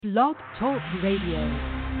Blog Talk Radio.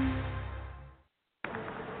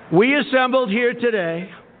 We assembled here today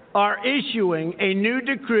are issuing a new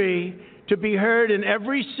decree to be heard in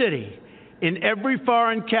every city, in every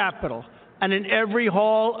foreign capital, and in every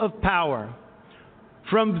hall of power.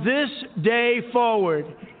 From this day forward,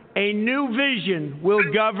 a new vision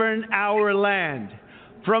will govern our land.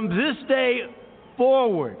 From this day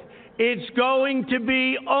forward, it's going to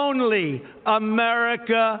be only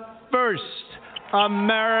America first.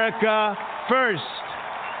 America first.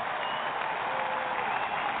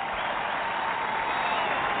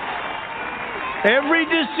 Every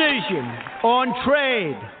decision on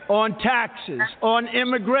trade, on taxes, on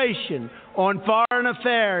immigration, on foreign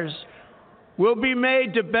affairs will be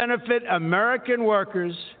made to benefit American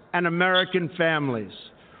workers and American families.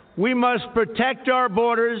 We must protect our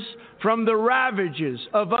borders from the ravages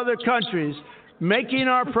of other countries making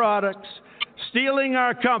our products, stealing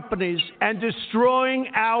our companies, and destroying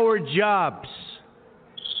our jobs.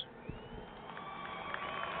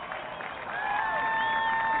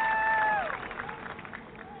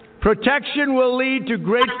 Protection will lead to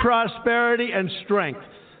great prosperity and strength.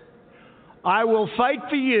 I will fight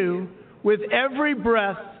for you with every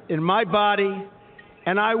breath in my body,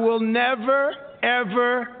 and I will never,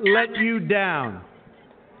 ever let you down.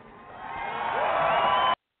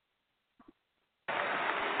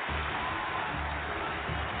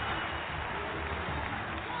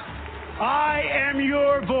 I am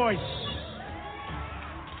your voice.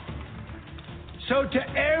 So to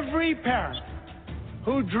every parent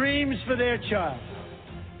who dreams for their child,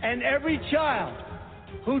 and every child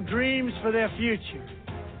who dreams for their future,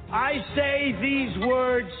 I say these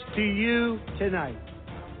words to you tonight.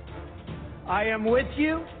 I am with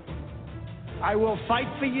you, I will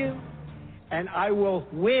fight for you, and I will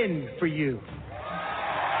win for you.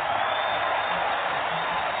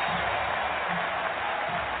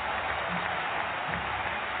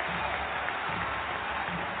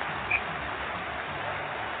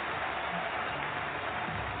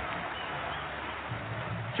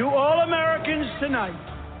 To all Americans tonight,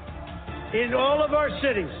 in all of our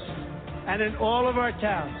cities and in all of our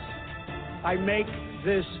towns, I make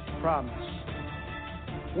this promise.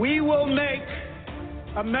 We will make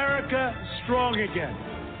America strong again.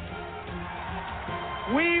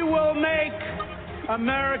 We will make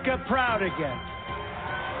America proud again.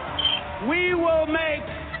 We will make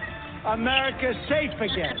America safe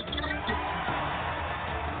again.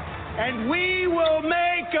 And we will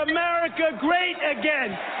make America great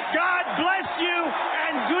again. God bless you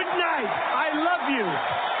and good night. I love you.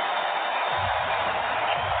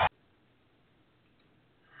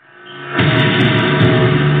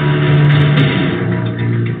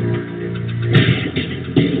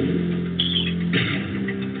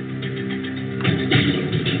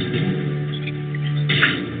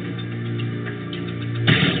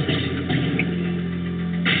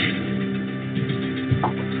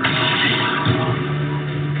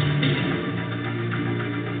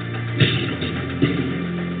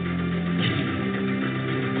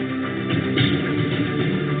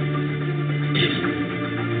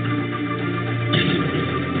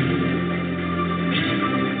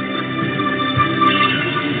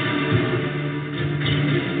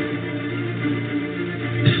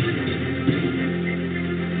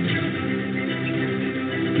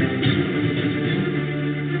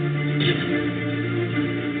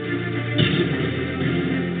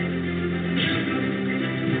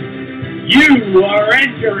 You are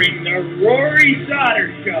entering the Rory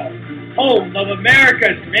Sauter Show, home of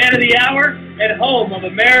America's Man of the Hour and home of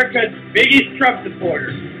America's biggest Trump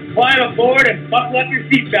supporter. Climb aboard and buckle up your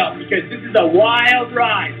seatbelt because this is a wild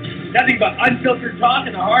ride. Nothing but unfiltered talk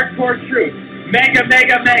and the hardcore truth. Mega,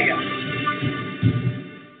 mega, mega.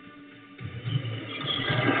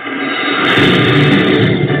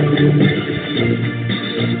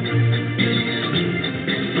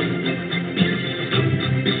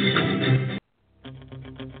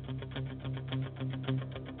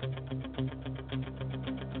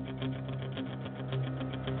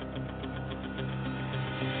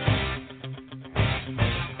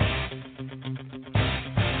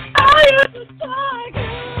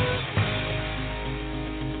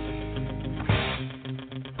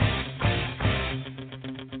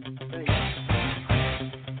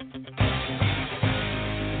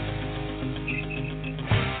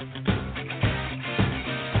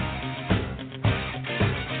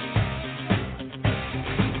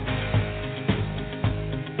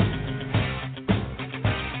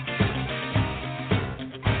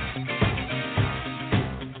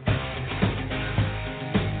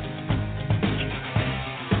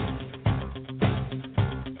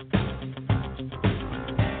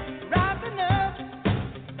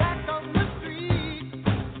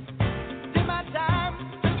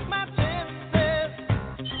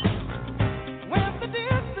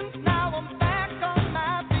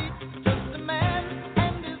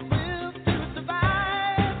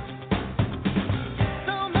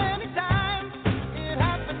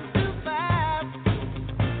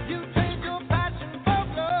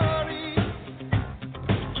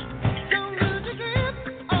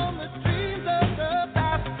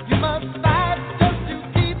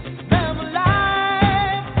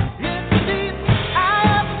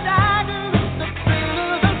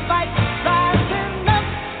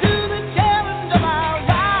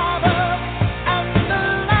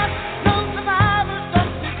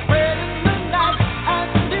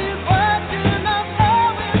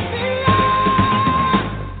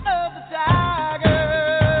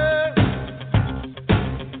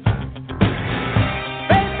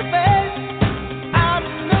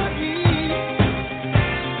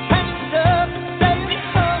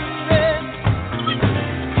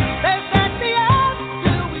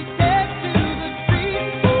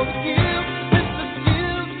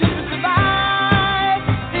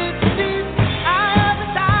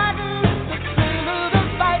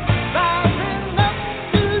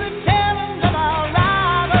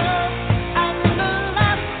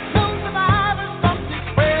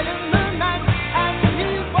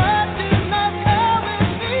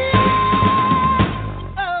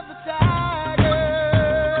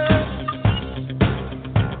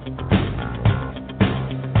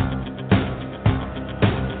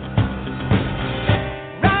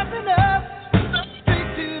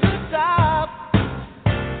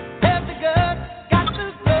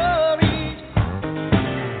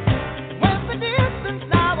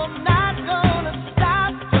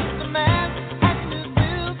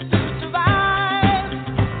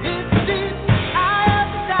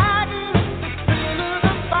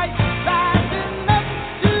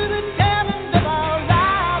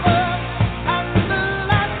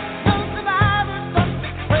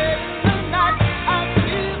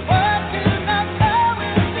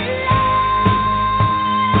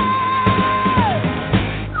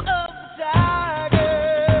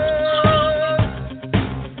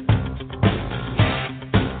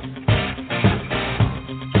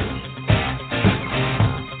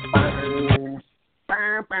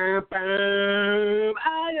 Eye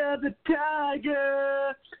of the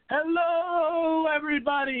Tiger. Hello,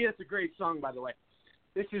 everybody. It's a great song, by the way.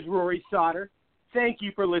 This is Rory Sauter. Thank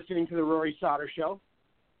you for listening to the Rory Sauter Show.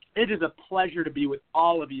 It is a pleasure to be with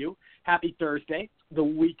all of you. Happy Thursday. The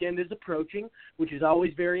weekend is approaching, which is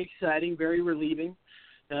always very exciting, very relieving.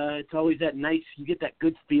 It's always that nice, you get that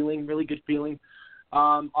good feeling, really good feeling.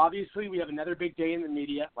 Obviously, we have another big day in the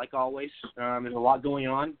media, like always. There's a lot going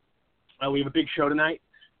on. We have a big show tonight.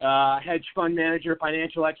 Hedge fund manager,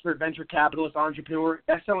 financial expert, venture capitalist, entrepreneur,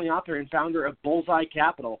 best-selling author, and founder of Bullseye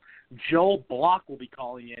Capital, Joel Block, will be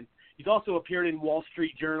calling in. He's also appeared in Wall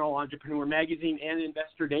Street Journal, Entrepreneur Magazine, and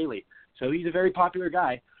Investor Daily. So he's a very popular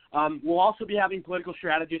guy. We'll also be having political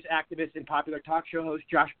strategist, activist, and popular talk show host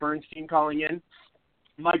Josh Bernstein calling in.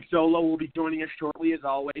 Mike Zolo will be joining us shortly, as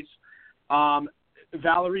always.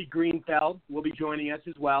 Valerie Greenfeld will be joining us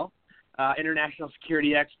as well, international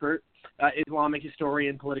security expert, Islamic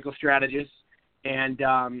historian, political strategist, and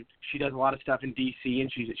she does a lot of stuff in D.C.,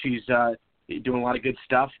 and she's doing a lot of good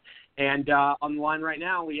stuff. And on the line right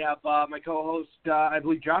now, we have my co-host, I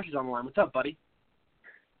believe Josh is on the line. What's up, buddy?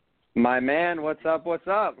 My man, what's up, what's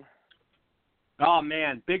up? Oh,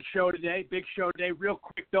 man, big show today. Real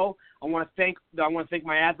quick, though, I want to thank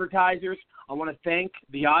my advertisers. I want to thank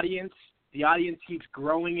the audience. The audience keeps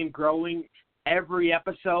growing and growing every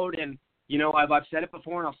episode, and you know, I've said it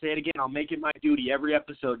before, and I'll say it again. I'll make it my duty every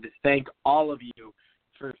episode to thank all of you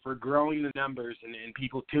for growing the numbers and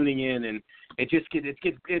people tuning in, and it gets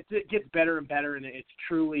better and better, and it's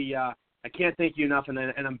truly I can't thank you enough, and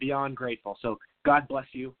I'm beyond grateful. So God bless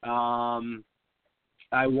you.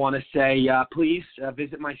 I want to say please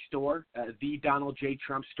visit my store,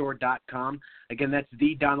 thedonaldjtrumpstore.com. Again, that's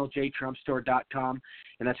thedonaldjtrumpstore.com,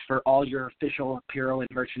 and that's for all your official apparel and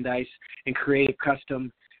merchandise and creative,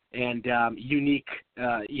 custom, and unique,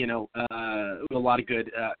 a lot of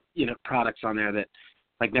good, products on there that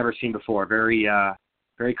like never seen before. Very,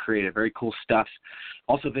 very creative, very cool stuff.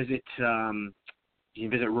 Also visit, you can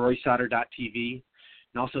visit RorySauter.tv,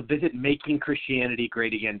 and also visit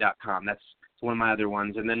MakingChristianityGreatAgain.com. That's one of my other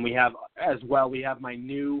ones. And then we have my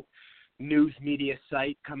new news media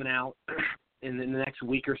site coming out in the next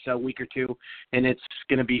week or two, and it's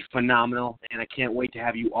going to be phenomenal, and I can't wait to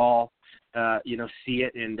have you all see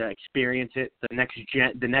it and experience it. The next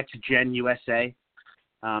gen USA.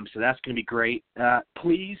 So that's going to be great.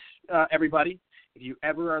 Please, everybody, if you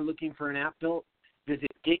ever are looking for an app built,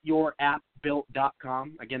 visit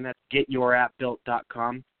getyourappbuilt.com. Again, that's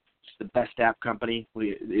getyourappbuilt.com. It's the best app company.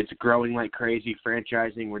 It's growing like crazy.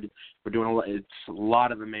 Franchising. We're doing it's a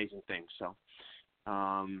lot of amazing things. So,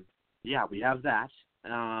 we have that.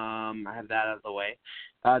 I have that out of the way.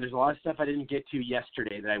 There's a lot of stuff I didn't get to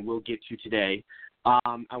yesterday that I will get to today.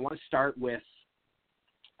 I want to start with,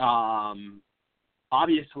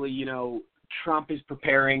 obviously, Trump is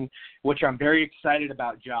preparing, which I'm very excited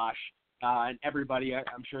about, Josh, and everybody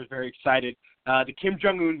I'm sure is very excited, the Kim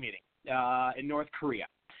Jong-un meeting in North Korea.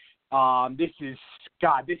 This is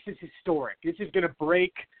historic. This is going to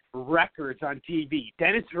break records on TV.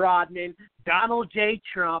 Dennis Rodman, Donald J.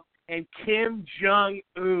 Trump, and Kim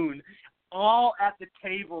Jong-un all at the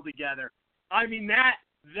table together. I mean, that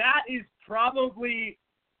is probably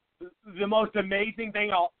the most amazing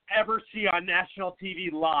thing I'll ever see on national TV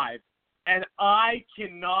live, and I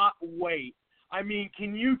cannot wait. I mean,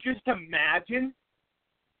 can you just imagine?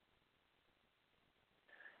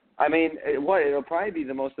 I mean, it'll probably be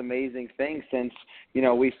the most amazing thing since,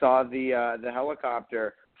 we saw the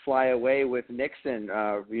helicopter fly away with Nixon,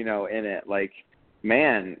 in it. Like,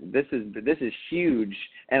 man, this is huge,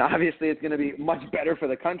 and obviously it's going to be much better for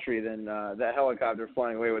the country than that helicopter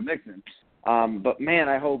flying away with Nixon. But man,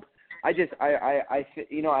 I hope and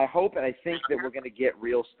I think that we're going to get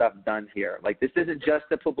real stuff done here. Like, this isn't just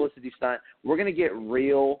a publicity stunt. We're going to get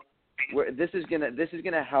real. This is going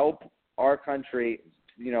to help our country,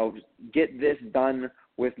 get this done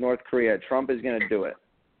with North Korea. Trump is going to do it.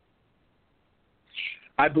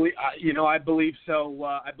 I believe so.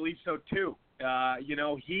 I believe so too.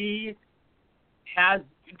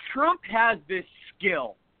 Trump has this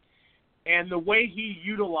skill, and the way he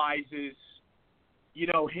utilizes,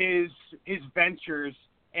 his ventures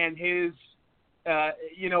and his,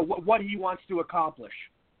 what he wants to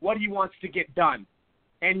accomplish, what he wants to get done,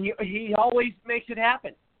 and he always makes it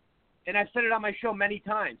happen. And I've said it on my show many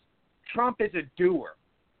times. Trump is a doer.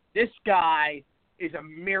 This guy is a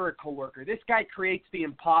miracle worker. This guy creates the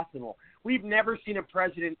impossible. We've never seen a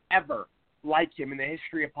president ever like him in the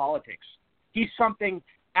history of politics. He's something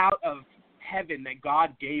out of heaven that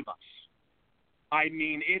God gave us. I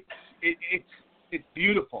mean, it's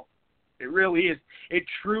beautiful. It really is. It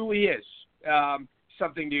truly is.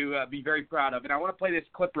 something to be very proud of. And I want to play this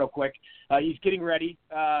clip real quick. He's getting ready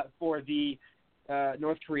for the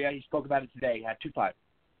North Korea. He spoke about it today at 2-5.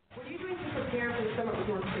 What are you doing to prepare for the summit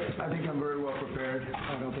with North Korea? I think I'm very well prepared.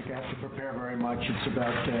 I don't think I have to prepare very much. It's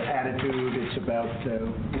about attitude. It's about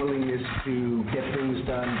willingness to get things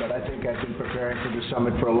done. But I think I've been preparing for the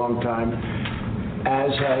summit for a long time,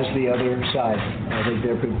 as has the other side. I think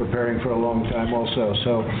they've been preparing for a long time also.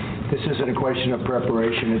 So this isn't a question of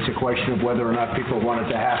preparation. It's a question of whether or not people want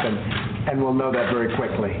it to happen. And we'll know that very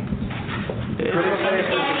quickly. If the critics say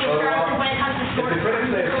it's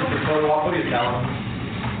a photo op, what do you tell them?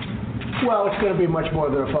 Well, it's going to be much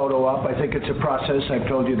more than a photo op. I think it's a process. I've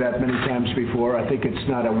told you that many times before. I think it's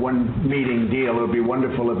not a one-meeting deal. It would be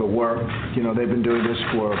wonderful if it were. You know, they've been doing this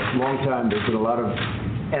for a long time. There's been a lot of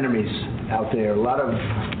enemies out there, a lot of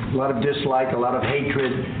dislike, a lot of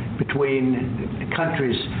hatred between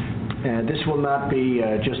countries. And this will not be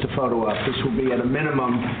just a photo op. This will be, at a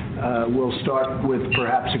minimum, we'll start with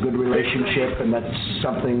perhaps a good relationship, and that's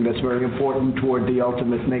something that's very important toward the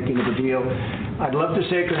ultimate making of a deal. I'd love to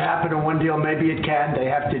say it could happen in one deal. Maybe it can. They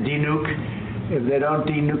have to denuke. If they don't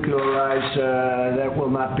denuclearize, that will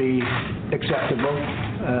not be acceptable.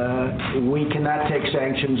 We cannot take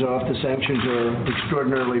sanctions off. The sanctions are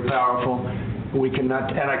extraordinarily powerful. We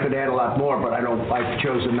cannot, and I could add a lot more, but I've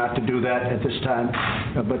chosen not to do that at this time,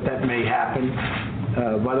 but that may happen.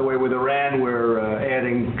 By the way, with Iran, we're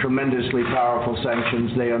adding tremendously powerful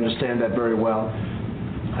sanctions. They understand that very well.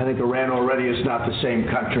 I think Iran already is not the same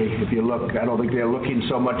country. If you look, I don't think they're looking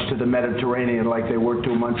so much to the Mediterranean like they were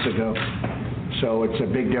 2 months ago. So it's a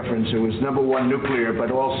big difference. It was number one nuclear, but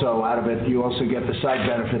also out of it, you also get the side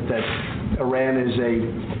benefit that Iran is a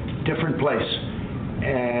different place.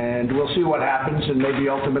 And we'll see what happens, and maybe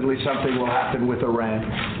ultimately something will happen with Iran.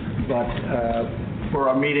 But for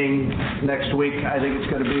our meeting next week, I think it's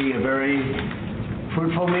going to be a very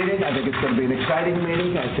fruitful meeting. I think it's going to be an exciting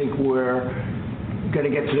meeting. I think we're going to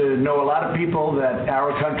get to know a lot of people that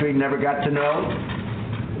our country never got to know.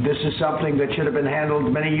 This is something that should have been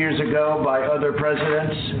handled many years ago by other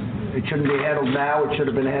presidents. It shouldn't be handled now. It should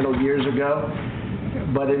have been handled years ago.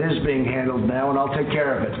 But it is being handled now, and I'll take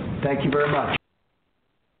care of it. Thank you very much.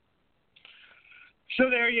 So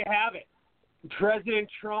there you have it. President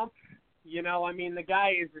Trump, you know, I mean, the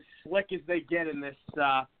guy is as slick as they get in this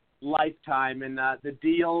lifetime. And the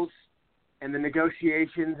deals and the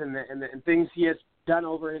negotiations and things he has done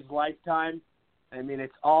over his lifetime, I mean,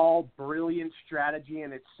 it's all brilliant strategy,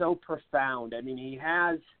 and it's so profound. I mean, he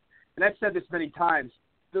has, and I've said this many times,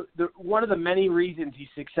 one of the many reasons he's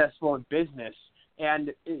successful in business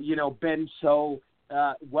and, you know, been so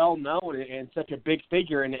well-known and such a big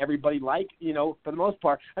figure, and everybody liked, you know, for the most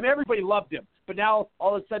part. I mean, everybody loved him, but now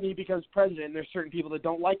all of a sudden he becomes president, and there's certain people that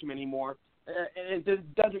don't like him anymore, and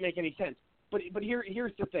it doesn't make any sense. But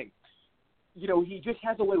here's the thing. You know, he just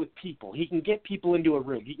has a way with people. He can get people into a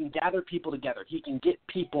room. He can gather people together. He can get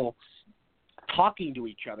people talking to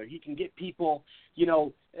each other. He can get people, you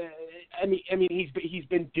know, I mean, he's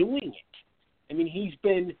been doing it. I mean, he's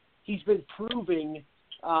been proving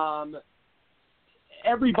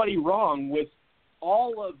everybody wrong with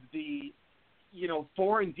all of the, you know,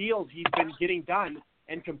 foreign deals he's been getting done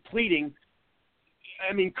and completing.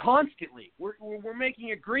 I mean, constantly. We're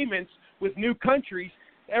making agreements with new countries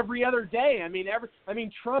every other day. I mean,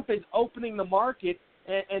 Trump is opening the market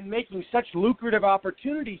and making such lucrative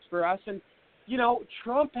opportunities for us. And, you know,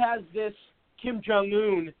 Trump has this Kim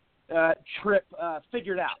Jong-un trip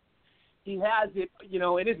figured out. He has it, you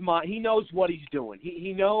know, in his mind. He knows what he's doing.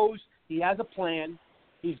 He knows he has a plan.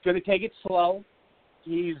 He's going to take it slow.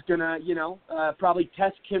 He's going to, you know, probably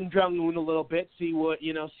test Kim Jong-un a little bit, see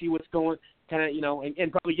what's going, kind of, you know,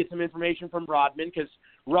 and probably get some information from Rodman, because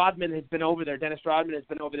Rodman has been over there. Dennis Rodman has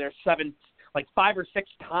been over there 5 or 6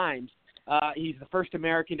 times. He's the first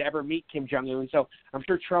American to ever meet Kim Jong-un. So I'm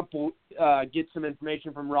sure Trump will get some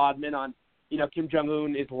information from Rodman on, you know, Kim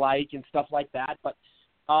Jong-un is like and stuff like that. But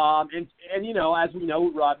and you know, as we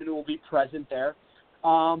know, Rodman will be present there.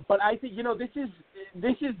 But I think, you know, this is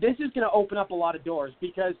going to open up a lot of doors,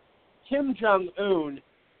 because Kim Jong-un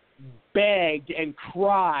begged and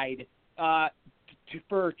cried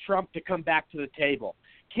for Trump to come back to the table.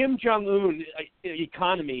 Kim Jong-un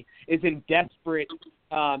economy is in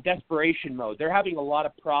desperation mode. They're having a lot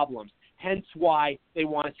of problems, hence why they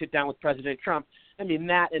want to sit down with President Trump. I mean,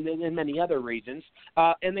 that and many other reasons.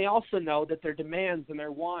 And they also know that their demands and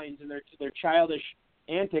their whines and their childish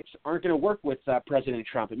antics aren't going to work with President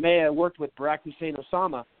Trump. It may have worked with Barack Hussein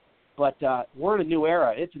Osama, but we're in a new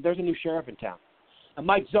era. There's a new sheriff in town.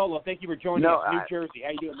 Mike Zolo, thank you for joining us. New Jersey.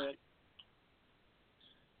 How you doing, man?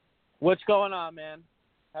 What's going on, man?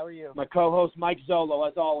 How are you? My co-host Mike Zolo,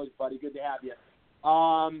 as always, buddy. Good to have you.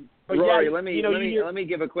 But Rory, yeah, let me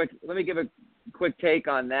give a quick take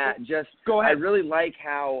on that. Just go ahead. I really like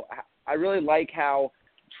how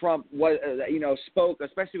Trump was spoke,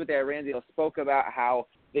 especially with the Iran deal, spoke about how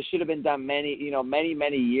this should have been done many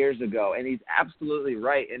years ago, and he's absolutely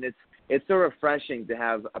right. And it's so refreshing to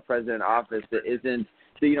have a president in office that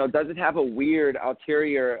doesn't have a weird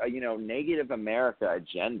ulterior negative America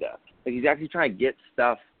agenda. Like, he's actually trying to get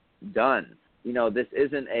stuff done. This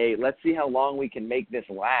isn't let's see how long we can make this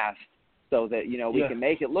last so that, we can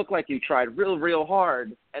make it look like you tried real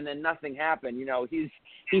hard and then nothing happened. He's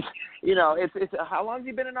it's how long has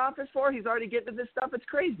he been in office for? He's already getting to this stuff. It's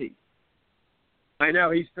crazy. I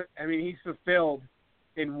know. He's fulfilled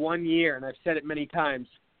in 1 year, and I've said it many times,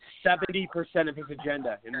 70% of his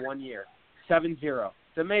agenda in 1 year. 70.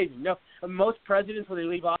 It's amazing. No, most presidents, when they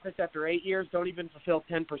leave office after 8 years, don't even fulfill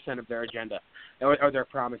 10% of their agenda or their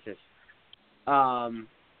promises. Zolo,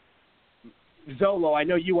 I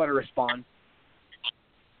know you want to respond.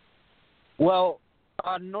 Well,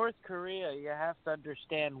 on North Korea, you have to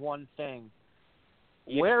understand one thing.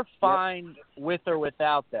 We're fine with or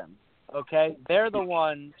without them, okay? They're the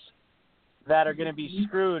ones that are going to be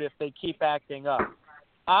screwed if they keep acting up.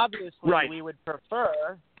 Obviously, we would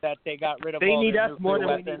prefer that they got rid of all their nuclear weapons. They need us more than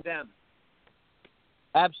we need them.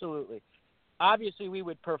 Absolutely. Obviously, we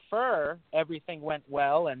would prefer everything went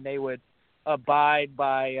well and they would abide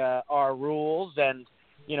by our rules and,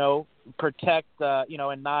 protect,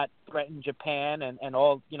 and not threaten Japan and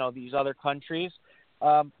all, these other countries.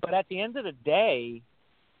 But at the end of the day,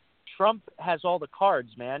 Trump has all the cards,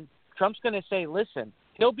 man. Trump's going to say, listen,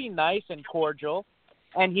 he'll be nice and cordial,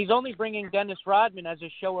 and he's only bringing Dennis Rodman as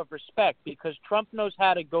a show of respect because Trump knows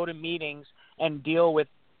how to go to meetings and deal with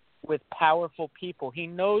powerful people. He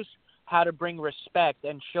knows how to bring respect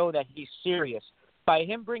and show that he's serious. By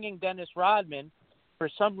him bringing Dennis Rodman, for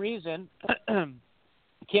some reason,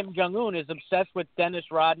 Kim Jong-un is obsessed with Dennis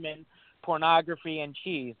Rodman, pornography, and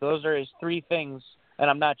cheese. Those are his three things, and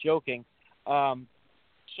I'm not joking.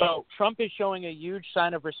 So Trump is showing a huge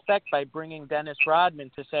sign of respect by bringing Dennis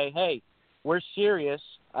Rodman to say, hey, we're serious.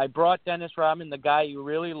 I brought Dennis Rodman, the guy you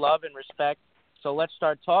really love and respect, so let's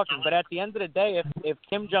start talking. But at the end of the day, if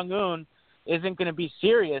Kim Jong-un isn't going to be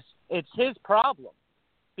serious, it's his problem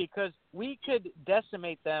because we could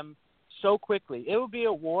decimate them so quickly. It would be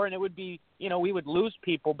a war, and it would be, we would lose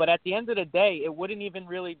people. But at the end of the day, it wouldn't even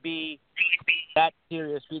really be that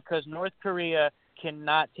serious because North Korea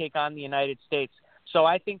cannot take on the United States. So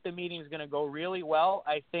I think the meeting is going to go really well.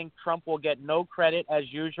 I think Trump will get no credit, as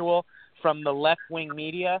usual, from the left-wing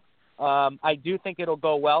media. I do think it'll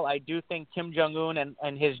go well. I do think Kim Jong-un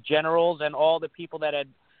and his generals and all the people that had,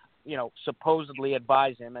 supposedly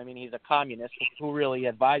advise him. I mean, he's a communist. Who really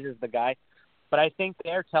advises the guy? But I think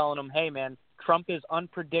they're telling him, hey, man, Trump is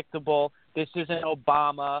unpredictable. This isn't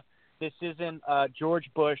Obama. This isn't George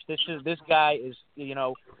Bush. This guy is,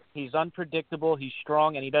 he's unpredictable. He's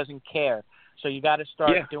strong, and he doesn't care. So you got to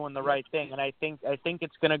start doing the right thing. And I think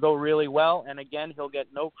it's going to go really well. And again, he'll get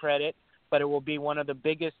no credit, but it will be one of the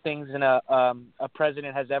biggest things a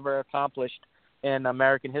president has ever accomplished in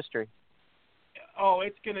American history. Oh,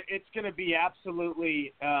 it's gonna be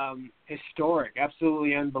absolutely historic,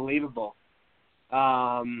 absolutely unbelievable.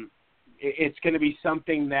 It's going to be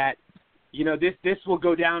something that, this will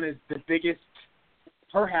go down as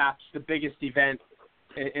perhaps the biggest event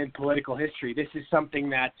in political history. This is something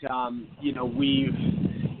that,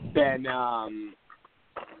 we've been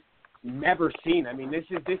never seen. I mean, this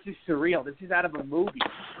is surreal. This is out of a movie.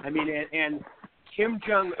 I mean, and Kim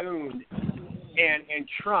Jong-un and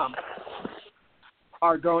Trump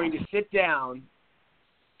are going to sit down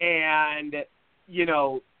and,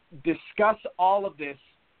 discuss all of this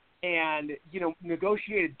and,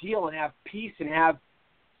 negotiate a deal and have peace and have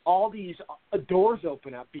all these doors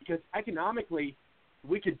open up because economically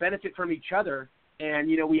we could benefit from each other and,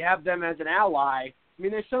 we have them as an ally. I mean,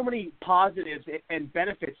 there's so many positives and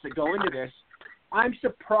benefits that go into this. I'm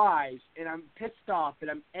surprised and I'm pissed off and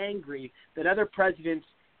I'm angry that other presidents,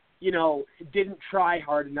 didn't try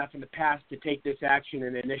hard enough in the past to take this action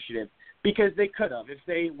and initiative because they could have. If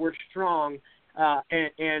they were strong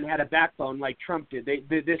and had a backbone like Trump did,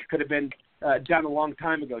 this could have been done a long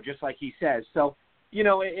time ago, just like he says. So,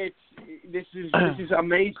 this is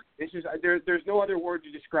amazing. There's no other word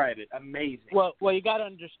to describe it. Amazing. Well, you got to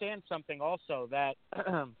understand something also that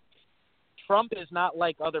Trump is not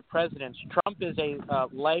like other presidents. Trump is a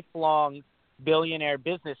lifelong billionaire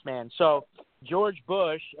businessman. So George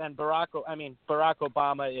Bush and Barack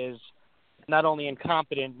Obama is not only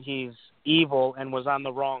incompetent, he's evil and was on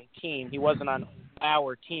the wrong team. He wasn't on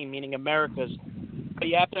our team, meaning America's But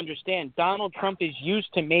you have to understand, Donald Trump is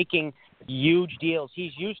used to making huge deals.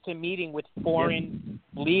 He's used to meeting with foreign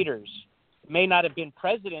leaders. May not have been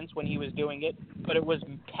presidents when he was doing it, but it was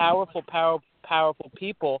powerful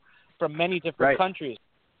people from many different countries.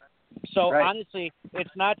 So honestly, it's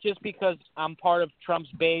not just because I'm part of Trump's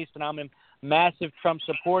base and I'm a massive Trump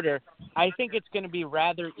supporter. I think it's going to be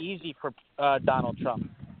rather easy for Donald Trump.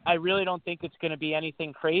 I really don't think it's going to be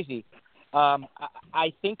anything crazy.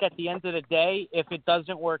 I think at the end of the day, if it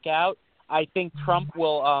doesn't work out, I think Trump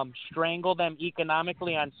will strangle them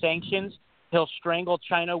economically on sanctions. He'll strangle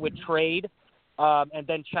China with trade, and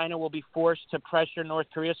then China will be forced to pressure North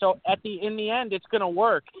Korea. So in the end, it's going to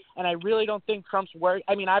work. And I really don't think Trump's worried.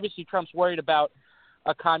 I mean, obviously Trump's worried about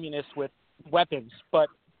a communist with weapons, but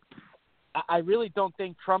I really don't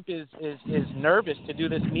think Trump is nervous to do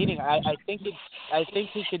this meeting. I think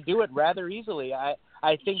he could do it rather easily.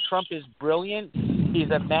 I think Trump is brilliant. He's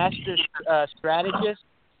a master strategist.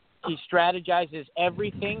 He strategizes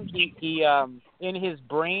everything. He in his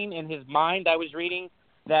brain, in his mind, I was reading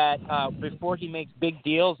that before he makes big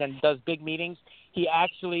deals and does big meetings, he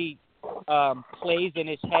actually plays in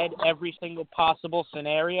his head every single possible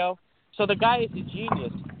scenario. So the guy is a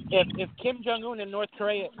genius. If Kim Jong-un and North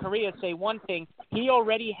Korea say one thing, he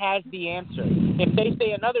already has the answer. If they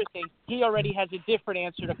say another thing, he already has a different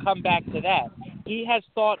answer to come back to that. He has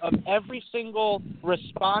thought of every single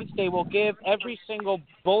response they will give, every single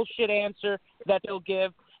bullshit answer that they'll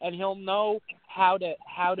give, and he'll know how to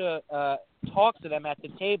talk to them at the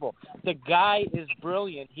table. The guy is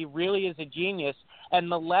brilliant. He really is a genius.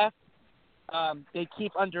 And the left, they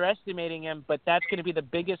keep underestimating him, but that's going to be the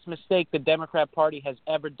biggest mistake the Democrat Party has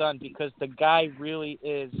ever done, because the guy really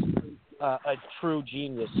is a true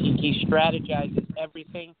genius. He strategizes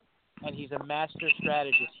everything, and he's a master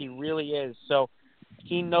strategist. He really is. So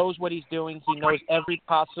he knows what he's doing. He knows every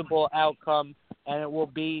possible outcome, and it will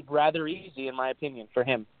be rather easy, in my opinion, for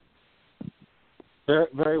him. Very,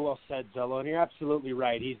 very well said, Zello, and you're absolutely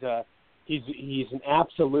right. He's an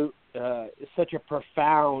absolute such a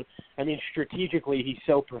profound. I mean, strategically, he's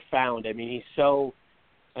so profound. I mean, he's so.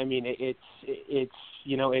 I mean, it's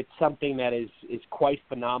it's something that is quite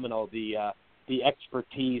phenomenal. The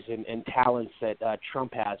expertise and talents that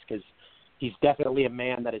Trump has, because he's definitely a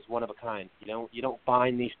man that is one of a kind. You don't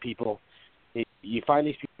find these people. You find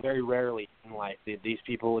these people very rarely in life. These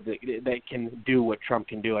people that can do what Trump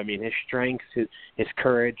can do. I mean, his strength, his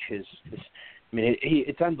courage,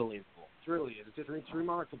 it's unbelievable. It really is. It's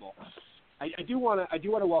remarkable. I do want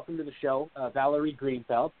to welcome to the show Valerie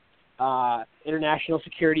Greenfeld, international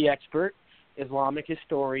security expert, Islamic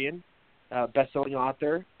historian, best-selling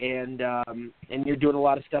author, and you're doing a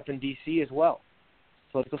lot of stuff in D.C. as well.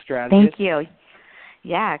 Political strategist. Thank you.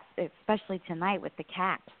 Yeah, especially tonight with the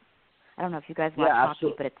Caps. I don't know if you guys watch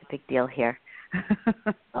hockey, but it's a big deal here.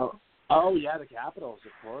 Oh yeah, the Capitals,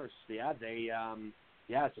 of course. Yeah,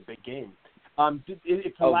 it's a big game.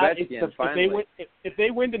 If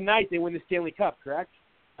they win tonight, they win the Stanley Cup, correct?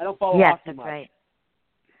 I don't follow hockey much. Yes, that's right.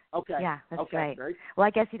 Okay. Yeah, that's right. Very, well, I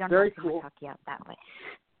guess you don't have to cool. hockey out that way.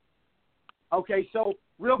 Okay, so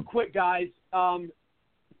real quick, guys,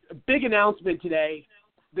 big announcement today.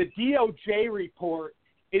 The DOJ report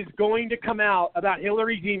is going to come out about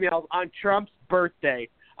Hillary's emails on Trump's birthday.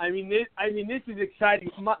 I mean, this is exciting.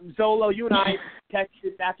 Zolo, you and I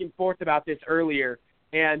texted back and forth about this earlier,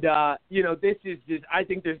 and this is just. I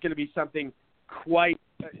think there's going to be something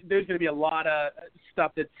there's going to be a lot of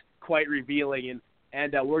stuff that's quite revealing,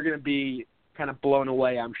 and we're going to be kind of blown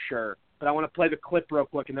away, I'm sure. But I want to play the clip real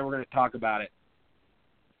quick, and then we're going to talk about it.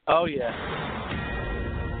 Oh yeah.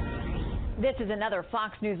 This is another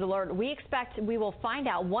Fox News alert. We expect we will find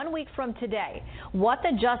out 1 week from today what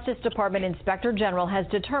the Justice Department Inspector General has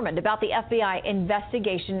determined about the FBI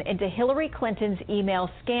investigation into Hillary Clinton's email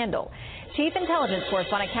scandal. Chief Intelligence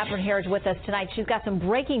Correspondent Catherine Harris with us tonight. She's got some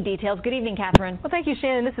breaking details. Good evening, Catherine. Well, thank you,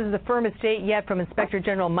 Shannon. This is the firmest date yet from Inspector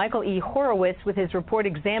General Michael E. Horowitz with his report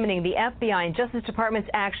examining the FBI and Justice Department's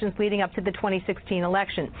actions leading up to the 2016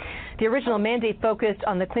 election. The original mandate focused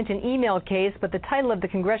on the Clinton email case, but the title of the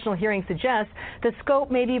congressional hearing suggests the scope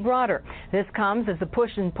may be broader. This comes as the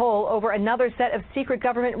push and pull over another set of secret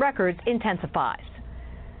government records intensifies.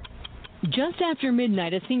 Just after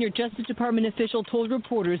midnight, a senior Justice Department official told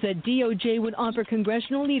reporters that DOJ would offer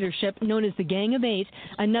congressional leadership, known as the Gang of Eight,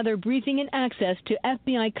 another briefing and access to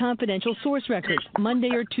FBI confidential source records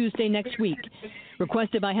Monday or Tuesday next week.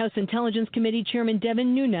 Requested by House Intelligence Committee Chairman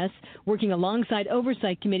Devin Nunes, working alongside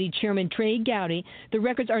Oversight Committee Chairman Trey Gowdy, the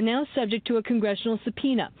records are now subject to a congressional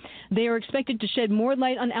subpoena. They are expected to shed more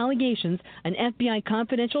light on allegations an FBI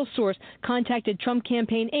confidential source contacted Trump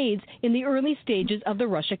campaign aides in the early stages of the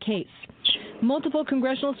Russia case. Multiple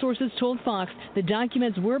congressional sources told Fox the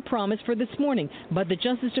documents were promised for this morning, but the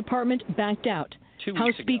Justice Department backed out. 2 weeks House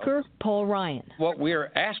ago. Speaker Paul Ryan. What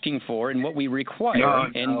we're asking for and what we require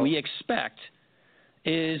and we expect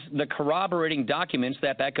is the corroborating documents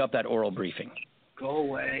that back up that oral briefing. Go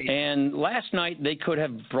away. And last night they could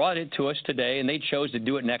have brought it to us today, and they chose to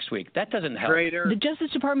do it next week. That doesn't help. Traitor. The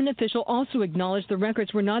Justice Department official also acknowledged the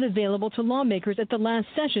records were not available to lawmakers at the last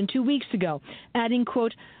session 2 weeks ago, adding,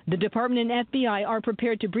 quote, the Department and FBI are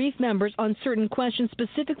prepared to brief members on certain questions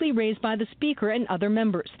specifically raised by the Speaker and other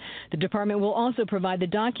members. The Department will also provide the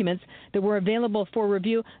documents that were available for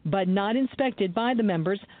review but not inspected by the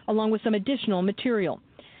members, along with some additional material.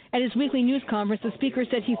 At his weekly news conference, the Speaker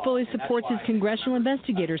said he fully supports his congressional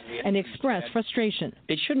investigators and expressed frustration.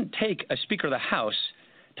 It shouldn't take a Speaker of the House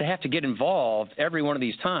to have to get involved every one of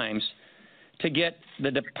these times to get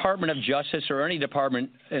the Department of Justice or any department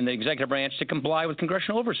in the executive branch to comply with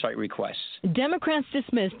congressional oversight requests. Democrats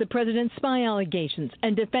dismissed the president's spy allegations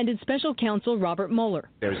and defended special counsel Robert Mueller.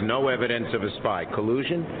 There's no evidence of a spy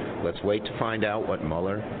collusion. Let's wait to find out what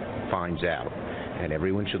Mueller finds out. And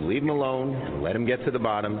everyone should leave him alone and let him get to the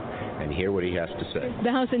bottom and hear what he has to say.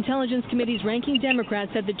 The House Intelligence Committee's ranking Democrat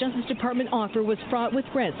said the Justice Department offer was fraught with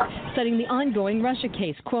risk, citing the ongoing Russia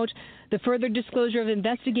case. Quote, the further disclosure of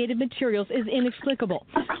investigative materials is inexplicable.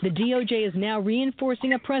 The DOJ is now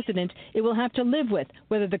reinforcing a precedent it will have to live with,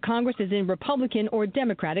 whether the Congress is in Republican or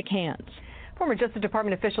Democratic hands. Former Justice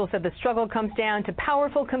Department officials said the struggle comes down to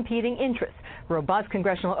powerful competing interests, robust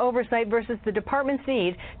congressional oversight versus the department's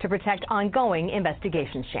need to protect ongoing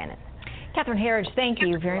investigations. Shannon. Catherine Herridge, thank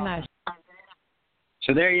you very much.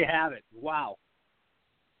 So there you have it. Wow.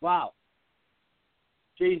 Wow.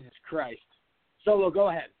 Jesus Christ. Solo, go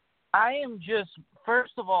ahead. I am just,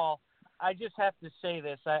 first of all, I just have to say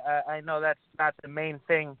this. I know that's not the main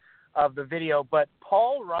thing of the video, but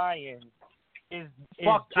Paul Ryan is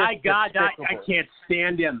fuck, I despicable. can't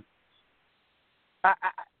stand him.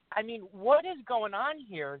 I mean, what is going on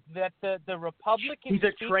here that the Republican He's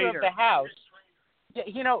a Speaker traitor. of the House,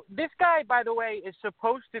 you know, this guy, by the way, is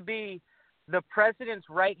supposed to be the president's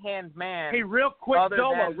right-hand man. Hey, real quick,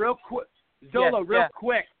 Zolo,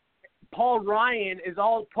 quick. Paul Ryan is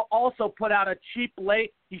also put out a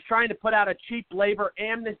he's trying to put out a cheap labor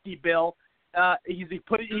amnesty bill. He's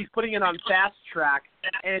putting it on fast track,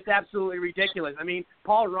 and it's absolutely ridiculous. I mean,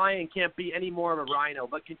 Paul Ryan can't be any more of a rhino.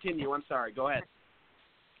 But continue. I'm sorry. Go ahead.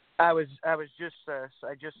 I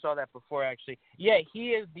just saw that before, actually. Yeah, he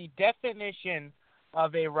is the definition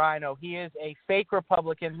of a rhino. He is a fake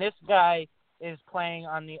Republican. This guy is playing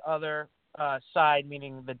on the other side,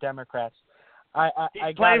 meaning the Democrats.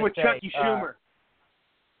 He's playing with Chucky Schumer.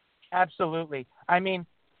 Absolutely. I mean,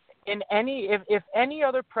 if any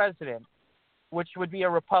other president, which would be a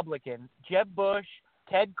Republican, Jeb Bush,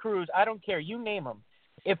 Ted Cruz, I don't care, you name them.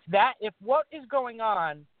 If what is going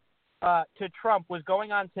on to Trump was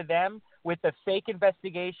going on to them with the fake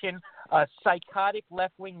investigation, psychotic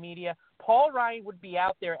left-wing media, Paul Ryan would be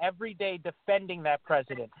out there every day defending that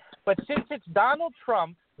president. But since it's Donald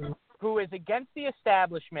Trump, who is against the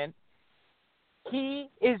establishment, he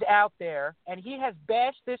is out there, and he has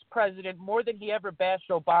bashed this president more than he ever bashed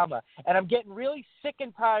Obama. And I'm getting really sick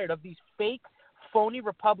and tired of these fake, phony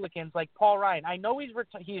Republicans like Paul Ryan. I know he's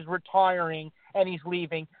retiring and he's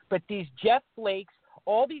leaving, but these Jeff Flakes,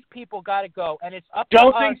 all these people got to go, and it's up to us.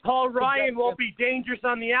 Don't think Paul Ryan won't be dangerous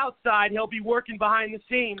on the outside. He'll be working behind the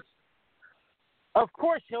scenes. Of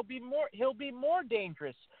course, he'll be more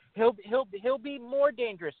dangerous. He'll be more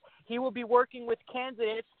dangerous. He will be working with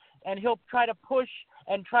candidates, and he'll try to push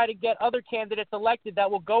and try to get other candidates elected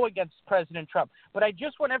that will go against President Trump. But I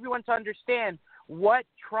just want everyone to understand what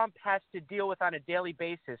Trump has to deal with on a daily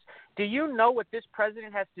basis. Do you know what this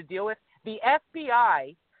president has to deal with? The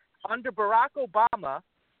FBI, under Barack Obama,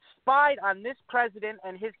 spied on this president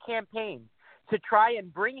and his campaign to try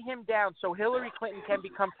and bring him down so Hillary Clinton can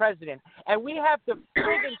become president. And we have the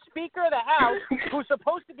friggin' Speaker of the House, who's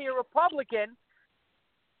supposed to be a Republican.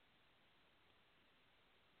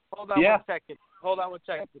 Hold on 1 second.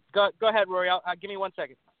 Go ahead, Rory. Give me 1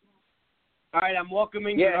 second. All right, I'm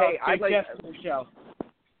welcoming I'd like guest to the show.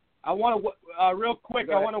 I want to real quick.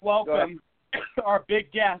 I want to welcome our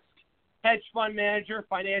big guest, hedge fund manager,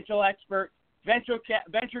 financial expert, venture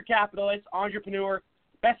capitalist, entrepreneur,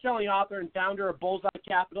 best-selling author, and founder of Bullseye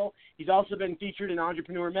Capital. He's also been featured in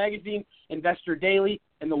Entrepreneur Magazine, Investor Daily,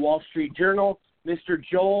 and the Wall Street Journal. Mr.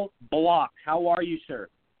 Joel Block. How are you, sir?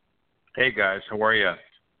 Hey guys, how are you?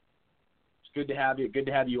 Good to have you. Good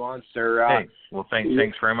to have you on, sir. Hey, well,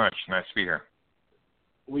 thanks very much. Nice to be here.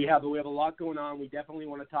 We have a lot going on. We definitely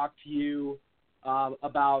want to talk to you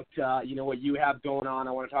about what you have going on.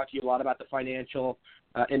 I want to talk to you a lot about the financial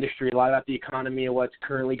industry, a lot about the economy and what's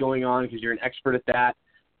currently going on because you're an expert at that.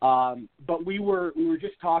 But we were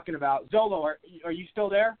just talking about Zolo. Are you still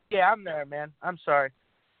there? Yeah, I'm there, man. I'm sorry.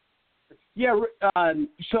 Yeah.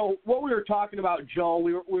 So what we were talking about, Joel,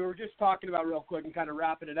 we were just talking about real quick and kind of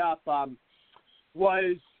wrapping it up.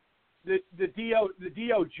 Was the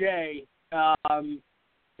DOJ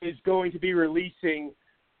is going to be releasing,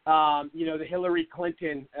 the Hillary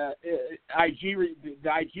Clinton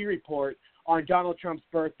IG report on Donald Trump's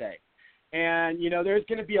birthday. And, there's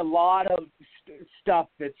going to be a lot of stuff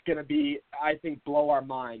that's going to be, I think, blow our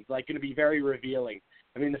minds, like going to be very revealing.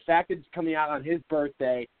 I mean, the fact that it's coming out on his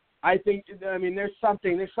birthday, I think, there's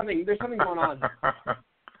something going on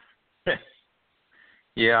here.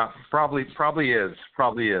 Yeah, probably is.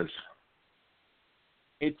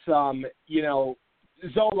 It's,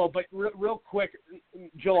 Zolo, but real quick,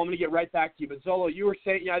 Joel, I'm going to get right back to you. But Zolo, you were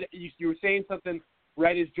saying, you were saying something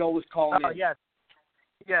right as Joel was calling in. Yes.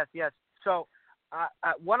 So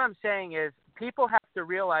what I'm saying is people have to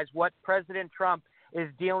realize what President Trump is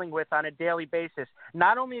dealing with on a daily basis.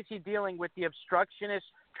 Not only is he dealing with the obstructionist,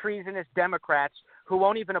 treasonous Democrats who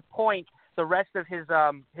won't even appoint the rest of his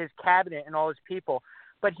cabinet and all his people,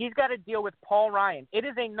 but he's got to deal with Paul Ryan. It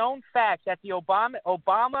is a known fact that the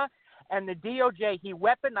Obama and the DOJ, he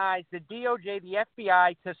weaponized the DOJ, the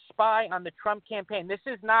FBI, to spy on the Trump campaign. This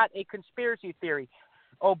is not a conspiracy theory.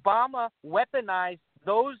 Obama weaponized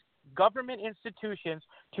those government institutions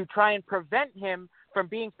to try and prevent him from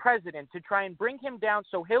being president, to try and bring him down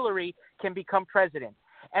so Hillary can become president.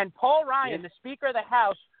 And Paul Ryan, the Speaker of the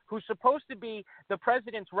House, who's supposed to be the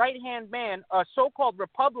president's right-hand man, a so-called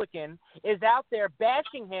Republican, is out there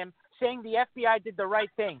bashing him, saying the FBI did the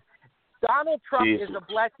right thing. Donald Trump is a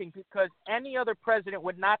blessing because any other president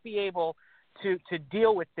would not be able to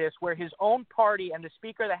deal with this, where his own party and the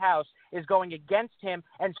Speaker of the House is going against him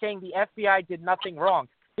and saying the FBI did nothing wrong.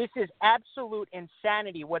 This is absolute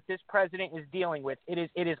insanity what this president is dealing with. It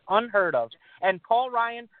is unheard of. And Paul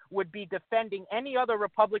Ryan would be defending any other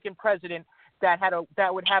Republican president that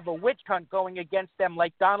would have a witch hunt going against them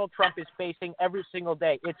like Donald Trump is facing every single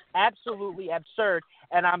day. It's absolutely absurd,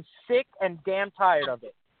 and I'm sick and damn tired of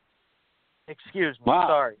it. Excuse me. Wow.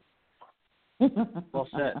 Sorry. Well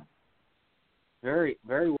said. Very,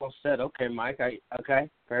 very well said. Okay, Mike. Okay,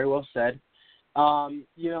 very well said.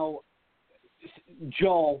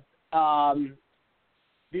 Joel, I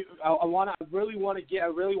really want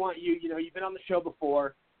you. You've been on the show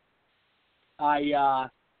before. I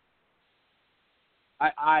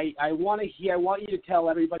want you to tell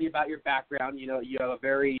everybody about your background. You have a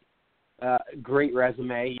very great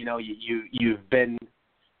resume. You've been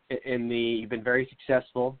you've been very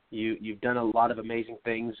successful. You've done a lot of amazing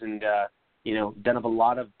things, and done a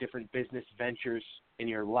lot of different business ventures in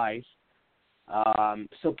your life.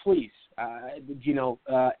 So please,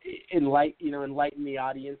 enlighten the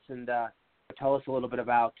audience and tell us a little bit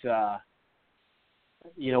about your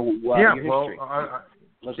history.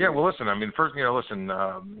 Well, listen. I mean, first,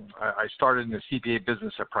 I started in the CPA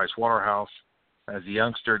business at Price Waterhouse as a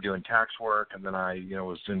youngster doing tax work, and then I,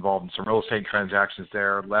 was involved in some real estate transactions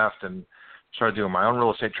there. Left and started doing my own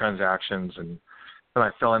real estate transactions, and then I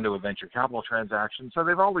fell into a venture capital transaction. So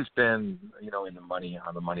they've always been, on the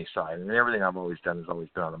money side, and everything I've always done has always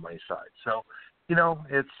been on the money side. So,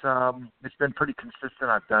 it's been pretty consistent.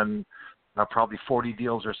 I've done probably 40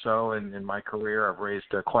 deals or so in my career. I've raised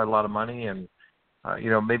quite a lot of money, and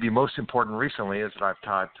maybe most important recently is that I've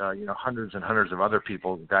taught hundreds and hundreds of other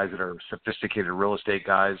people, guys that are sophisticated real estate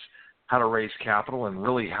guys, how to raise capital and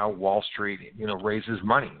really how Wall Street raises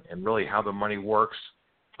money and really how the money works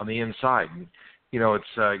on the inside.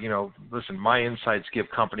 Listen, my insights give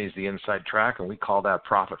companies the inside track, and we call that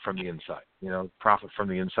profit from the inside. Profit from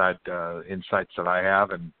the inside, insights that I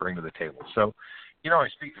have and bring to the table. So, I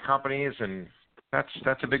speak to companies, and that's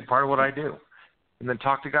a big part of what I do. And then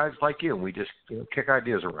talk to guys like you. We just kick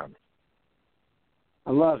ideas around.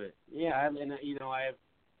 I love it. Yeah, and I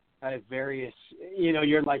have various.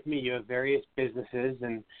 You're like me. You have various businesses,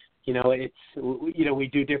 and we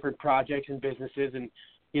do different projects and businesses, and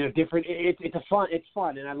different. It's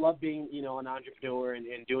fun, and I love being an entrepreneur and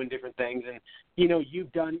doing different things. And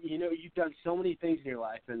you've done so many things in your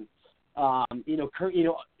life, and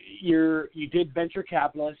you did venture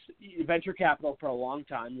capital for a long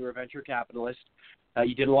time. You were a venture capitalist.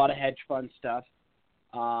 You did a lot of hedge fund stuff.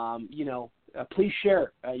 Please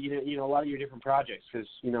share a lot of your different projects because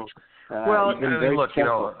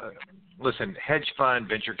listen, hedge fund,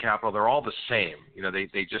 venture capital, they're all the same.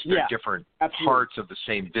 They're different parts of the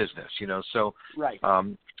same business. So right.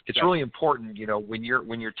 it's really important, when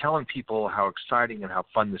you're telling people how exciting and how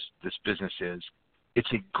fun this business is.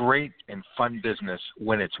 It's a great and fun business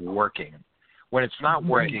when it's working. When it's not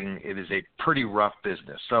working, it is a pretty rough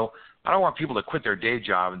business. So I don't want people to quit their day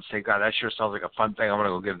job and say, God, that sure sounds like a fun thing. I'm going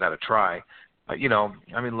to go give that a try. Look,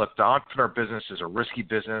 the entrepreneur business is a risky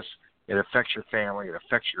business. It affects your family. It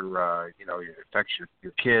affects your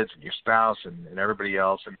kids and your spouse and everybody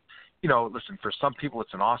else. And, listen, for some people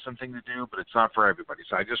it's an awesome thing to do, but it's not for everybody.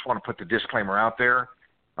 So I just want to put the disclaimer out there.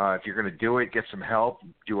 If you're going to do it, get some help,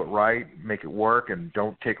 do it right, make it work, and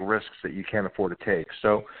don't take risks that you can't afford to take.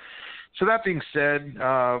 So that being said,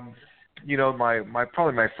 my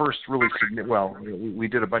first really we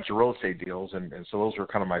did a bunch of real estate deals, and so those were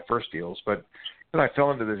kind of my first deals. But then I fell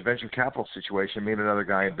into this venture capital situation. Me and another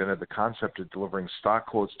guy had been at the concept of delivering stock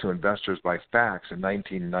quotes to investors by fax in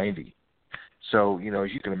 1990. So,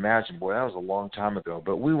 as you can imagine, boy, that was a long time ago.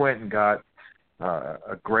 But we went and got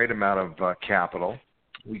a great amount of capital.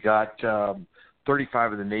 We got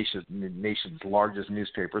 35 of the nation's largest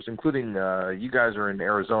newspapers, including you guys are in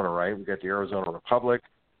Arizona, right? We got the Arizona Republic.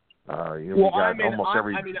 I'm in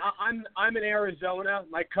Arizona.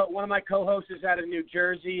 One of my co-hosts is out of New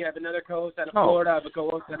Jersey. I have another co-host out of Florida. I have a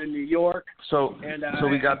co-host out of New York. So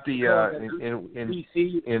we got the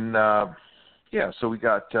So we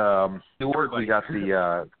got Newark.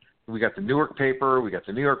 We got the Newark paper. We got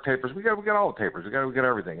the New York papers. We got all the papers. We got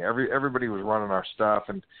everything. Everybody was running our stuff,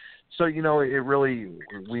 and so we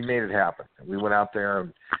made it happen. We went out there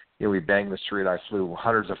and we banged the street. I flew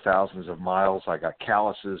hundreds of thousands of miles. I got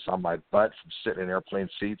calluses on my butt from sitting in airplane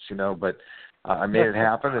seats. But I made it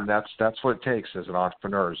happen, and that's what it takes as an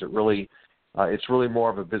entrepreneur. It's really more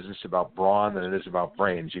of a business about brawn than it is about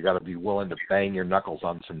brains. You got to be willing to bang your knuckles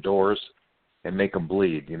on some doors and make them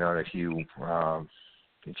bleed. And if you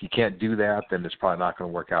can't do that, then it's probably not going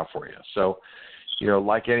to work out for you. So,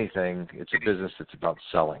 like anything, it's a business that's about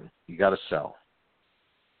selling. You got to sell.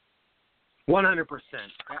 100%.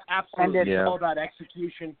 Absolutely. And it's all about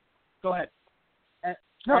execution. Go ahead.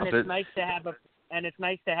 It's nice to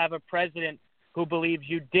have a president who believes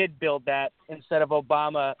you did build that instead of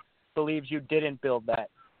Obama believes you didn't build that.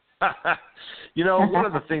 One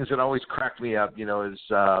of the things that always cracked me up, is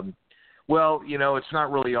it's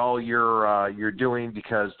not really all you're doing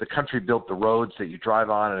because the country built the roads that you drive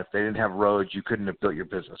on, and if they didn't have roads, you couldn't have built your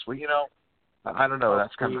business. Well, I don't know.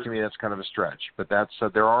 That's kind of a stretch. But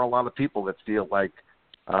there are a lot of people that feel like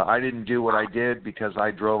I didn't do what I did because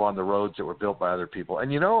I drove on the roads that were built by other people.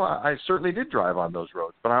 And I certainly did drive on those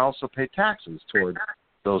roads, but I also pay taxes toward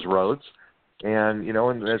those roads, and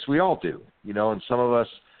and as we all do, and some of us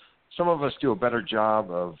do a better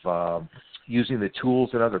job of using the tools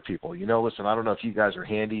than other people. Listen, I don't know if you guys are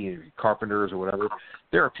handy, carpenters or whatever.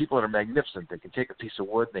 There are people that are magnificent. They can take a piece of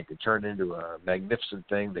wood and they can turn it into a magnificent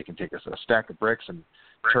thing. They can take a stack of bricks and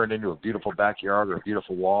turn it into a beautiful backyard or a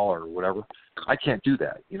beautiful wall or whatever. I can't do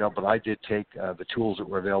that, but I did take the tools that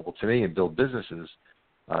were available to me and build businesses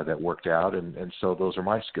that worked out, and so those are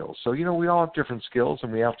my skills. So, we all have different skills,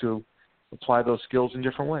 and we have to apply those skills in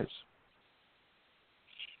different ways.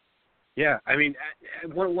 Yeah, 100%,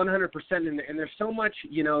 and there's so much,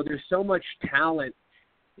 there's so much talent,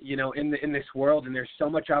 in this world, and there's so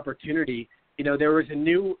much opportunity. There was a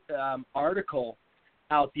new article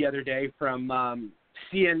out the other day from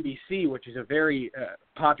CNBC, which is a very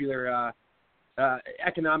popular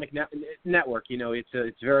economic network.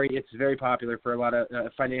 It's very popular for a lot of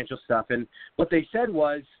financial stuff. And what they said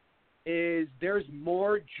is there's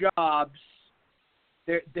more jobs.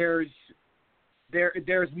 There's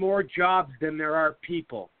more jobs than there are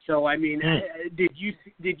people. So did you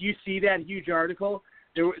see that huge article?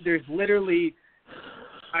 There's literally,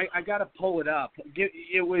 I got to pull it up.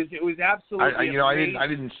 It was absolutely.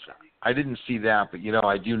 I didn't see that, but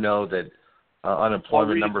I do know that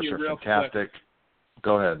unemployment numbers are fantastic. Quick.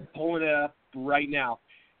 Go ahead. Pulling it up right now.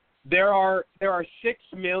 There are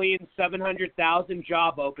 6,700,000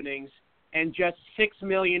 job openings and just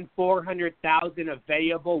 6,400,000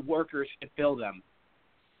 available workers to fill them.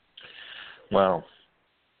 Wow.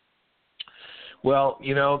 Well,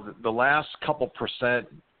 the last couple percent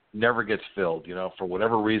never gets filled. For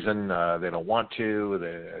whatever reason, they don't want to.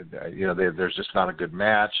 There's just not a good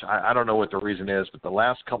match. I don't know what the reason is, but the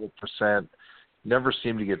last couple percent never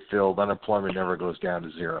seem to get filled. Unemployment never goes down to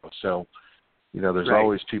zero. So, there's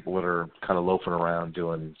always people that are kind of loafing around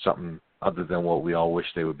doing something other than what we all wish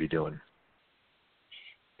they would be doing.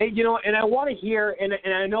 And I want to hear, and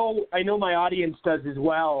I know my audience does as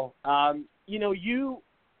well. You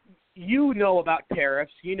know about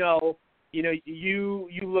tariffs. You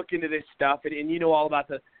look into this stuff, and you know all about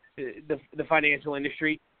the financial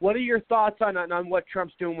industry. What are your thoughts on what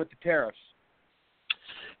Trump's doing with the tariffs?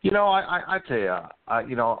 I tell you,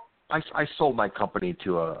 I sold my company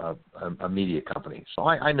to a media company, so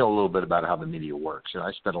I know a little bit about how the media works.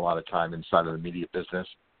 I spent a lot of time inside of the media business,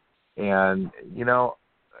 and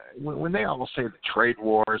when they all say the trade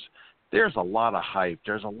wars, there's a lot of hype.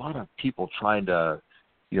 There's a lot of people trying to,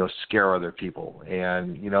 scare other people,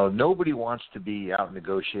 and nobody wants to be out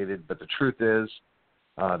negotiated. But the truth is,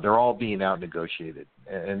 they're all being out negotiated,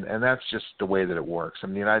 and that's just the way that it works. I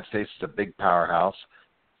mean, the United States is a big powerhouse.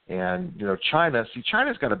 And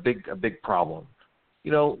China's got a big problem.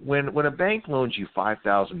 When a bank loans you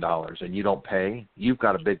 $5,000 and you don't pay, you've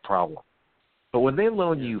got a big problem. But when they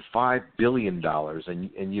loan you $5 billion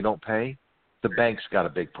and you don't pay, the bank's got a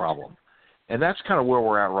big problem. And that's kind of where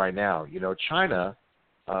we're at right now. China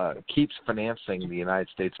keeps financing the United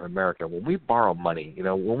States of America. When we borrow money,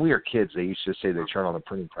 when we were kids, they used to say they turn on the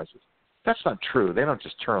printing presses. That's not true. They don't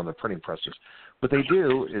just turn on the printing presses. What they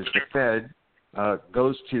do is the Fed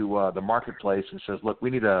goes to the marketplace and says, "Look, we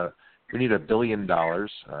need $1 billion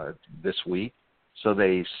this week." So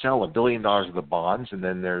they sell $1 billion of the bonds, and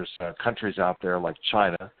then there's countries out there like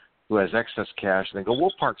China who has excess cash, and they go,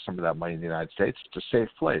 "We'll park some of that money in the United States. It's a safe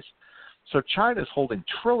place." So China's holding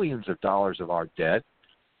trillions of dollars of our debt,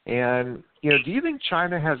 and do you think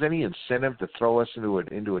China has any incentive to throw us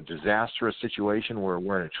into a disastrous situation where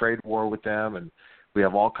we're in a trade war with them and we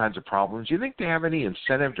have all kinds of problems? Do you think they have any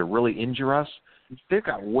incentive to really injure us? They've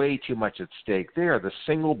got way too much at stake. They are the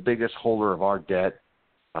single biggest holder of our debt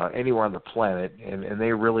anywhere on the planet, and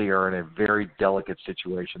they really are in a very delicate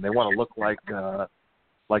situation. They want to look like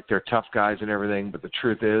they're tough guys and everything, but the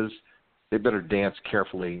truth is, they better dance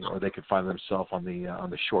carefully, or they could find themselves on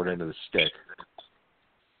the short end of the stick.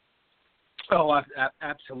 Oh,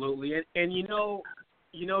 absolutely, and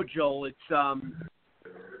Joel,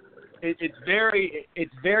 it's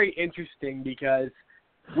very interesting because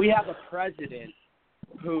we have a president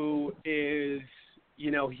who is,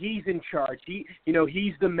 he's in charge.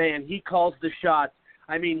 He's the man. He calls the shots.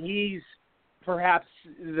 I mean, he's perhaps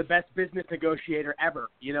the best business negotiator ever.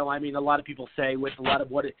 A lot of people say with a lot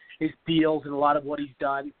of his deals and a lot of what he's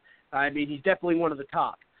done. I mean, he's definitely one of the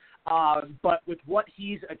top. But with what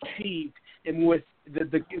he's achieved and with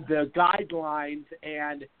the guidelines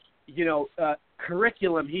and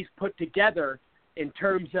curriculum he's put together in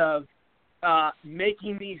terms of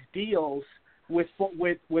making these deals with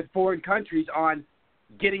foreign countries on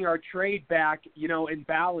getting our trade back, in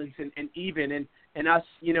balance and even, and us,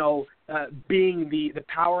 being the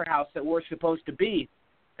powerhouse that we're supposed to be.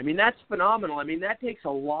 I mean, that's phenomenal. I mean, that takes a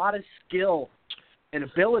lot of skill and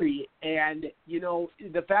ability, and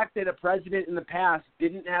the fact that a president in the past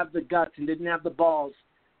didn't have the guts and didn't have the balls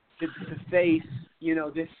to face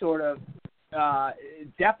this sort of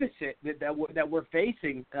deficit that we're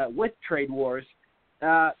facing with trade wars,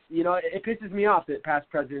 it pisses me off that past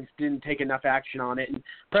presidents didn't take enough action on it. And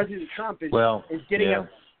President Trump is getting us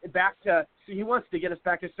back to. He wants to get us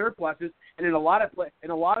back to surpluses, and in a lot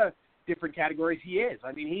of different categories, he is.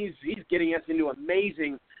 I mean, he's getting us into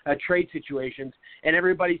amazing trade situations, and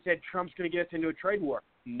everybody said Trump's going to get us into a trade war.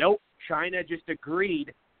 Nope, China just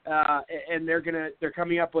agreed, and they're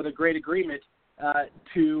coming up with a great agreement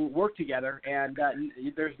to work together, and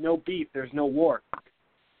there's no beef, there's no war.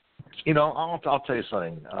 I'll tell you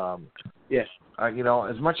something. Yes.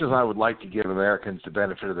 As much as I would like to give Americans the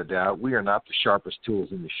benefit of the doubt, we are not the sharpest tools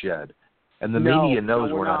in the shed. And the media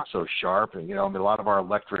knows we're not so sharp. And, a lot of our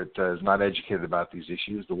electorate is not educated about these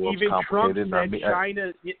issues. The world's complicated.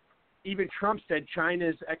 Even Trump said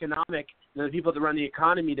China's economic, the people that run the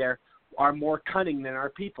economy there, are more cunning than our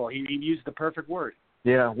people. He used the perfect word.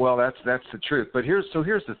 Yeah, well, that's the truth. But here's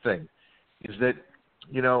the thing, is that,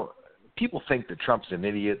 people think that Trump's an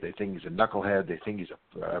idiot. They think he's a knucklehead. They think he's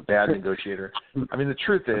a bad negotiator. I mean, the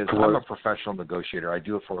truth is, I'm a professional negotiator. I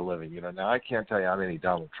do it for a living. Now, I can't tell you I'm any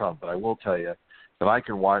Donald Trump, but I will tell you that I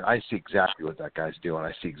can watch. I see exactly what that guy's doing.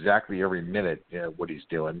 I see exactly every minute what he's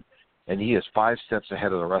doing, and he is 5 steps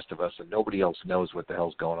ahead of the rest of us, and nobody else knows what the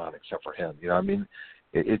hell's going on except for him. I mean,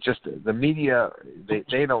 it just the media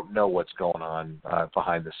they don't know what's going on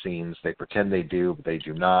behind the scenes. They pretend they do, but they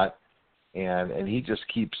do not. And he just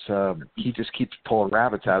keeps pulling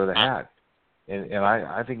rabbits out of the hat, and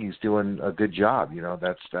I think he's doing a good job.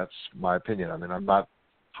 That's my opinion. I mean, I'm not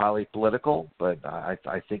highly political, but I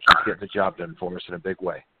think he's getting the job done for us in a big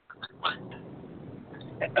way.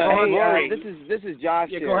 Rory, this is Josh.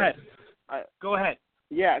 Yeah, here. Go ahead.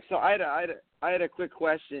 Yeah, so I had a quick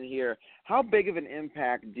question here. How big of an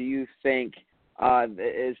impact do you think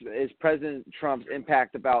is President Trump's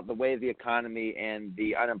impact about the way the economy and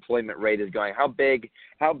the unemployment rate is going? How big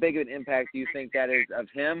of an impact do you think that is of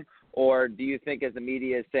him, or do you think, as the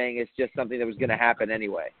media is saying, it's just something that was going to happen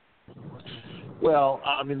anyway? Well,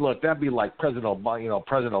 I mean, look, that'd be like President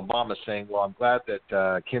Obama saying, "Well, I'm glad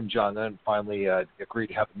that Kim Jong-un finally agreed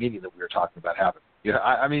to have the meeting that we were talking about having."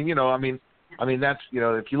 I mean, that's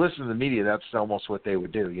if you listen to the media, that's almost what they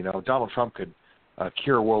would do. Donald Trump could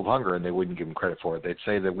cure world hunger, and they wouldn't give him credit for it. They'd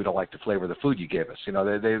say that we don't like the flavor of the food you gave us.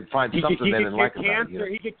 They'd find something they didn't like about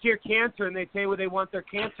it. He could cure cancer, and they'd say, well, they want their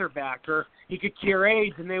cancer back. Or he could cure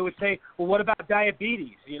AIDS, and they would say, well, what about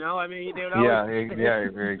diabetes? They would always... Yeah,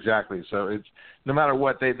 exactly. So it's no matter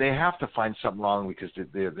what, they have to find something wrong because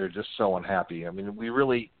they're just so unhappy. I mean, we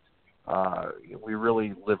really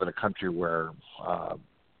live in a country where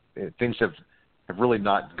things have really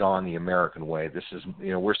not gone the American way. This is,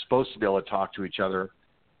 we're supposed to be able to talk to each other.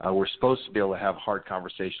 We're supposed to be able to have hard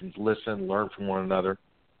conversations, listen, learn from one another.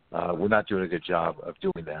 We're not doing a good job of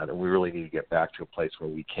doing that, and we really need to get back to a place where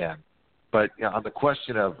we can. But on the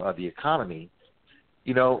question of the economy,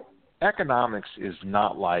 economics is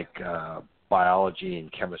not like biology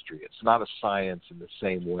and chemistry. It's not a science in the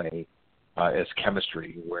same way as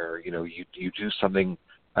chemistry, where you do something.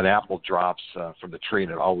 An apple drops from the tree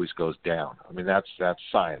and it always goes down. I mean, that's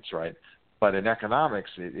science, right? But in economics,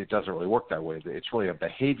 it doesn't really work that way. It's really a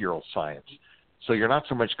behavioral science. So you're not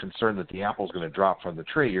so much concerned that the apple's going to drop from the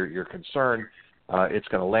tree. You're concerned it's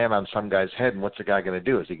going to land on some guy's head, and what's the guy going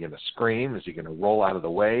to do? Is he going to scream? Is he going to roll out of the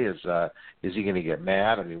way? Is he going to get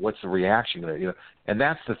mad? I mean, what's the reaction? And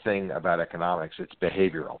that's the thing about economics. It's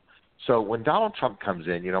behavioral. So when Donald Trump comes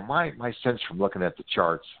in, my sense from looking at the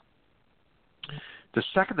charts, the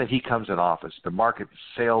second that he comes in office, the market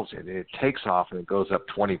sails and it takes off and it goes up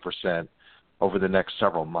 20% over the next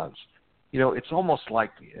several months. It's almost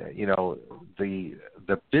like, the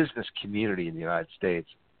business community in the United States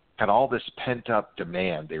had all this pent-up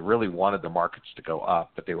demand. They really wanted the markets to go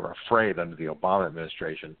up, but they were afraid under the Obama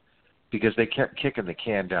administration because they kept kicking the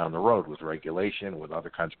can down the road with regulation, with other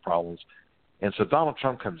kinds of problems. And so Donald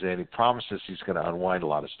Trump comes in, he promises he's going to unwind a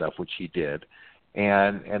lot of stuff, which he did.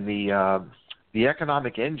 And the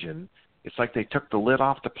economic engine, it's like they took the lid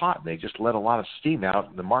off the pot and they just let a lot of steam out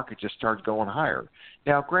and the market just started going higher.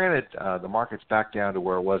 Now, granted, the market's back down to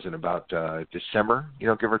where it was in about December,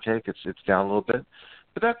 give or take. It's down a little bit.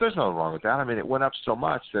 But there's nothing wrong with that. I mean, it went up so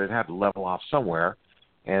much that it had to level off somewhere,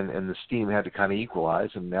 and the steam had to kind of equalize,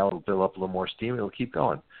 and now it'll build up a little more steam and it'll keep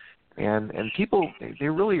going. And people, they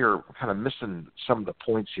really are kind of missing some of the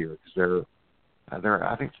points here because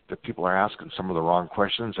I think that people are asking some of the wrong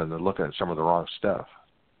questions and they're looking at some of the wrong stuff.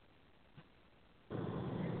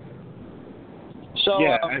 So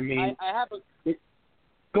yeah, I have a.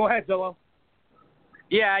 Go ahead, Zillow.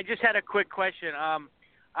 Yeah, I just had a quick question.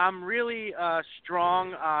 I'm really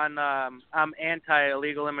strong on. I'm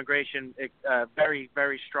anti-illegal immigration, very,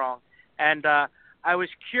 very strong. And I was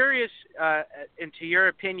curious into your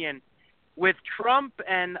opinion, with Trump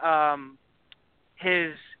and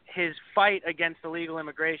his fight against illegal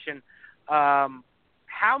immigration,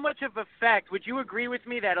 how much of effect would you agree with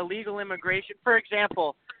me that illegal immigration, for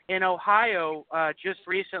example, in Ohio, just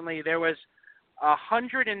recently there was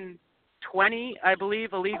 120, I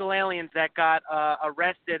believe, illegal aliens that got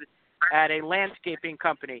arrested at a landscaping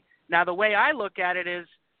company. Now, the way I look at it is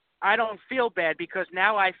I don't feel bad because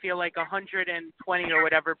now I feel like 120 or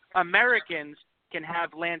whatever Americans can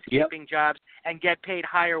have landscaping jobs and get paid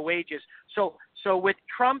higher wages. So with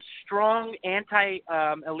Trump's strong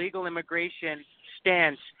anti-illegal immigration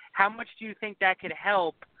stance, how much do you think that could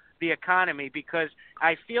help the economy? Because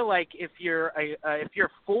I feel like if you're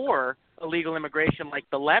for illegal immigration like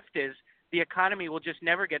the left is, the economy will just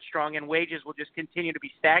never get strong and wages will just continue to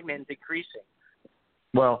be stagnant and decreasing.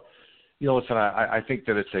 Well, listen, I think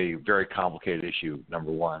that it's a very complicated issue,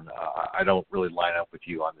 number one. I don't really line up with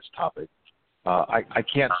you on this topic. I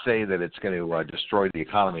can't say that it's going to destroy the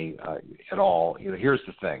economy at all. Here's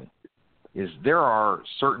the thing, is there are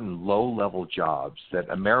certain low-level jobs that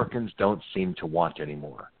Americans don't seem to want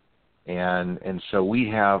anymore. And so we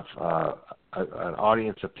have an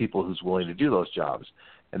audience of people who's willing to do those jobs.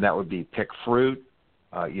 And that would be pick fruit,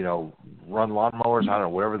 run lawnmowers, I don't know,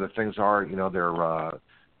 whatever the things are.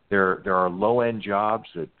 There are low-end jobs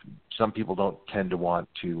that some people don't tend to want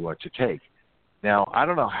to take. Now, I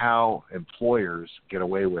don't know how employers get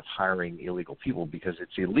away with hiring illegal people because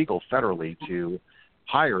it's illegal federally to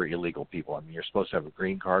hire illegal people. I mean, you're supposed to have a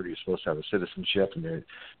green card, you're supposed to have a citizenship, and you're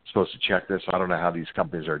supposed to check this. I don't know how these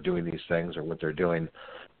companies are doing these things or what they're doing,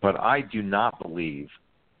 but I do not believe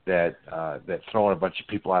that throwing a bunch of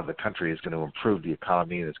people out of the country is going to improve the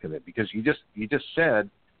economy, and it's going to, because you just said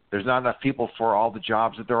there's not enough people for all the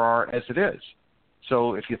jobs that there are as it is.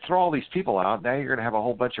 So if you throw all these people out, now you're going to have a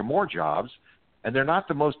whole bunch of more jobs, and they're not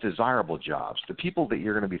the most desirable jobs. The people that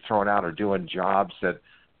you're going to be throwing out are doing jobs that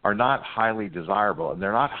are not highly desirable, and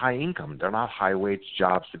they're not high income. They're not high wage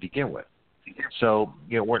jobs to begin with. So,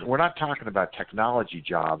 we're not talking about technology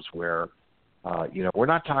jobs where, we're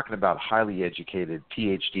not talking about highly educated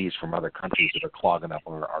PhDs from other countries that are clogging up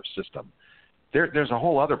our system. There's a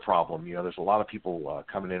whole other problem. There's a lot of people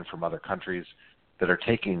coming in from other countries that are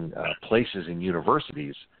taking places in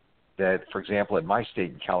universities that, for example, in my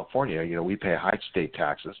state in California, we pay high state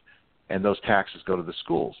taxes, and those taxes go to the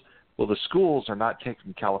schools. Well, the schools are not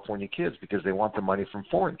taking California kids because they want the money from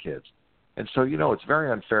foreign kids. And so, it's very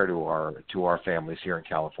unfair to our families here in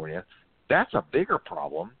California. That's a bigger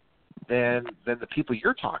problem than the people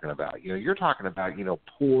you're talking about. You're talking about,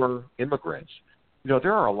 poor immigrants.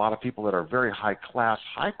 There are a lot of people that are very high class,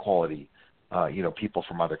 high quality, people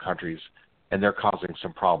from other countries, and they're causing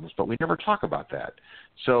some problems, but we never talk about that.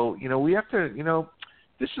 So, we have to,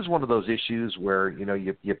 this is one of those issues where,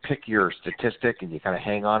 you pick your statistic and you kind of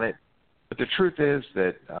hang on it. But the truth is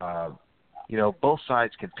that, both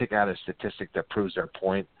sides can pick out a statistic that proves their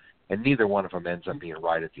point, and neither one of them ends up being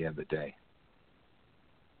right at the end of the day.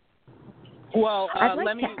 Well,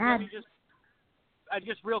 let me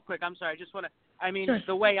just real quick, I'm sorry, I just want to, Sure.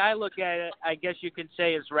 The way I look at it, I guess you could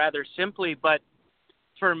say is rather simply, but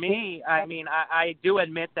for me, I do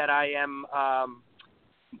admit that I am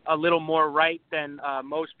a little more right than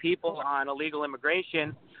most people on illegal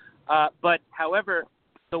immigration. But, however,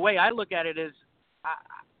 the way I look at it is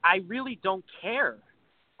I really don't care.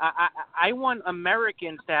 I want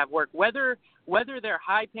Americans to have work, whether they're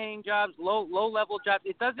high-paying jobs, low-level jobs.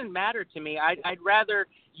 It doesn't matter to me. I'd rather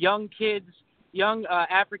young kids, young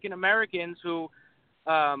African Americans who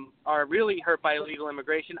are really hurt by illegal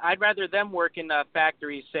immigration, I'd rather them work in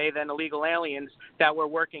factories, say, than illegal aliens that were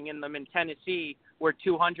working in them in Tennessee, where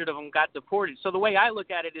 200 of them got deported. So the way I look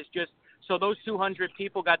at it is just, so those 200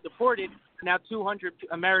 people got deported, now 200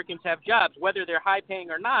 Americans have jobs. Whether they're high-paying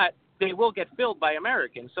or not, they will get filled by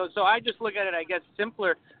Americans. So I just look at it, I guess,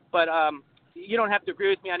 simpler. But you don't have to agree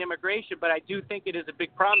with me on immigration, but I do think it is a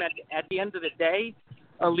big problem. At the end of the day,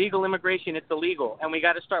 illegal immigration, it's illegal, and we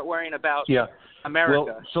got to start worrying about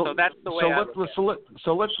America. Well, so that's the way I look at it.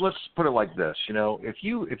 So let's put it like this. If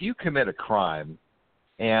you commit a crime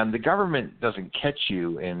and the government doesn't catch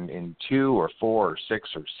you in 2 or 4 or 6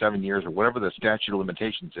 or 7 years or whatever the statute of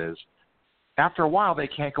limitations is, after a while they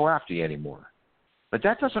can't go after you anymore. But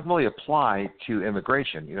that doesn't really apply to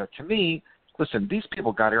immigration. To me, listen, these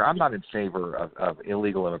people got here. I'm not in favor of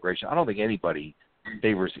illegal immigration. I don't think anybody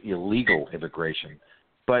favors illegal immigration.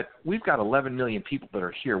 But we've got 11 million people that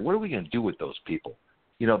are here. What are we going to do with those people?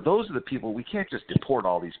 Those are the people. We can't just deport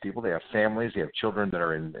all these people. They have families. They have children that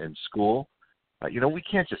are in school. We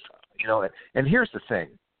can't just, and here's the thing.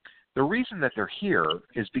 The reason that they're here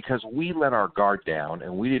is because we let our guard down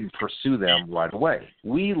and we didn't pursue them right away.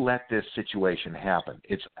 We let this situation happen.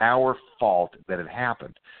 It's our fault that it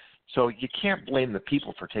happened. So you can't blame the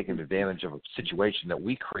people for taking advantage of a situation that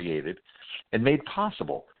we created and made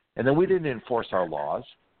possible. And then we didn't enforce our laws.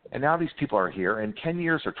 And now these people are here. And 10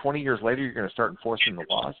 years or 20 years later, you're going to start enforcing the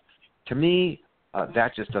laws. To me,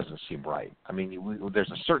 that just doesn't seem right.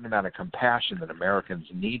 There's a certain amount of compassion that Americans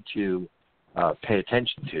need to pay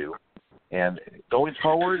attention to. And going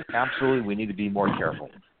forward, absolutely, we need to be more careful.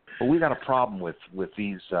 But we got a problem with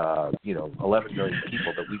these, 11 million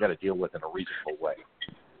people that we got to deal with in a reasonable way.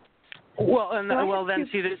 Well, then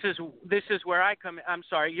see, this is where I come in. I'm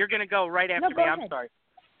sorry, you're going to go right after me. I'm sorry.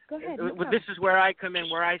 Go ahead. This is where I come in,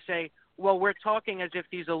 where I say, well, we're talking as if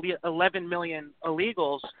these 11 million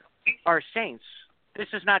illegals are saints. This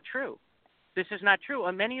is not true. This is not true.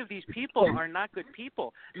 And many of these people are not good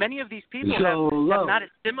people. Many of these people have not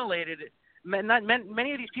assimilated.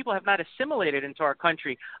 Many of these people have not assimilated into our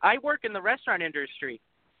country. I work in the restaurant industry.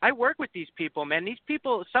 I work with these people, man. These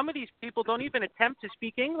people, some of these people don't even attempt to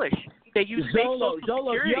speak English. They use Zolo,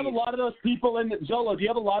 do you have a lot of those people in Zolo? Do you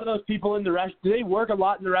have a lot of those people in the rest? Do they work a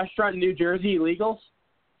lot in the restaurant in New Jersey, illegals?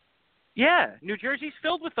 Yeah, New Jersey's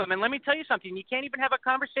filled with them. And let me tell you something. You can't even have a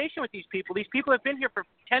conversation with these people. These people have been here for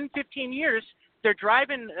 10, 15 years. They're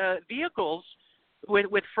driving vehicles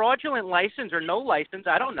with fraudulent license or no license,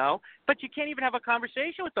 I don't know, but you can't even have a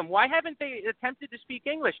conversation with them. Why haven't they attempted to speak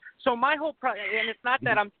English? So my whole and it's not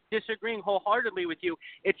that I'm disagreeing wholeheartedly with you.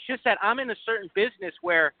 It's just that I'm in a certain business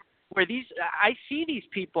where where I see these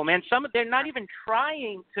people, man. They're not even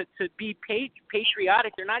trying to be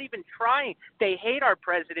patriotic. They're not even trying. They hate our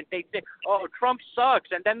president. They say, "Oh, Trump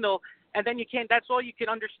sucks," and then you can't. That's all you can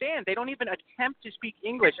understand. They don't even attempt to speak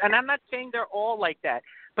English. And I'm not saying they're all like that,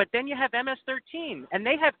 but then you have MS-13, and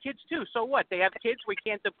they have kids too. So what? They have kids. We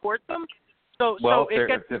can't deport them.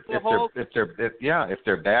 If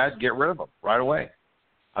they're bad, get rid of them right away.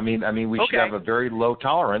 I mean, we should have a very low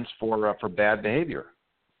tolerance for bad behavior,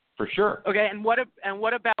 for sure. Okay, and what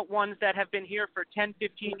about ones that have been here for 10,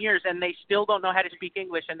 15 years and they still don't know how to speak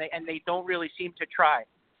English and they don't really seem to try?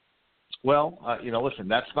 Well, listen,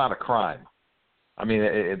 that's not a crime. I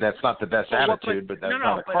mean, that's not the best attitude, but that's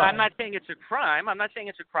not a crime. But I'm not saying it's a crime.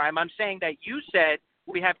 I'm saying that you said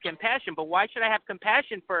we have compassion, but why should I have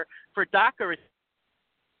compassion for DACA?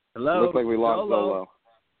 Hello. Looks like we lost Zolo.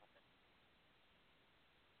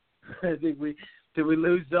 Did we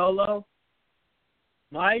lose Zolo?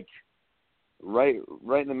 Mike? Right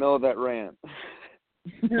in the middle of that rant.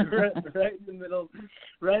 right in the middle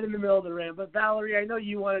of the rant. But Valerie, I know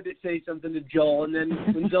you wanted to say something to Joel, and then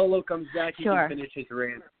when Zolo comes back, he can finish his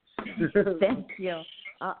rant. Thank you.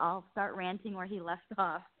 I'll start ranting where he left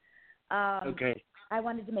off. Okay. I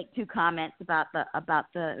wanted to make two comments about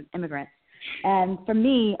the immigrants. And for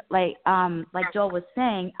me, like Joel was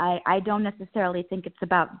saying, I don't necessarily think it's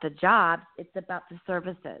about the jobs. It's about the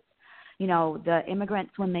services. The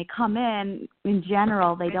immigrants, when they come in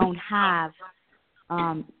general, they don't have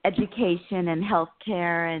education and health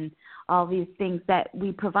care and all these things that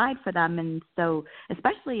we provide for them. And so,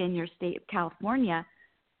 especially in your state of California,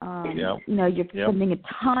 you're spending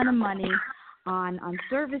a ton of money on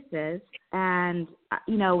services, and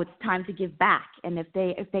it's time to give back. And if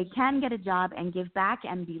they can get a job and give back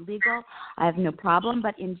and be legal, I have no problem.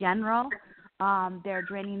 But in general, they're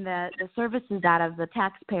draining the services out of the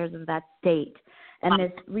taxpayers of that state. And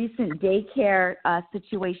this recent daycare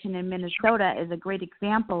situation in Minnesota is a great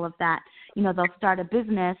example of that. They'll start a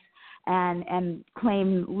business and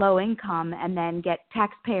claim low income and then get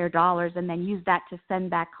taxpayer dollars and then use that to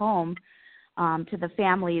send back home to the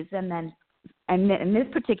families. And in this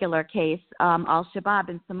particular case, Al-Shabaab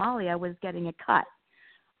in Somalia was getting a cut.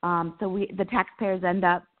 So the taxpayers end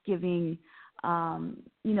up giving,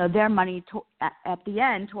 their money at the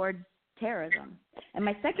end towards terrorism. And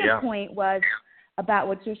my second point was about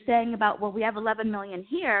what you're saying about, we have 11 million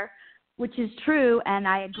here, which is true, and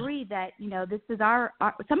I agree that, this is our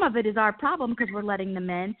some of it is our problem because we're letting them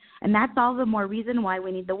in, and that's all the more reason why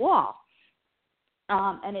we need the wall.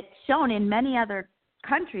 And it's shown in many other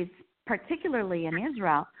countries, particularly in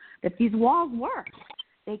Israel, that these walls work.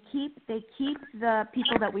 They keep the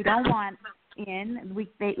people that we don't want in,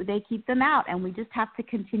 they keep them out, and we just have to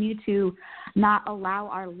continue to not allow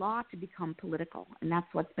our law to become political. And that's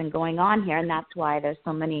what's been going on here, and that's why there's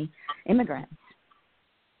so many immigrants.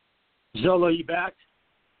 Zolo, you back?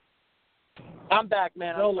 I'm back,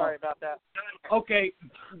 man. I'm sorry about that. Okay,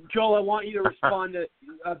 Joel, I want you to respond to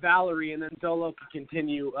Valerie, and then Zolo can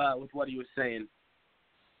continue with what he was saying.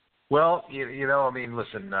 Well,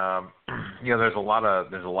 listen, there's a lot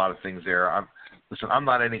of things there. I'm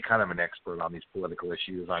not any kind of an expert on these political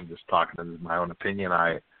issues. I'm just talking to my own opinion.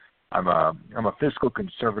 I'm a fiscal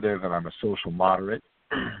conservative and I'm a social moderate.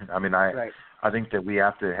 I think that we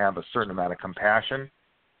have to have a certain amount of compassion.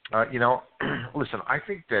 Listen, I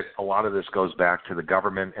think that a lot of this goes back to the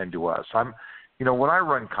government and to us. When I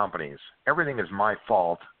run companies, everything is my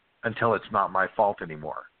fault until it's not my fault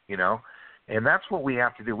anymore, And that's what we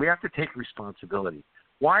have to do. We have to take responsibility.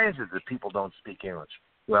 Why is it that people don't speak English?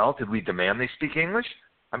 Well, did we demand they speak English?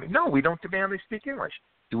 No, we don't demand they speak English.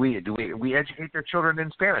 Do we educate their children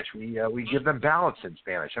in Spanish? We give them ballots in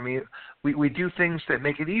Spanish. We do things that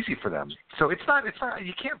make it easy for them. So it's not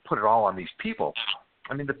you can't put it all on these people.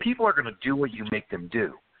 The people are going to do what you make them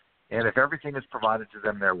do. And if everything is provided to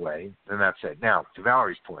them their way, then that's it. Now, to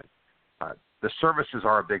Valerie's point, the services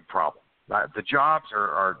are a big problem. The jobs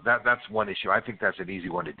that's one issue. I think that's an easy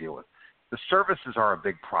one to deal with. The services are a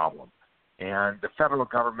big problem. And the federal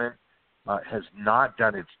government has not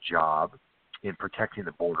done its job in protecting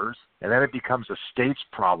the borders. And then it becomes a state's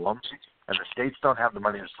problem, and the states don't have the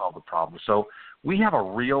money to solve the problem. So we have a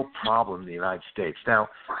real problem in the United States. Now,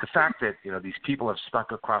 the fact that, these people have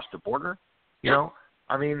stuck across the border,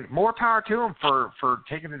 more power to them for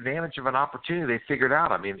taking advantage of an opportunity they figured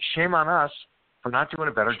out. Shame on us for not doing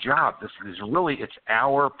a better job. This is really, it's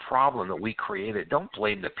our problem that we created. Don't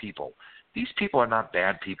blame the people. These people are not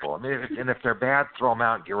bad people. And if they're bad, throw them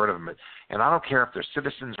out and get rid of them. And I don't care if they're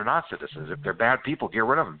citizens or not citizens. If they're bad people, get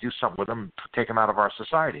rid of them. Do something with them. Take them out of our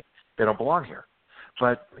society. They don't belong here.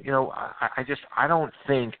 But, I don't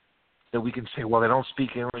think that we can say, well, they don't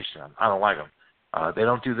speak English, I don't like them. They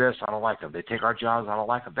don't do this, I don't like them. They take our jobs, I don't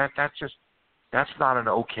like them. That's not an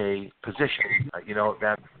okay position.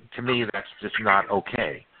 That to me, that's just not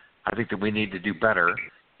okay. I think that we need to do better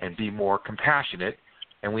and be more compassionate,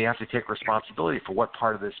 and we have to take responsibility for what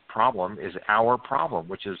part of this problem is our problem,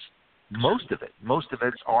 which is most of it. Most of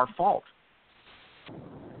it's our fault.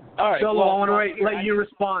 All right, Zolo, I want to let you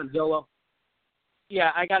respond, Zolo.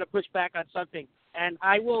 Yeah, I got to push back on something. And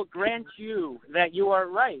I will grant you that you are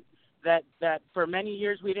right, that for many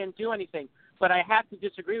years we didn't do anything. But I have to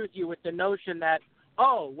disagree with you with the notion that,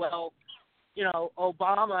 Obama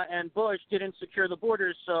and Bush didn't secure the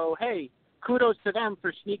borders, so, hey, kudos to them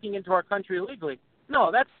for sneaking into our country illegally.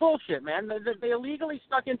 No, that's bullshit, man. They illegally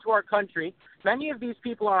snuck into our country. Many of these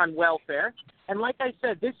people are on welfare. And like I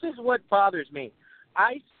said, this is what bothers me.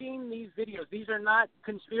 I've seen these videos. These are not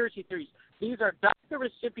conspiracy theories. These are DACA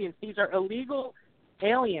recipients. These are illegal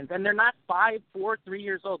aliens, and they're not 5, 4, 3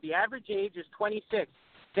 years old. The average age is 26.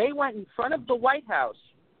 They went in front of the White House,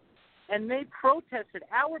 and they protested.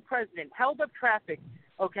 Our president held up traffic,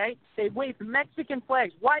 okay? They waved Mexican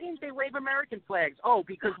flags. Why didn't they wave American flags? Oh,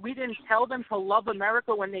 because we didn't tell them to love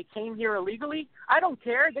America when they came here illegally? I don't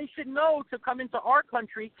care. They should know to come into our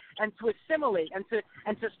country and to assimilate and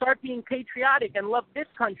to start being patriotic and love this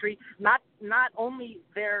country, not only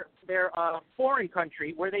their foreign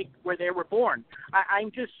country where they were born. I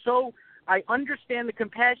understand the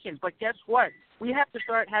compassion, but guess what? We have to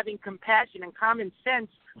start having compassion and common sense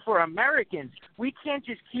for Americans. We can't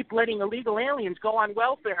just keep letting illegal aliens go on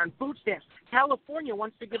welfare and food stamps. California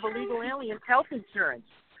wants to give illegal aliens health insurance.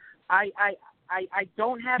 I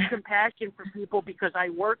don't have compassion for people because I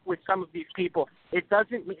work with some of these people. It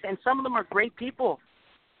doesn't, and some of them are great people.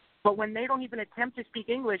 But when they don't even attempt to speak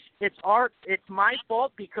English, it's my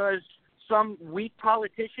fault because some weak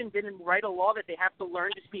politician didn't write a law that they have to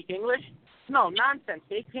learn to speak English. No, nonsense.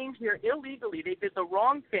 They came here illegally. They did the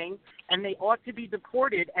wrong thing, and they ought to be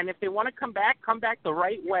deported. And if they want to come back the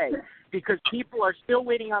right way, because people are still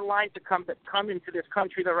waiting online to come into this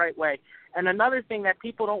country the right way. And another thing that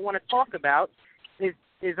people don't want to talk about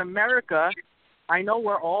is America. I know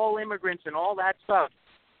we're all immigrants and all that stuff,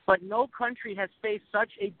 but no country has faced such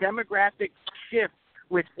a demographic shift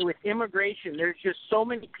with immigration. There's just so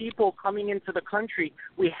many people coming into the country.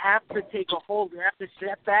 We have to take a hold. We have to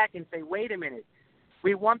step back and say, wait a minute.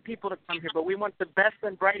 We want people to come here, but we want the best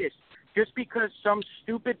and brightest. Just because some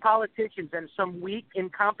stupid politicians and some weak,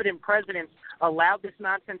 incompetent presidents allowed this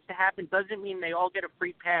nonsense to happen doesn't mean they all get a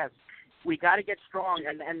free pass. We got to get strong,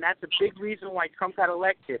 and that's a big reason why Trump got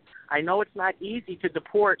elected. I know it's not easy to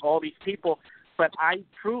deport all these people, but I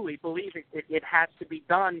truly believe it has to be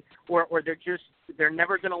done, or they're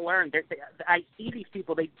never going to learn. I see these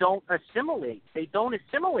people; they don't assimilate.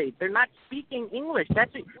 They're not speaking English.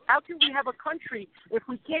 How can we have a country if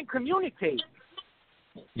we can't communicate?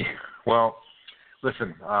 Yeah. Well,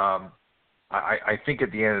 listen. I think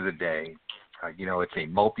at the end of the day, it's a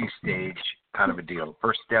multi-stage kind of a deal.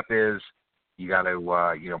 First step is you got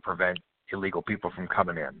to prevent illegal people from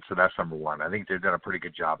coming in. So that's number one. I think they've done a pretty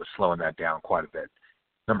good job of slowing that down quite a bit.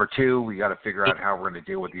 Number two, we got to figure out how we're going to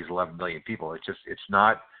deal with these 11 million people. It is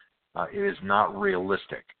not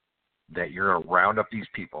realistic that you're going to round up these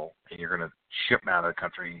people and you're going to ship them out of the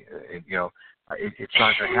country. It's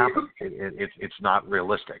not going to happen. It's not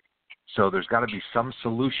realistic. So there's got to be some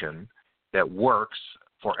solution that works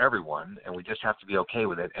for everyone, and we just have to be okay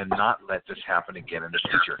with it and not let this happen again in the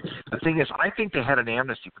future. The thing is, I think they had an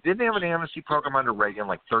amnesty. Didn't they have an amnesty program under Reagan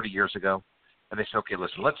like 30 years ago? And they said, okay,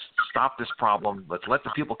 listen, let's stop this problem. Let's let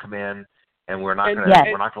the people come in, and we're not going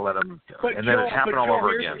to let them. And then it happened all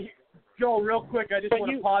over again. Joel, real quick, I just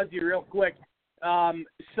want to pause you real quick.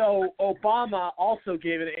 So Obama also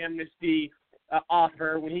gave an amnesty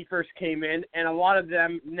offer when he first came in, and a lot of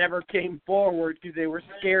them never came forward because they were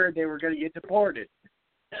scared they were going to get deported.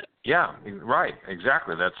 Yeah, right,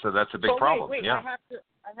 exactly. That's a big problem. Wait, yeah.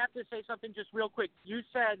 I have to say something just real quick. You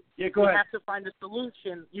said we have to find a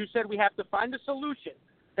solution. You said we have to find a solution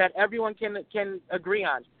that everyone can agree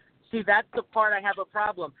on. See, that's the part I have a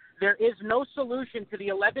problem. There is no solution to the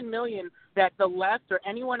 11 million that the left or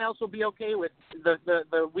anyone else will be okay with,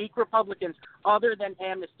 the weak Republicans, other than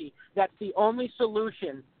amnesty. That's the only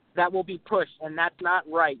solution that will be pushed, and that's not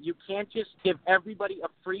right. You can't just give everybody a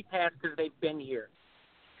free pass because they've been here.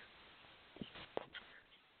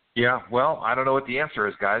 Yeah, well, I don't know what the answer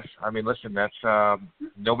is, guys. I mean, listen, that's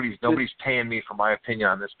nobody's paying me for my opinion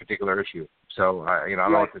on this particular issue. So, I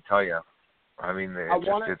don't know what to tell you. I mean,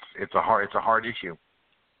 it's a hard issue.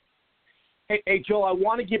 Hey, Joel, I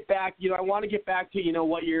want to get back. I want to get back to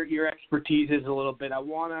what your expertise is a little bit. I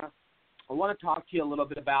want to talk to you a little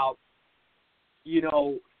bit about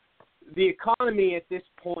the economy at this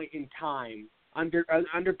point in time under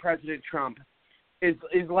President Trump is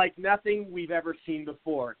like nothing we've ever seen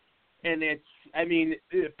before. And it's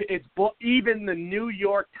even the New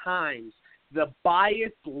York Times, the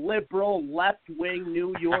biased, liberal, left-wing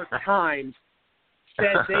New York Times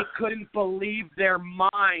said they couldn't believe their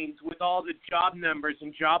minds with all the job numbers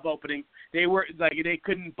and job openings. They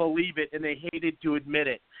couldn't believe it, and they hated to admit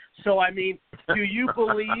it. So, do you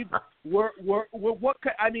believe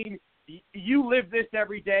you live this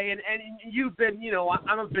every day, and you've been,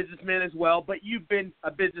 I'm a businessman as well, but you've been a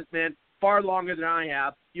businessman far longer than I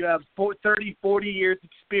have. You have 30, 40 years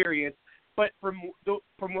experience, but from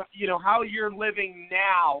how you're living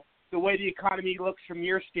now, the way the economy looks from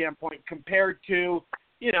your standpoint compared to,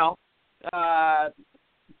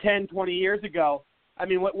 10, 20 years ago,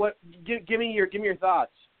 give me your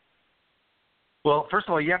thoughts. Well, first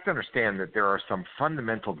of all, you have to understand that there are some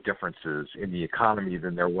fundamental differences in the economy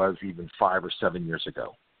than there was even 5 or 7 years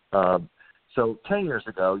ago. So 10 years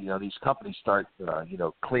ago, these companies start,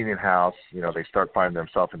 cleaning house. They start finding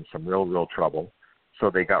themselves in some real trouble. So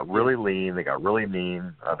they got really lean. They got really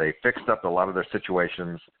mean. They fixed up a lot of their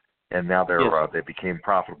situations, and now they became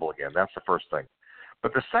profitable again. That's the first thing.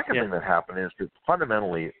 But the second thing that happened is that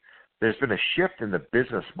fundamentally there's been a shift in the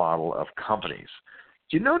business model of companies.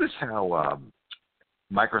 Do you notice how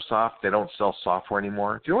Microsoft, they don't sell software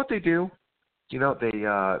anymore? Do you know what they do?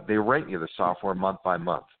 They rent you the software month by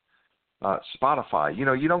month. Spotify,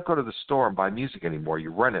 you don't go to the store and buy music anymore.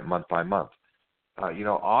 You rent it month by month.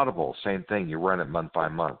 Audible, same thing. You rent it month by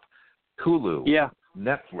month. Hulu,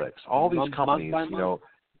 Netflix, all these companies,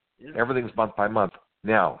 everything's month by month.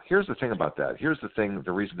 Now, here's the thing about that. Here's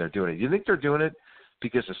the reason they're doing it. You think they're doing it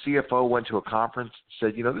because the CFO went to a conference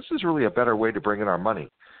and said, this is really a better way to bring in our money?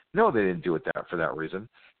 No, they didn't do it for that reason.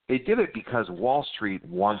 They did it because Wall Street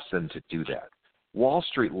wants them to do that. Wall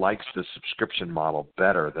Street likes the subscription model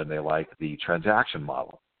better than they like the transaction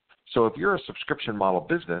model. So if you're a subscription model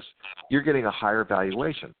business, you're getting a higher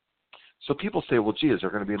valuation. So people say, well, gee, is there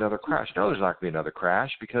going to be another crash? No, there's not going to be another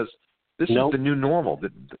crash because this is the new normal.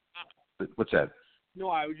 What's that? No,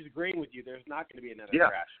 I was just agreeing with you. There's not going to be another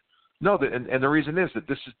crash. No, and the reason is that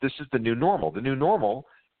this is the new normal. The new normal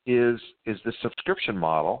is the subscription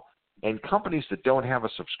model, and companies that don't have a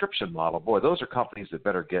subscription model, boy, those are companies that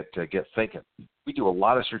better get thinking. We do a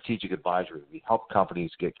lot of strategic advisory. We help companies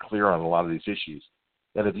get clear on a lot of these issues.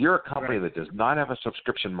 And if you're a company that does not have a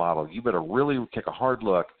subscription model, you better really take a hard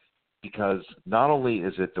look, because not only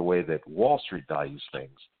is it the way that Wall Street values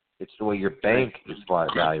things, it's the way your bank is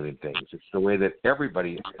valuing things. It's the way that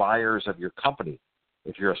everybody, buyers of your company,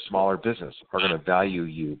 if you're a smaller business, are going to value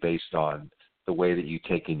you based on the way that you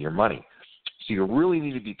take in your money. So you really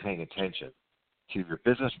need to be paying attention to your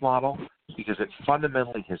business model, because it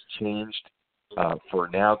fundamentally has changed for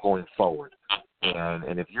now going forward.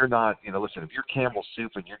 And if you're not, listen, if you're Campbell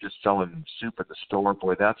Soup and you're just selling soup at the store,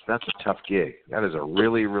 boy, that's a tough gig. That is a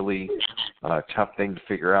really, really tough thing to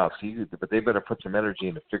figure out. But they better put some energy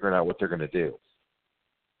into figuring out what they're going to do.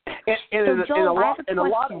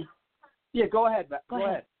 Yeah, go ahead. Go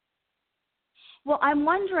ahead. Well, I'm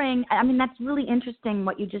wondering, that's really interesting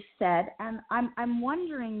what you just said, and I'm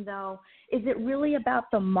wondering, though, is it really about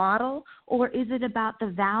the model, or is it about the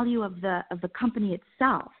value of the company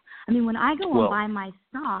itself? When I go and buy my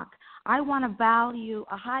stock, I want a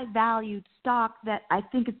high-valued stock that I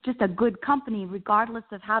think is just a good company, regardless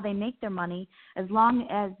of how they make their money, as long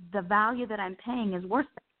as the value that I'm paying is worth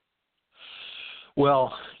it.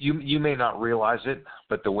 Well, you may not realize it,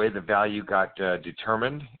 but the way the value got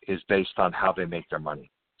determined is based on how they make their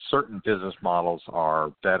money. Certain business models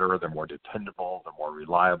are better, they're more dependable, they're more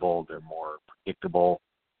reliable, they're more predictable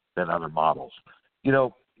than other models.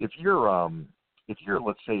 If you're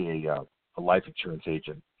let's say a life insurance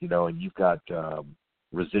agent, and you've got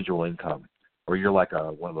residual income, or you're like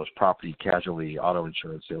one of those property casualty auto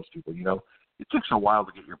insurance salespeople, it takes a while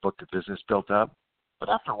to get your book of business built up. But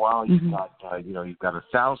after a while, you've got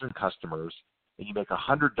 1,000 customers, and you make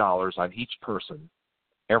 $100 on each person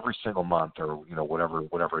every single month, or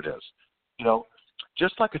whatever it is.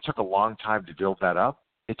 Just like it took a long time to build that up,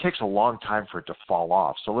 it takes a long time for it to fall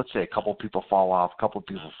off. So let's say a couple people fall off,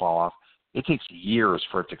 It takes years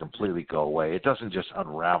for it to completely go away. It doesn't just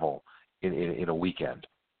unravel in a weekend.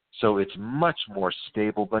 So it's much more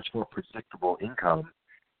stable, much more predictable income.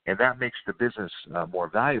 And that makes the business more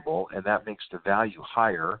valuable, and that makes the value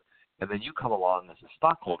higher. And then you come along as a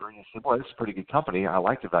stockholder, and you say, boy, this is a pretty good company. I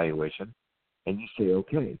like the valuation. And you say,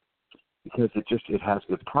 okay, because it has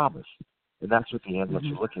good promise. And that's what the analysts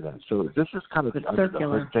are looking at. So this is kind of the under the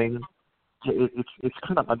hood thing. It's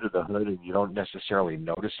kind of under the hood, and you don't necessarily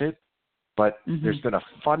notice it. But there's been a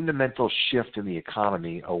fundamental shift in the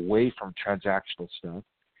economy away from transactional stuff.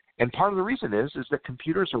 And part of the reason is that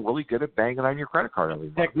computers are really good at banging on your credit card every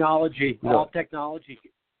month. Technology, all technology.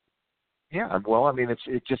 Yeah, well, I mean,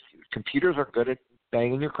 it just computers are good at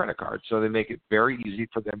banging your credit card, so they make it very easy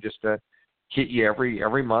for them just to hit you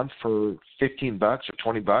every month for $15 or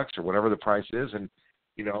 $20 or whatever the price is. And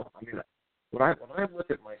I mean, when I look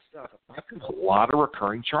at my stuff, I've got a lot of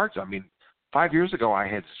recurring charges. I mean, 5 years ago I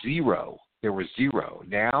had zero. There was zero.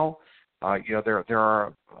 Now, there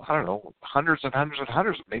are, I don't know, hundreds and hundreds and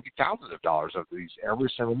hundreds, maybe thousands of dollars of these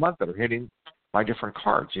every single month that are hitting my different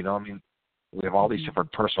cards. I mean, we have all these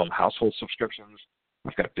different personal and household subscriptions.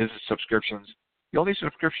 We've got business subscriptions. The only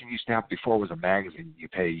subscription you used to have before was a magazine you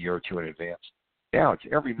pay a year or two in advance. Now it's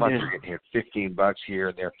every month you're getting hit $15 here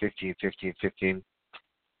and there, 15.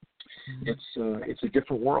 It's a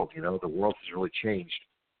different world. The world has really changed,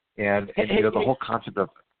 and the whole concept of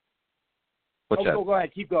what's that? Go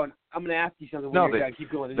ahead, keep going. I'm going to ask you something when you're done.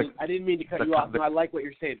 Keep going. I didn't mean to cut you off. No, I like what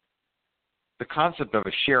you're saying. The concept of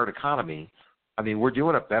a shared economy. I mean, we're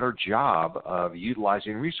doing a better job of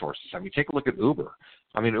utilizing resources. I mean, take a look at Uber.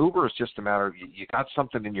 I mean, Uber is just a matter of you got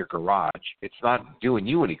something in your garage. It's not doing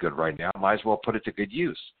you any good right now. Might as well put it to good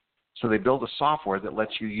use. So they build a software that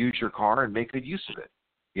lets you use your car and make good use of it.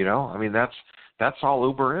 I mean, that's all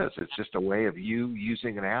Uber is. It's just a way of you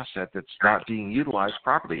using an asset that's not being utilized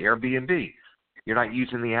properly. Airbnb. You're not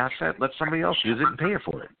using the asset. Let somebody else use it and pay you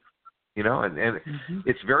for it. And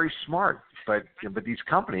it's very smart. But these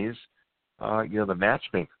companies, the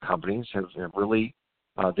matchmaking companies have really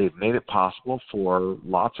they've made it possible for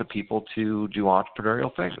lots of people to do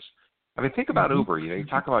entrepreneurial things. I mean, think about Uber. You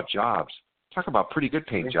talk about jobs. Talk about pretty good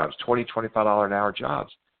paying jobs, $20, $25 an hour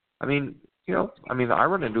jobs. I mean, I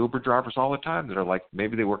run into Uber drivers all the time that are like,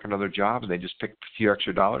 maybe they work another job and they just pick a few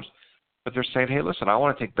extra dollars, but they're saying, hey, listen, I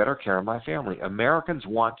want to take better care of my family. Americans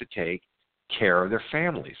want to take care of their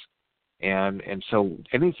families. And so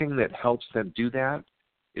anything that helps them do that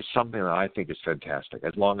is something that I think is fantastic,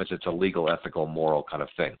 as long as it's a legal, ethical, moral kind of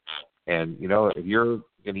thing. And, if you're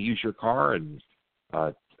going to use your car and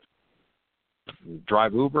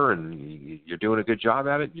drive Uber and you're doing a good job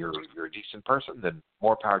at it, you're a decent person, then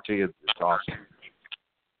more power to you. It's awesome.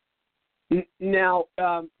 Now,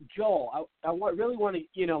 Joel, I really want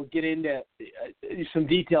to, get into some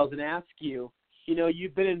details and ask you,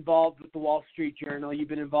 you've been involved with the Wall Street Journal, you've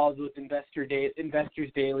been involved with Investors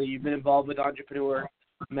Daily, you've been involved with Entrepreneur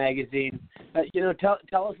Magazine.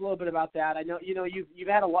 Tell us a little bit about that. I know, you've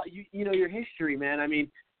had a lot, your history, man. I mean,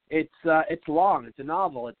 it's long, it's a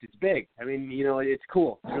novel, it's big. I mean, it's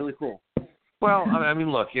cool, it's really cool. Well, I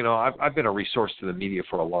mean, look, I've been a resource to the media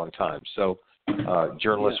for a long time. So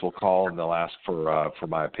journalists will call and they'll ask for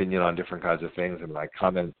my opinion on different kinds of things, and I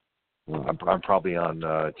comment. I'm probably on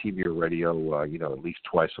TV or radio, at least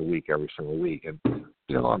twice a week, every single week. And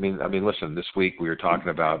I mean, listen, this week we were talking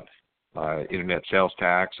about internet sales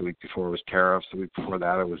tax. The week before it was tariffs. The week before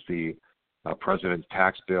that it was the president's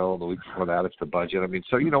tax bill. The week before that it's the budget. I mean,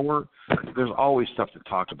 so there's always stuff to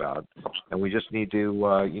talk about, and we just need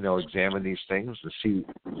to examine these things to see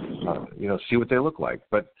see what they look like.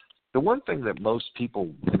 But the one thing that most people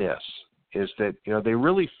miss is that they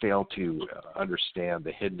really fail to understand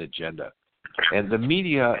the hidden agenda. And the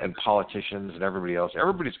media and politicians and everybody else,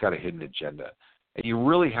 everybody's got a hidden agenda. And you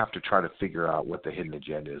really have to try to figure out what the hidden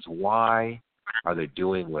agenda is. Why are they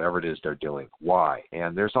doing whatever it is they're doing? Why?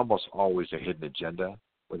 And there's almost always a hidden agenda,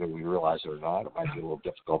 whether we realize it or not. It might be a little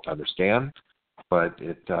difficult to understand. But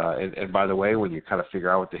and by the way, when you kind of figure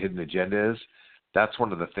out what the hidden agenda is, that's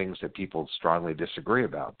one of the things that people strongly disagree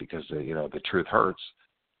about, because the truth hurts.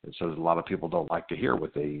 And so a lot of people don't like to hear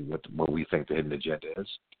what we think the hidden agenda is,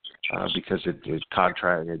 because it's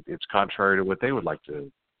contrary to what they would like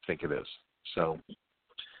to think it is. So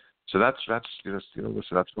that's listen,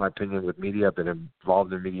 that's my opinion with media. I've been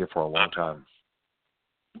involved in media for a long time.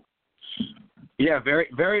 Yeah, very,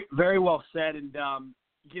 very, very well said. And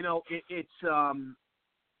it's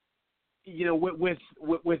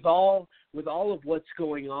with all of what's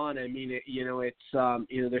going on. I mean, it's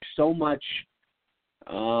there's so much.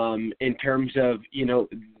 In terms of,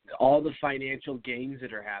 all the financial gains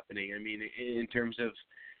that are happening. I mean, in terms of,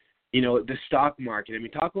 the stock market. I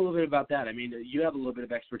mean, talk a little bit about that. I mean, you have a little bit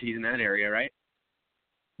of expertise in that area, right?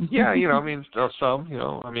 Yeah, I mean,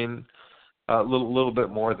 some, I mean, a little bit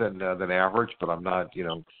more than average, but I'm not,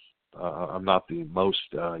 I'm not the most,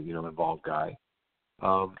 involved guy.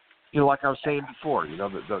 Like I was saying before,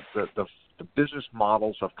 the business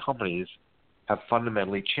models of companies have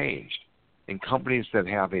fundamentally changed. And companies that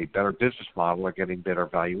have a better business model are getting better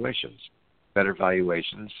valuations. Better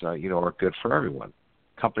valuations, are good for everyone.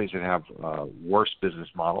 companies that have worse business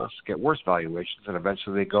models get worse valuations, and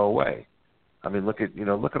eventually they go away. I mean, look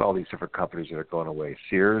at all these different companies that are going away,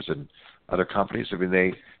 Sears and other companies. I mean,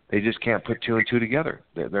 they just can't put two and two together.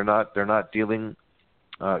 They're not dealing.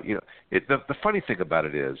 The funny thing about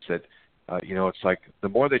it is that it's like the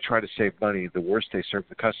more they try to save money, the worse they serve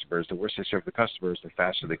the customers. The worse they serve the customers, the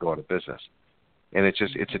faster they go out of business. And it's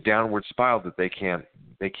a downward spiral that they can't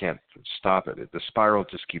stop it. The spiral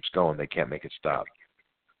just keeps going. They can't make it stop.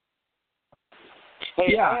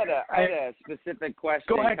 Hey, I had a specific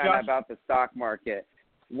question about the stock market.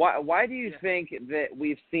 Why do you think that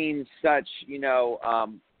we've seen such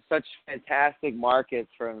fantastic markets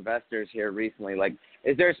for investors here recently? Like,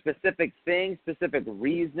 is there a specific thing, specific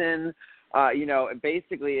reason?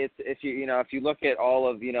 Basically, it's if you look at all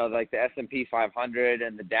of like the S&P 500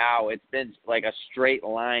 and the Dow, it's been like a straight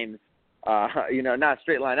line. Not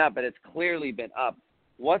straight line up, but it's clearly been up.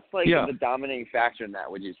 What's the dominating factor in that?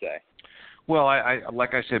 Would you say? Well, I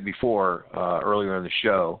like I said before earlier in the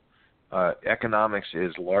show, economics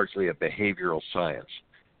is largely a behavioral science,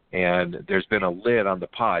 and there's been a lid on the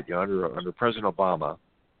pot. Under President Obama,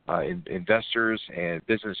 investors and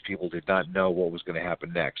business people did not know what was going to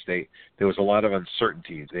happen next. There was a lot of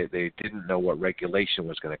uncertainty. They didn't know what regulation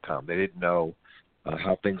was going to come. They didn't know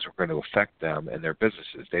how things were going to affect them and their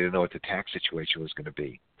businesses. They didn't know what the tax situation was going to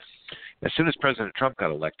be. As soon as President Trump got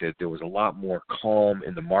elected, there was a lot more calm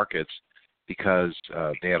in the markets because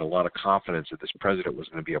they had a lot of confidence that this president was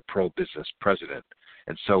going to be a pro-business president.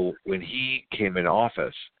 And so when he came in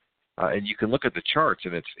office, and you can look at the charts,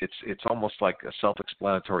 and it's almost like a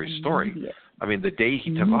self-explanatory story. Yeah. I mean, the day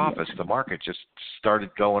he took office, the market just started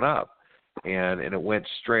going up, and it went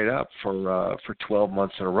straight up for 12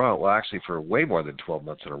 months in a row. Well, actually, for way more than 12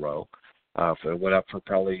 months in a row. It went up for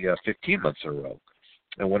probably 15 months in a row.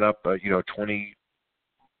 It went up, 25%.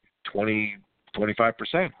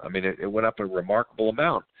 I mean, it went up a remarkable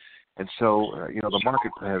amount. And so, the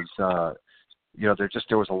market has,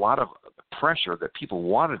 there was a lot of pressure that people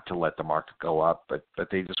wanted to let the market go up, but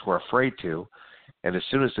they just were afraid to. And as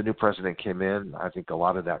soon as the new president came in, I think a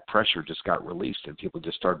lot of that pressure just got released, and people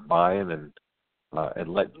just started buying and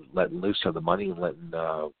letting loose of the money and letting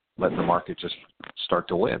the market just start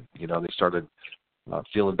to win. They started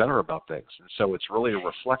feeling better about things. And so it's really a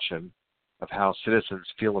reflection of how citizens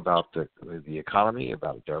feel about the economy,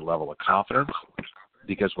 about their level of confidence.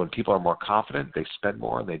 Because when people are more confident, they spend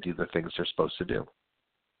more and they do the things they're supposed to do.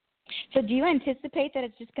 So do you anticipate that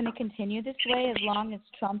it's just going to continue this way as long as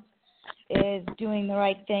Trump is doing the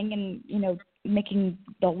right thing and, making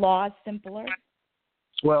the laws simpler?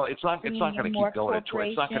 Well, it's not going to keep going at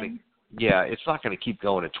it's not going to keep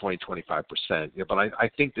going at 20-25%. But I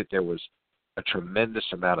think that there was a tremendous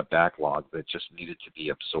amount of backlog that just needed to be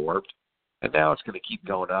absorbed. And now it's going to keep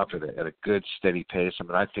going up at a good, steady pace. I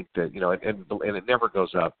mean, I think that, and it never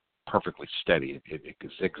goes up perfectly steady. It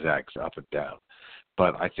zigzags up and down.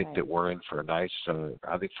 But I think that we're in for a nice,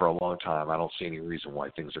 I think for a long time, I don't see any reason why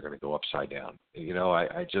things are going to go upside down.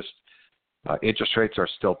 I just, interest rates are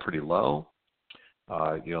still pretty low.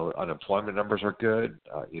 Unemployment numbers are good.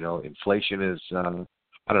 Inflation is, I don't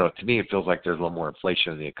know, to me it feels like there's a little more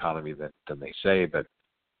inflation in the economy than they say, but,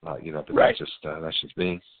 but right. That's just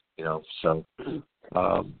me. So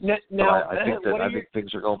now, I think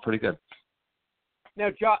things are going pretty good. Now,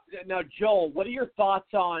 Joel, what are your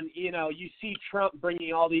thoughts on, you see Trump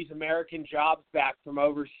bringing all these American jobs back from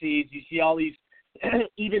overseas. You see all these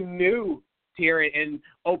even new here and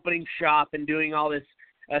opening shop and doing all this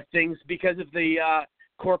things because of the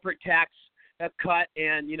corporate tax cut.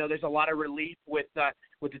 And, there's a lot of relief with the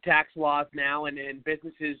tax laws now, and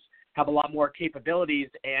businesses have a lot more capabilities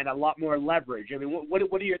and a lot more leverage. I mean, what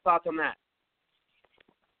are your thoughts on that?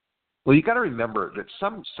 Well, you got to remember that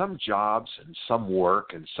some jobs and some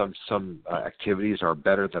work and some activities are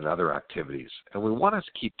better than other activities, and we want to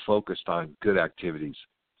keep focused on good activities.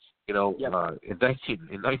 In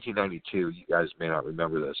 1992, you guys may not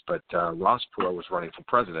remember this, but Ross Perot was running for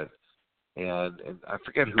president, and I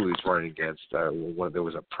forget who he was running against. There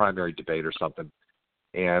was a primary debate or something.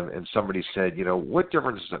 And somebody said, what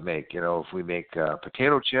difference does it make, if we make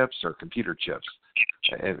potato chips or computer chips?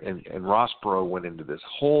 And Ross Perot went into this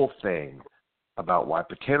whole thing about why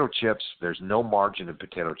potato chips, there's no margin in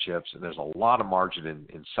potato chips, and there's a lot of margin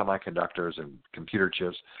in semiconductors and computer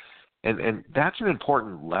chips. And that's an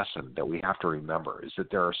important lesson that we have to remember, is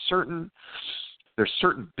that there's certain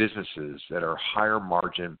businesses that are higher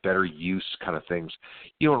margin, better use kind of things.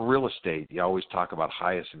 In real estate, you always talk about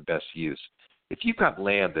highest and best use. If you've got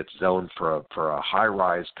land that's zoned for a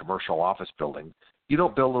high-rise commercial office building, you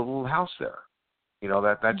don't build a little house there.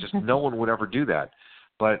 That just no one would ever do that.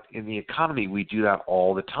 But in the economy, we do that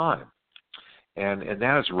all the time. And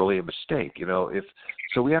that is really a mistake.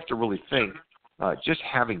 So we have to really think, just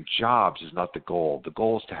having jobs is not the goal. The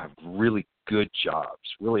goal is to have really good jobs,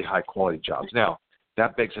 really high-quality jobs. Now,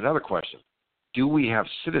 that begs another question. Do we have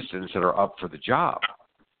citizens that are up for the job?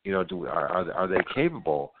 Are they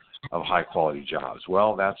capable of high-quality jobs?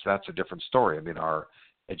 Well, that's a different story. I mean, our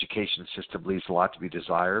education system leaves a lot to be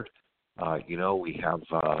desired. We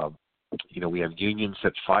have unions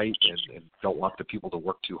that fight and don't want the people to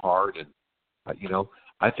work too hard. And,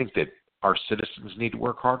 I think that our citizens need to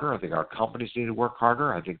work harder. I think our companies need to work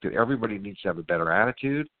harder. I think that everybody needs to have a better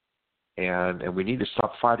attitude. And we need to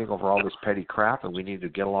stop fighting over all this petty crap, and we need to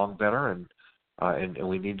get along better, and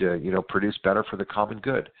we need to, produce better for the common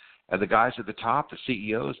good. And the guys at the top, the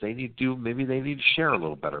CEOs, maybe they need to share a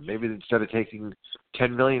little better. Maybe instead of taking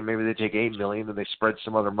 $10 million, maybe they take $8 million and they spread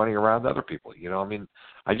some other money around to other people.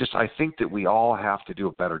 I think that we all have to do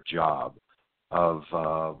a better job of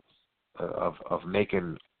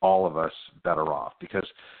making all of us better off, because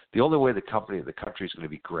the only way the country is going to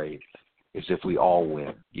be great is if we all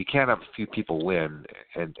win. You can't have a few people win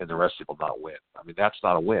and the rest of people not win. I mean, that's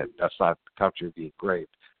not a win. That's not the country being great.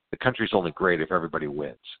 The country's only great if everybody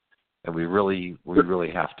wins. And we really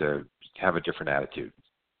have to have a different attitude.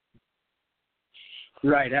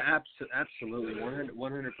 Right, absolutely,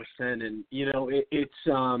 100%. And it's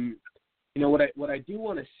what I do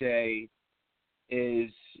want to say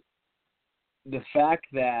is the fact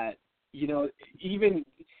that even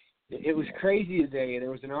it was crazy today.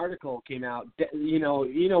 There was an article came out.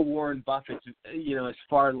 Warren Buffett's as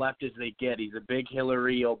far left as they get. He's a big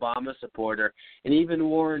Hillary Obama supporter, and even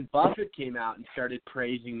Warren Buffett came out and started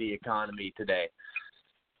praising the economy today.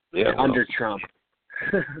 Under Trump.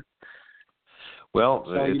 Well,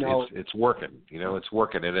 it's working. It's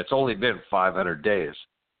working, and it's only been 500 days.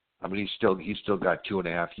 I mean, he's still got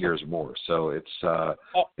 2.5 years more. So it's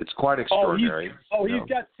quite extraordinary. He's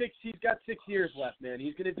got 6 years left, man.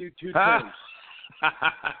 He's going to do 2 terms.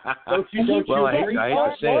 Don't you well, I hate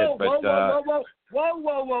to say it, but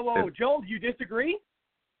whoa, Joel, you disagree?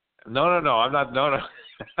 No, I'm not. No,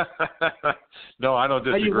 no, I don't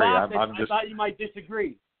disagree. I thought you might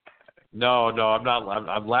disagree. No, I'm not.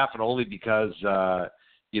 I'm laughing only because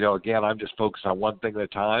again, I'm just focused on one thing at a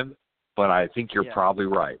time. But I think you're probably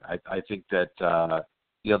right. I think that, the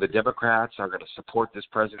Democrats are going to support this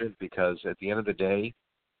president because at the end of the day,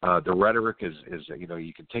 the rhetoric is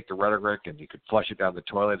you can take the rhetoric and you can flush it down the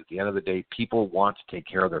toilet. At the end of the day, people want to take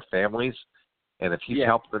care of their families. And if he's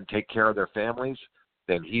helping them take care of their families,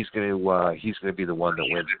 then he's going to be the one that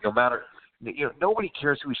wins. No matter, nobody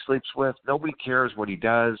cares who he sleeps with. Nobody cares what he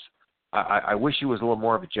does. I wish he was a little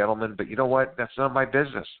more of a gentleman, but you know what? That's none of my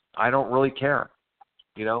business. I don't really care.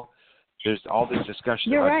 There's all this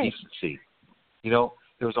discussion about decency.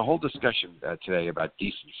 There was a whole discussion today about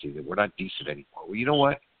decency, that we're not decent anymore. Well, you know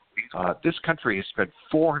what? This country has spent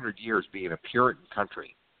 400 years being a Puritan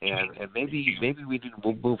country, and maybe we need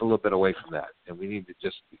to move a little bit away from that, and we need to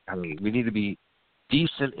we need to be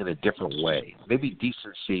decent in a different way. Maybe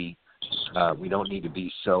decency, we don't need to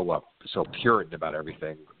be so Puritan about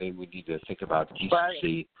everything. Maybe we need to think about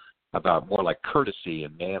decency, about more like courtesy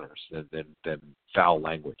and manners than foul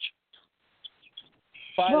language.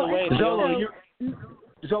 By the way,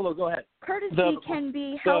 Zolo, go ahead. Courtesy can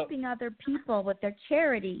be helping other people with their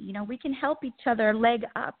charity. We can help each other leg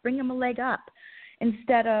up, bring them a leg up,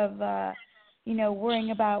 instead of,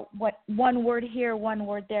 worrying about what one word here, one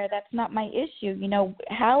word there. That's not my issue.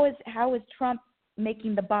 How is Trump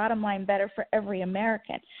making the bottom line better for every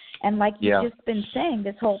American? And like you've just been saying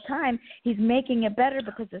this whole time, he's making it better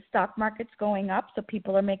because the stock market's going up, so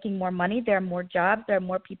people are making more money. There are more jobs. There are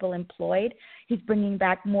more people employed. He's bringing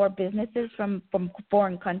back more businesses from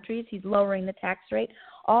foreign countries. He's lowering the tax rate.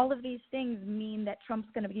 All of these things mean that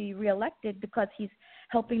Trump's going to be reelected because he's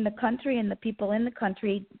helping the country and the people in the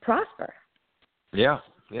country prosper. Yeah,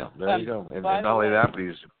 there you go. And not only that, but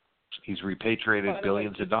he's repatriated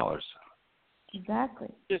billions of dollars. Exactly.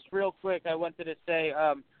 Just real quick, I wanted to say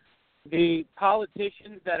the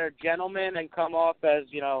politicians that are gentlemen and come off as,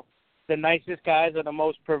 the nicest guys are the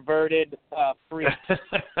most perverted freaks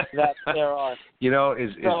that there are.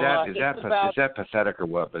 Is that pathetic or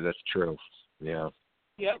what? But that's true. Yeah.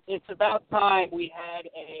 Yep. It's about time we had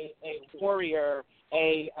a warrior,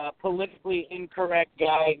 a politically incorrect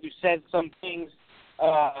guy who said some things.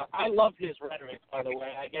 I love his rhetoric, by the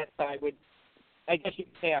way. I guess you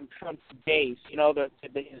could say I'm Trump's base.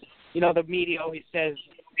 The media always says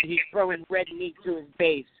he's throwing red meat to his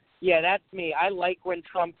base. Yeah, that's me. I like when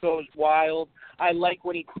Trump goes wild. I like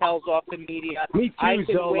when he tells off the media. Me too, I've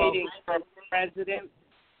been Zolo. waiting for a president.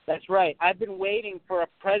 That's right. I've been waiting for a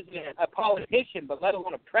president, a politician, but let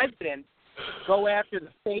alone a president, go after the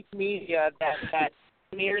fake media that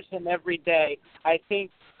smears him every day. I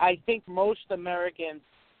think most Americans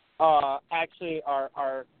actually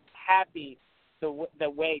are happy the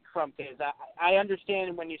way Trump is. I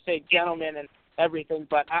understand when you say gentleman and everything,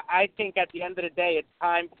 but I think at the end of the day, it's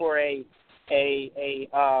time for a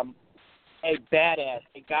badass,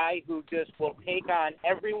 a guy who just will take on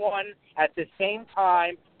everyone at the same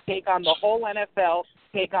time, take on the whole NFL,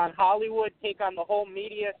 take on Hollywood, take on the whole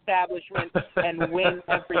media establishment, and win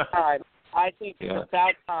every time. I think it's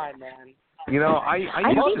about time, man. I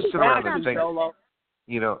used to sit around and think,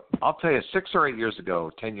 I'll tell you, 6 or 8 years ago,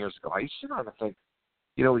 10 years ago, I used to sit around and think,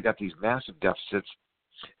 we got these massive deficits.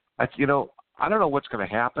 I don't know what's going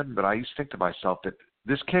to happen, but I used to think to myself that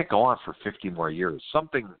this can't go on for 50 more years.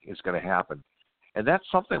 Something is going to happen. And that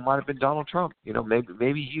something might have been Donald Trump.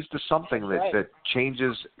 Maybe he's the something that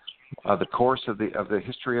changes the course of the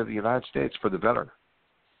history of the United States for the better.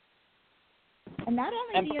 And not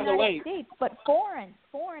only the United States, but foreign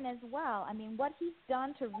as well. I mean, what he's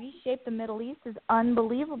done to reshape the Middle East is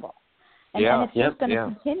unbelievable. And it's just going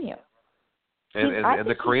to continue. And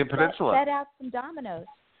the Korean Peninsula. Set out some dominoes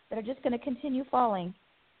that are just going to continue falling.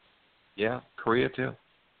 Yeah, Korea too.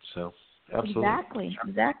 So, absolutely.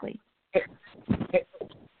 Exactly. Hey,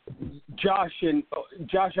 Josh,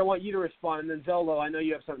 I want you to respond, and then Zolo, I know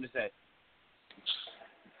you have something to say.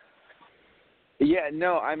 Yeah,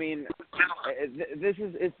 no, I mean,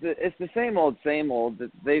 it's the same old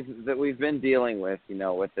that we've been dealing with,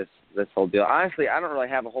 with this whole deal. Honestly, I don't really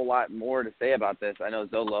have a whole lot more to say about this. I know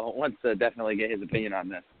Zolo wants to definitely get his opinion on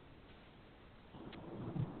this.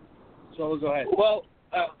 Zolo, go ahead.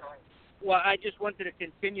 Well, I just wanted to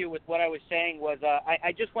continue with what I was saying.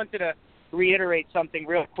 I just wanted to reiterate something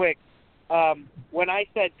real quick. When I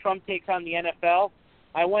said Trump takes on the NFL,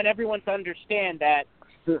 I want everyone to understand that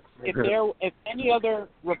if any other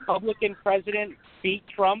Republican president beat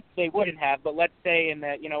Trump, they wouldn't have. But let's say in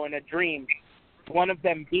a dream, one of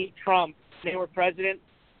them beat Trump, they were president,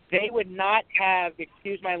 they would not have,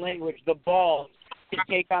 excuse my language, the balls to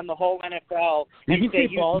take on the whole NFL and say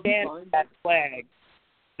you stand for that flag.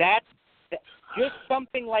 Just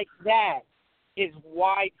something like that is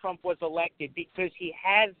why Trump was elected, because he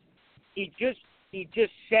just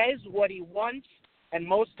says what he wants, and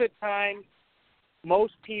most of the time,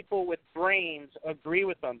 most people with brains agree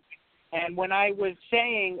with him. And when I was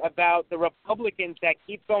saying about the Republicans that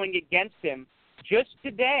keep going against him, just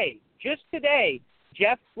today,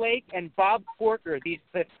 Jeff Flake and Bob Corker, these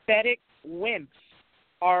pathetic wimps,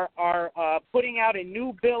 are putting out a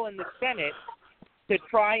new bill in the Senate to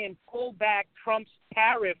try and pull back Trump's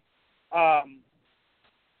tariff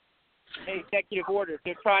executive orders.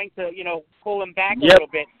 They're trying to, pull him back a little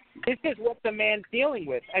bit. This is what the man's dealing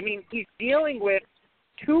with. I mean, he's dealing with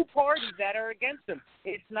two parties that are against him.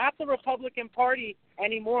 It's not the Republican Party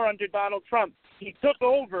anymore under Donald Trump. He took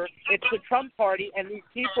over. It's the Trump Party, and these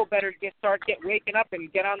people better start waking up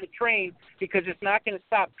and get on the train, because it's not going to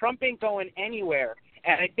stop. Trump ain't going anywhere.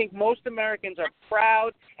 And I think most Americans are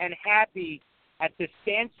proud and happy at the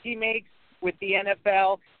stance he makes with the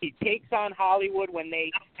NFL. He takes on Hollywood when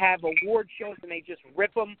they have award shows and they just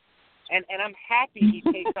rip them. And I'm happy he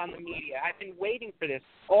takes on the media. I've been waiting for this.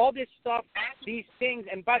 All this stuff, these things,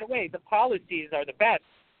 and by the way, the policies are the best.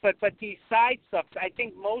 But these side stuff, I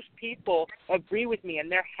think most people agree with me,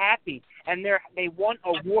 and they're happy, and they want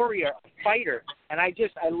a warrior, a fighter. And I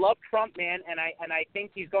love Trump, man, and I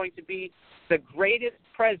think he's going to be the greatest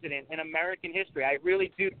president in American history. I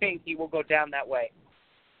really do think he will go down that way.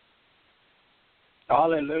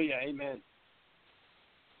 Hallelujah, amen.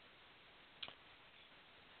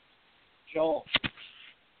 Joel.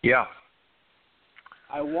 Yeah.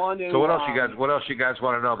 I want to. So what else you guys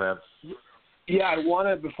want to know, man? Yeah, I want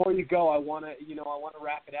to. Before you go, I want to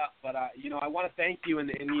wrap it up. But I want to thank you, and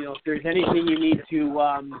if there's anything you need to,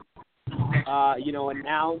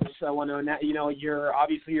 announce, I want to announce. Your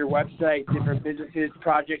website, different businesses,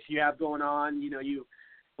 projects you have going on.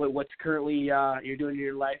 What's currently you're doing in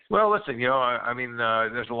your life. Well, listen,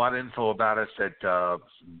 there's a lot of info about us at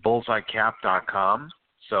bullseyecap.com.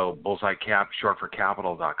 So bullseyecap, short for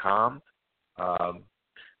capital.com.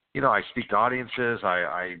 I speak to audiences.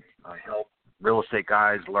 I help real estate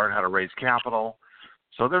guys learn how to raise capital.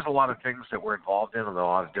 So there's a lot of things that we're involved in, and a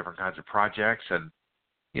lot of different kinds of projects. And,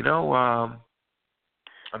 if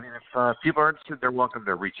people are interested, they're welcome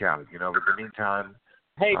to reach out. But in the meantime,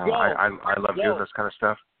 hey, Joe, I love doing this kind of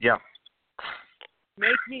stuff. Yeah.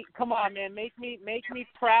 Come on, man. Make me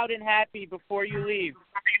proud and happy before you leave.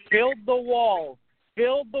 Build the wall.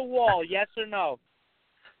 Yes or no?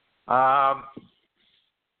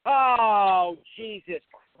 Oh, Jesus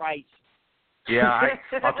Christ. Yeah,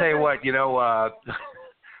 I'll tell you what. I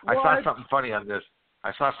saw something funny on this.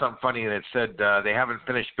 I saw something funny, and it said they haven't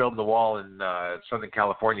finished building the wall in Southern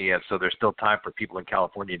California yet, so there's still time for people in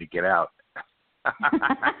California to get out. That's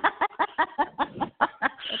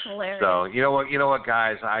hilarious. So you know what,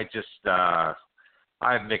 guys? I just I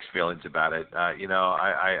have mixed feelings about it. I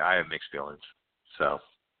have mixed feelings. So.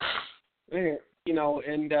 And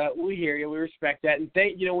we hear you. We respect that, and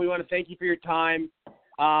we want to thank you for your time.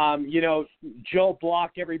 Joe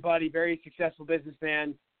Block, everybody, very successful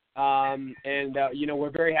businessman. We're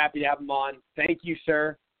very happy to have him on. Thank you,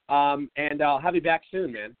 sir. And I'll have you back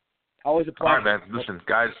soon, man. Always a pleasure. All right, man. Listen,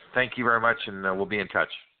 guys, thank you very much, and we'll be in touch.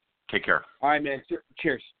 Take care. All right, man.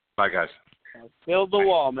 Cheers. Bye, guys. Build the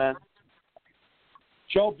wall, man.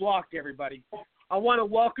 Joe Block, everybody. I want to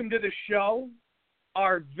welcome to the show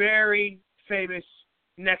our very famous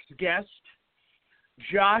next guest,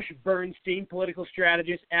 Josh Bernstein, political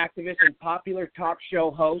strategist, activist, and popular talk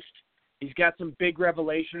show host. He's got some big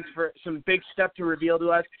revelations, for some big stuff to reveal to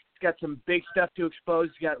us. He's got some big stuff to expose.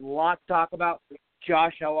 He's got a lot to talk about.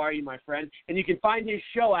 Josh, how are you, my friend? And you can find his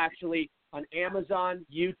show, actually, on Amazon,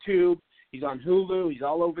 YouTube. He's on Hulu. He's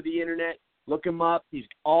all over the Internet. Look him up. He's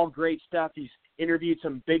all great stuff. He's interviewed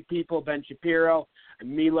some big people, Ben Shapiro,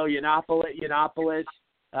 Milo Yiannopoulos,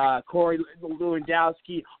 Corey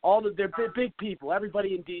Lewandowski. They're big people,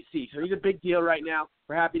 everybody in D.C. So he's a big deal right now.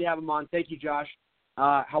 We're happy to have him on. Thank you, Josh.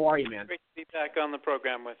 How are you, man? Great to be back on the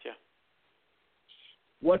program with you.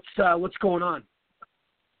 What's going on?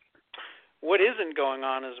 What isn't going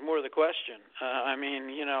on is more the question.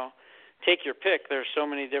 Take your pick. There's so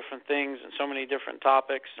many different things and so many different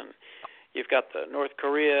topics, and you've got the North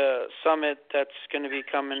Korea summit that's going to be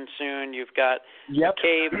coming soon. You've got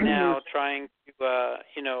McCabe now trying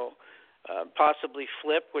to, possibly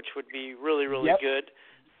flip, which would be really, really good.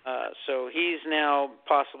 So he's now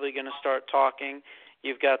possibly going to start talking.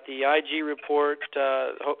 You've got the IG report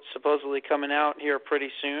supposedly coming out here pretty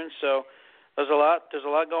soon. So there's a lot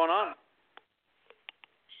going on.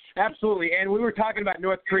 Absolutely, and we were talking about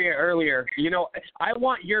North Korea earlier. I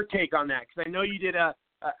want your take on that because I know you did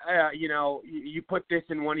you put this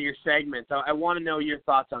in one of your segments. I want to know your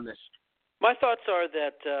thoughts on this. My thoughts are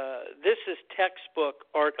that this is textbook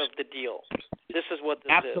art of the deal. This is what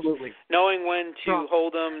this is. Knowing when to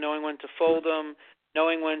hold them, knowing when to fold them,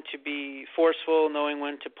 knowing when to be forceful, knowing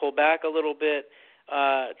when to pull back a little bit,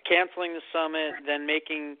 canceling the summit, then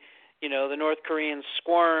making the North Koreans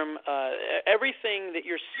squirm. Everything that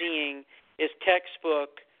you're seeing is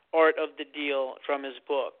textbook art of the deal from his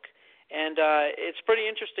book. And it's pretty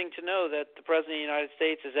interesting to know that the President of the United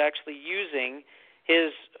States is actually using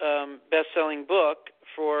his best-selling book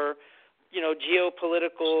for,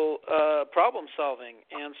 geopolitical problem solving.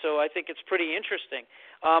 And so I think it's pretty interesting.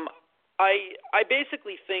 I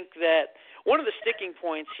basically think that one of the sticking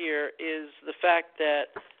points here is the fact that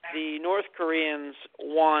the North Koreans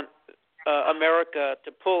want America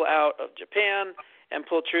to pull out of Japan and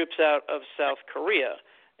pull troops out of South Korea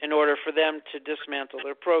in order for them to dismantle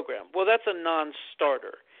their program. Well, that's a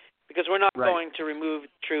non-starter because we're not going to remove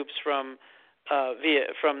troops from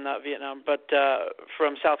not Vietnam, but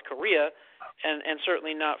from South Korea, and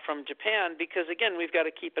certainly not from Japan because, again, we've got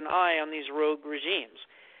to keep an eye on these rogue regimes,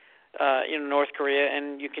 North Korea,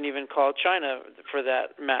 and you can even call China for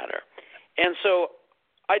that matter. And so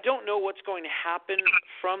I don't know what's going to happen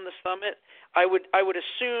from the summit. I would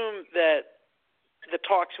assume that the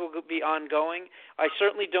talks will be ongoing. I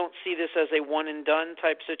certainly don't see this as a one-and-done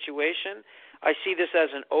type situation. I see this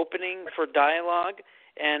as an opening for dialogue.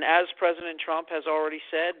 And as President Trump has already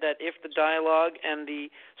said, that if the dialogue and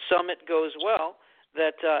the summit goes well,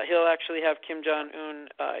 that he'll actually have Kim Jong-un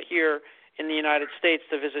here in the United States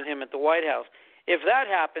to visit him at the White House. If that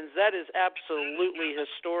happens, that is absolutely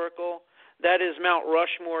historical. That is Mount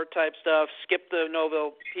Rushmore type stuff. Skip the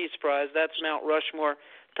Nobel Peace Prize. That's Mount Rushmore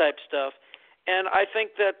type stuff. And I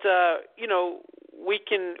think that we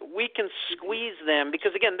can squeeze them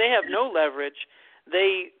because, again, they have no leverage.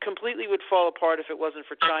 They completely would fall apart if it wasn't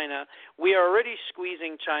for China. We are already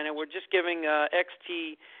squeezing China. We're just giving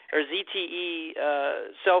ZTE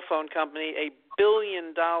cell phone company a $1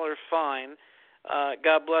 billion fine.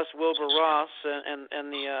 God bless Wilbur Ross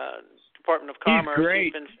and the Department of Commerce. He's great.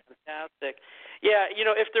 He's been fantastic. Yeah,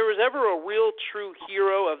 if there was ever a real true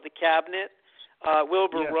hero of the cabinet,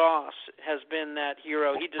 Wilbur Ross has been that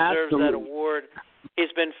hero. He deserves that award.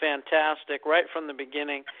 He's been fantastic right from the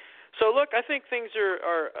beginning. So look, I think things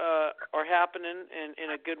are happening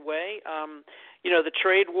in a good way. The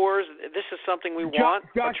trade wars. This is something we want.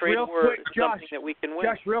 Josh, a trade real war quick, is something that we can win.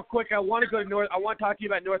 Josh, real quick, I want to talk to you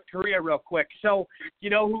about North Korea real quick. So,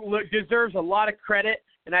 who deserves a lot of credit,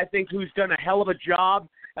 and I think who's done a hell of a job,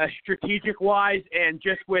 strategic-wise, and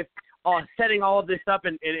just with setting all of this up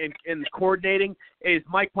and coordinating, is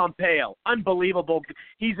Mike Pompeo. Unbelievable.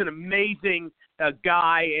 He's an amazing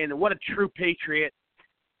guy, and what a true patriot.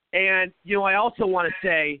 And, I also want to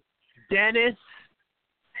say, Dennis,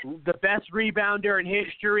 the best rebounder in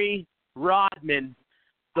history, Rodman,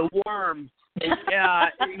 the worm, the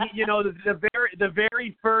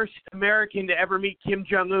very first American to ever meet Kim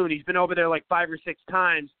Jong-un. He's been over there like 5 or 6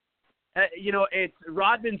 times. It's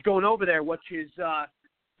Rodman's going over there, which is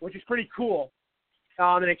pretty cool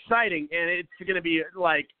and exciting, and it's going to be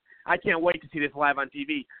like, I can't wait to see this live on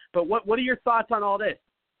TV. But what are your thoughts on all this?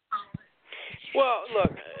 Well,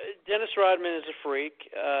 look, Dennis Rodman is a freak.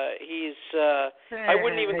 He's I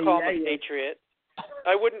wouldn't even call him a patriot.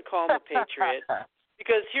 I wouldn't call him a patriot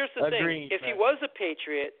because here's the thing. If he was a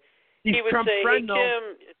patriot, he would say, "Hey,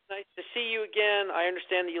 Kim, it's nice to see you again. I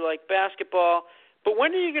understand that you like basketball, but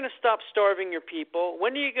when are you going to stop starving your people?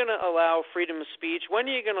 When are you going to allow freedom of speech? When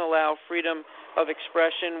are you going to allow freedom of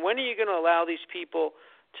expression? When are you going to allow these people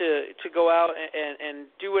to go out and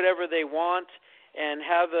do whatever they want and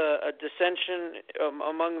have a dissension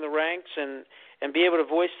among the ranks and be able to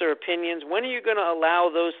voice their opinions? When are you going to allow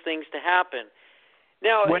those things to happen?"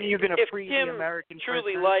 Now, when are you going to if free Kim the American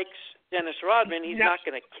truly prisoners? likes Dennis Rodman, he's not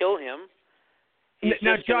going to kill him. He's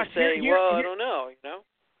just going to say, I don't know,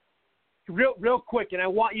 Real quick, and I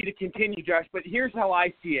want you to continue, Josh, but here's how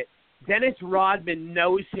I see it. Dennis Rodman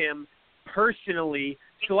knows him personally,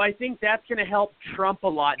 so I think that's going to help Trump a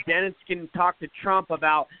lot. Dennis can talk to Trump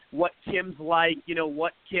about what Kim's like,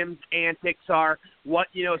 what Kim's antics are, what,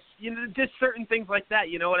 just certain things like that,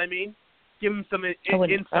 you know what I mean? Give him some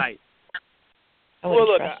insight. Well,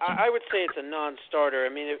 look, I would say it's a non-starter. I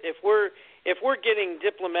mean, if we're getting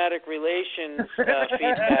diplomatic relations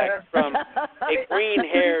feedback from a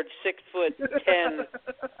green-haired 6'10"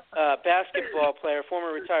 basketball player,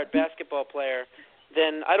 former retired basketball player,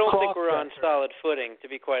 then I don't think we're on solid footing, to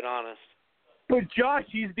be quite honest. But Josh,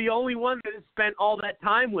 he's the only one that has spent all that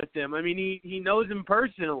time with him. I mean, he knows him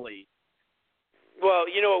personally. Well,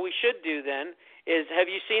 you know what we should do then is, have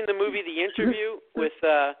you seen the movie The Interview with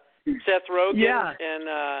Seth Rogen and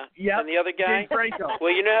the other guy?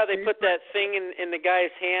 Well, you know how they put that thing in the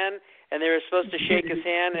guy's hand, and they were supposed to shake his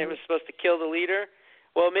hand, and it was supposed to kill the leader?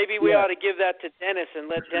 Well, maybe we ought to give that to Dennis and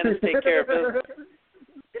let Dennis take care of business.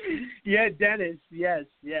 Yeah, Dennis. Yes.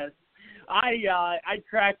 I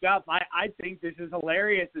crack up. I think this is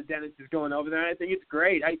hilarious that Dennis is going over there. I think it's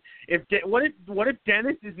great. What if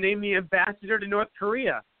Dennis is named the ambassador to North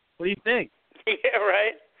Korea? What do you think? Yeah,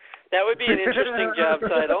 right. That would be an interesting job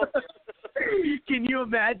title. Can you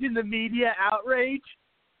imagine the media outrage?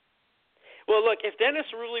 Well, look, if Dennis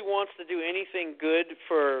really wants to do anything good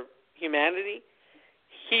for humanity,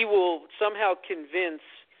 he will somehow convince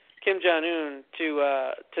Kim Jong-un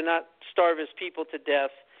to not starve his people to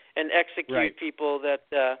death and execute people that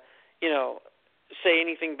say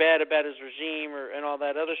anything bad about his regime and all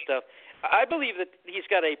that other stuff. I believe that he's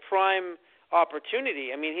got a prime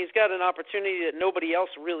opportunity. I mean, he's got an opportunity that nobody else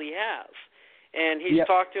really has. And he's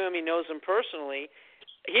talked to him. He knows him personally.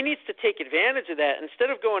 He needs to take advantage of that.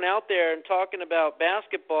 Instead of going out there and talking about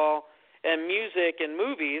basketball and music and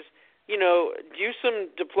movies, do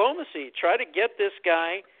some diplomacy. Try to get this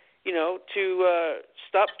guy, to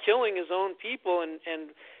stop killing his own people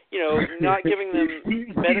and not giving them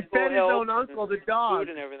medical help, his own uncle, the dog. food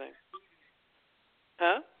and everything.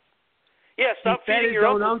 Huh? Yeah, stop feeding your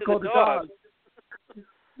uncle to the dog.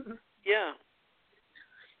 Yeah.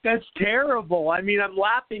 That's terrible. I mean, I'm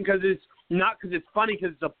laughing because it's not because it's funny,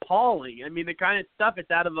 because it's appalling. I mean, the kind of stuff, it's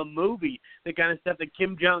out of a movie, the kind of stuff that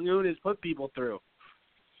Kim Jong-un has put people through.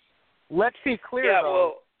 Let's be clear, though.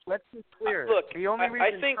 Well, let's be clear. Look, the only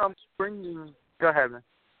reason I think Trump's bringing... Go ahead, man.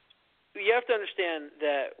 You have to understand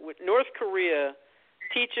that North Korea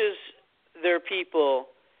teaches their people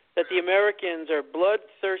that the Americans are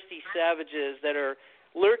bloodthirsty savages that are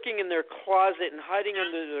lurking in their closet and hiding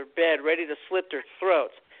under their bed, ready to slit their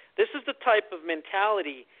throats. This is the type of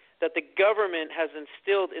mentality that the government has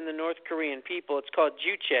instilled in the North Korean people. It's called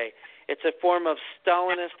juche. It's a form of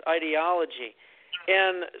Stalinist ideology.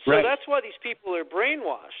 And so that's why these people are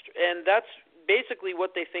brainwashed, and that's basically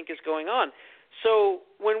what they think is going on. So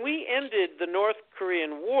when we ended the North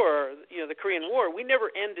Korean War, the Korean War, we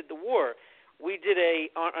never ended the war. We did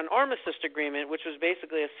an armistice agreement, which was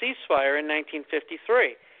basically a ceasefire in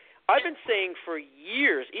 1953. I've been saying for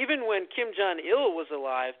years, even when Kim Jong-il was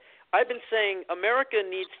alive, I've been saying America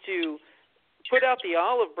needs to put out the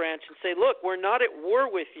olive branch and say, look, we're not at war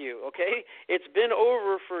with you, okay? It's been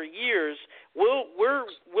over for years. We're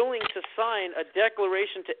willing to sign a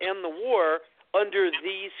declaration to end the war under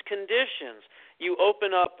these conditions. You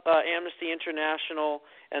open up Amnesty International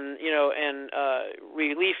and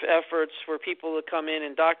relief efforts for people to come in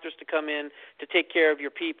and doctors to come in to take care of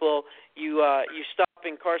your people. You stop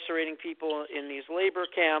incarcerating people in these labor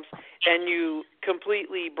camps, and you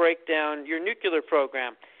completely break down your nuclear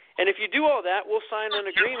program. And if you do all that, we'll sign an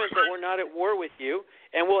agreement that we're not at war with you,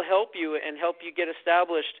 and we'll help you and help you get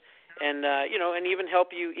established, and and even help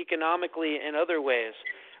you economically in other ways.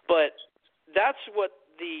 But that's what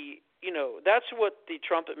the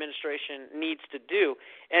Trump administration needs to do.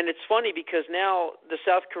 And it's funny because now the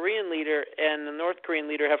South Korean leader and the North Korean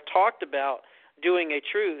leader have talked about doing a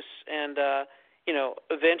truce and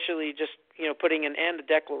eventually just putting an end, a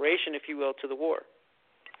declaration, if you will, to the war.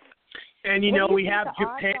 And we have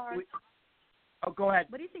Japan. Go ahead.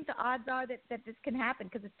 What do you think the odds are that this can happen?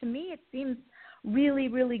 Because to me, it seems really,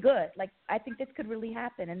 really good. Like, I think this could really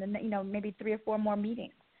happen, and then maybe 3 or 4 more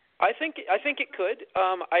meetings. I think it could.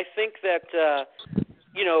 I think that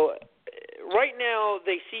right now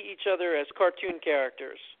they see each other as cartoon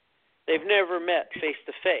characters. They've never met face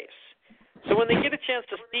to face. So when they get a chance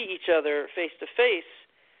to see each other face to face,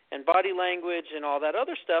 and body language and all that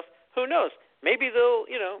other stuff, who knows? Maybe they'll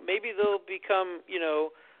become,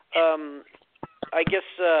 I guess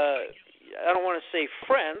I don't want to say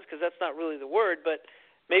friends because that's not really the word, but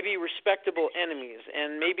maybe respectable enemies,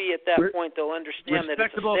 and maybe at that point they'll understand that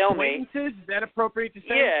it's a stalemate. Acquaintances? Is that appropriate to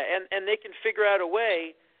say? Yeah, and they can figure out a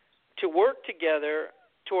way to work together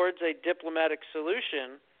towards a diplomatic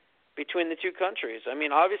solution between the two countries. I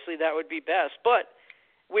mean, obviously that would be best, but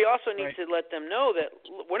we also need to let them know that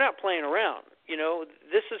we're not playing around.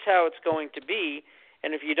 This is how it's going to be,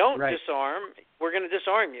 and if you don't disarm, we're going to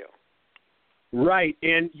disarm you. Right,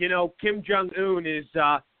 and Kim Jong-un is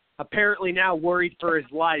apparently now worried for his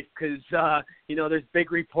life because there's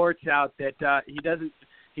big reports out that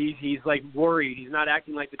he's like worried. He's not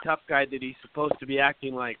acting like the tough guy that he's supposed to be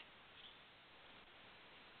acting like.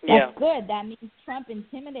 That's good. That means Trump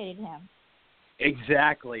intimidated him.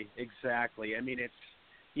 Exactly. I mean, it's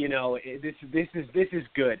this is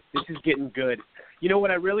good. This is getting good. You know what?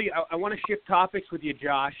 I want to shift topics with you,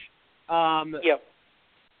 Josh.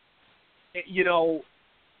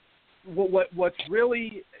 What's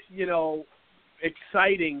really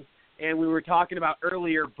exciting, and we were talking about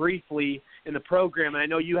earlier briefly in the program, and I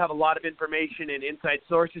know you have a lot of information and inside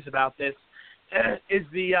sources about this, is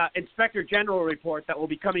the Inspector General report that will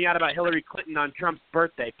be coming out about Hillary Clinton on Trump's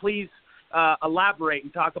birthday. Please elaborate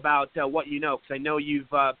and talk about what you know, because I know you've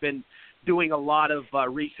been doing a lot of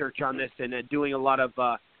research on this and doing a lot of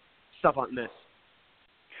stuff on this.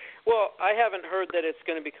 Well, I haven't heard that it's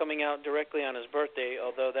going to be coming out directly on his birthday,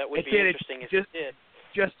 although that would be interesting if it did.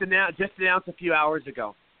 Just announced a few hours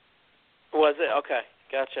ago. Was it? Okay,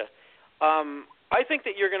 gotcha. I think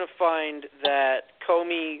that you're going to find that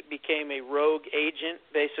Comey became a rogue agent,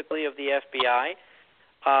 basically, of the FBI,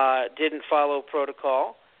 didn't follow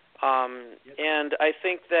protocol, and I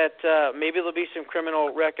think that maybe there'll be some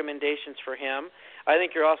criminal recommendations for him. I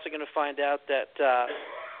think you're also going to find out that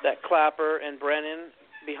Clapper and Brennan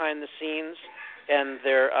behind the scenes, and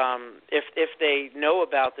they're if they know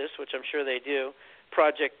about this, which I'm sure they do,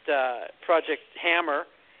 Project Hammer,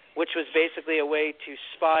 which was basically a way to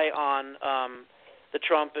spy on the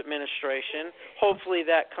Trump administration. Hopefully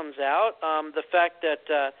that comes out. The fact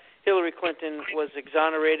that Hillary Clinton was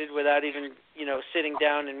exonerated without even sitting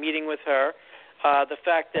down and meeting with her. The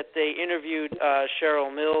fact that they interviewed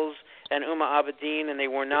Cheryl Mills and Uma Abedin, and they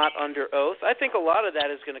were not under oath. I think a lot of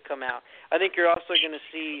that is going to come out. I think you're also going to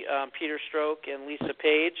see Peter Strzok and Lisa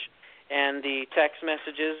Page and the text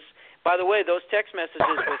messages. By the way, those text messages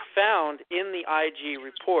were found in the IG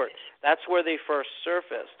report. That's where they first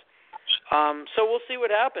surfaced. So we'll see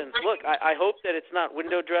what happens. Look, I hope that it's not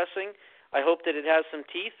window dressing. I hope that it has some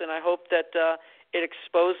teeth, and I hope that it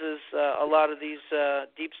exposes a lot of these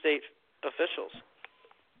deep state officials.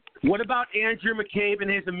 What about Andrew McCabe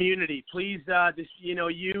and his immunity? Please, I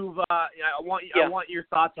want your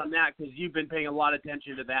thoughts on that because you've been paying a lot of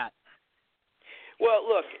attention to that. Well,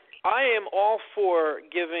 look, I am all for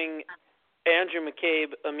giving Andrew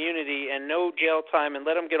McCabe immunity and no jail time and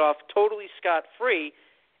let him get off totally scot-free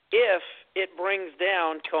if it brings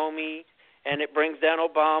down Comey and it brings down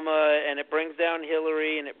Obama and it brings down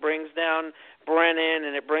Hillary and it brings down Brennan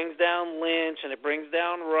and it brings down Lynch and it brings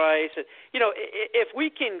down Rice. If we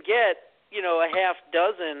can get, a half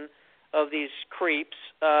dozen of these creeps,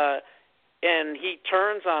 and he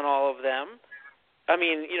turns on all of them. I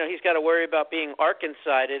mean, he's got to worry about being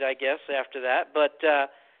Arkansided, I guess, after that. But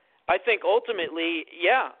I think ultimately,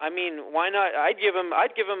 yeah. I mean, why not? I'd give him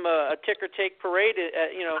a ticker take parade,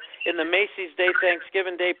 in the Macy's Day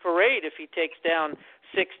Thanksgiving Day parade if he takes down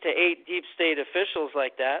 6 to 8 deep state officials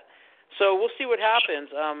like that. So we'll see what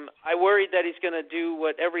happens. I worried that he's going to do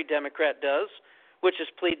what every Democrat does, which is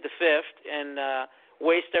plead the fifth and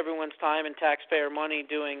waste everyone's time and taxpayer money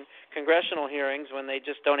doing congressional hearings when they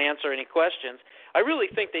just don't answer any questions. I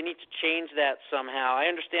really think they need to change that somehow.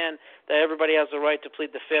 I understand that everybody has the right to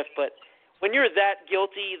plead the fifth, but when you're that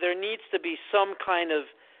guilty, there needs to be some kind of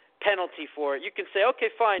penalty for it. You can say,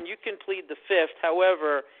 okay, fine, you can plead the fifth.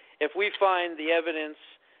 However, if we find the evidence,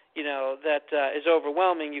 that is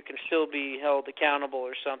overwhelming, you can still be held accountable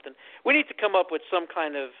or something. We need to come up with some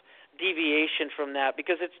kind of deviation from that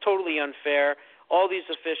because it's totally unfair. All these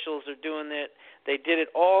officials are doing it. They did it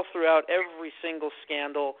all throughout every single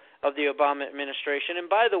scandal of the Obama administration. And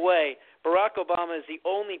by the way, Barack Obama is the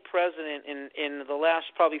only president in the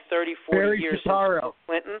last probably 30, 40 years since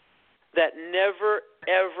Clinton that never,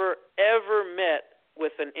 ever, ever met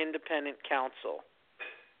with an independent counsel.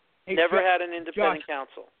 Hey, never had an independent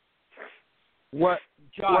counsel. What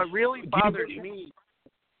really bothers me?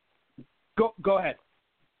 Go ahead,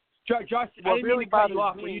 Josh. I didn't mean to cut you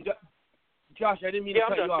off. Were you done? Josh, I didn't mean to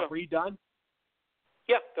cut you off. Were you done?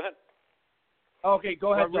 Yeah, go ahead. Okay,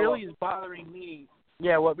 go ahead. What really is bothering me?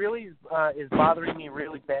 Yeah, what really is bothering me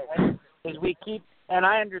really bad is we keep, and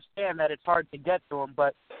I understand that it's hard to get to him,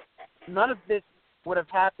 but none of this would have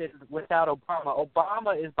happened without Obama.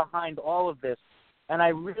 Obama is behind all of this. And I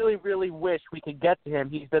really, really wish we could get to him.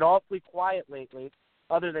 He's been awfully quiet lately,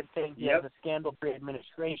 other than saying he has a scandal-free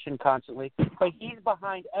administration constantly. But he's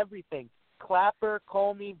behind everything. Clapper,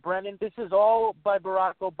 Comey, Brennan, this is all by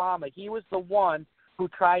Barack Obama. He was the one who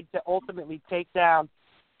tried to ultimately take down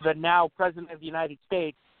the now President of the United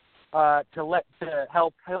States to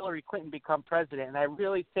help Hillary Clinton become president. And I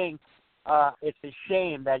really think it's a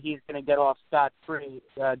shame that he's going to get off scot-free.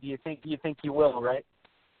 Do you think he will, right?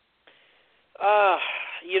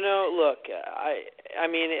 Look, I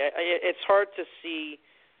mean, it's hard to see,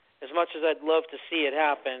 as much as I'd love to see it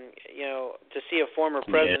happen, to see a former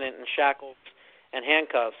president in shackles and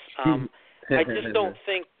handcuffs. I just don't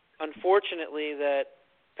think, unfortunately, that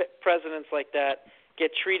presidents like that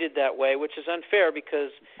get treated that way, which is unfair because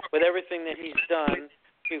with everything that he's done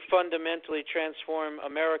to fundamentally transform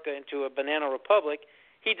America into a banana republic,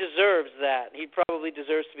 he deserves that. He probably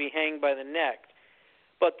deserves to be hanged by the neck.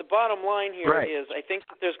 But the bottom line here is I think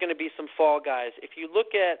that there's going to be some fall guys. If you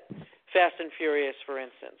look at Fast and Furious, for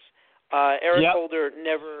instance, Eric Holder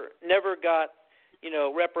never got,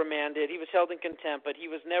 reprimanded. He was held in contempt, but he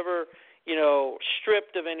was never,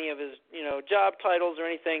 stripped of any of his, job titles or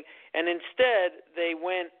anything. And instead, they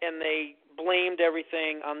went and they blamed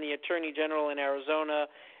everything on the Attorney General in Arizona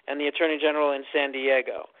and the Attorney General in San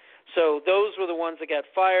Diego. So those were the ones that got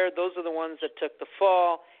fired. Those are the ones that took the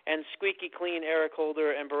fall. And squeaky clean Eric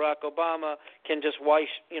Holder and Barack Obama can just wash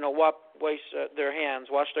their hands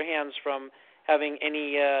from having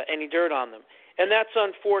any dirt on them. And that's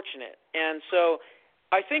unfortunate. And so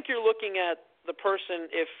I think you're looking at the person,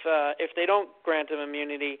 if they don't grant him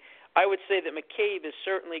immunity, I would say that McCabe is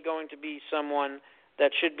certainly going to be someone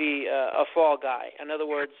that should be a fall guy. In other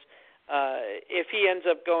words, if he ends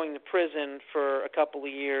up going to prison for a couple of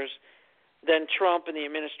years, then Trump and the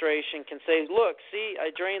administration can say, look, see, I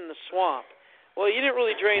drained the swamp. Well, you didn't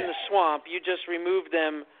really drain the swamp. You just removed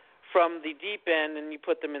them from the deep end and you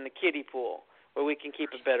put them in the kiddie pool where we can keep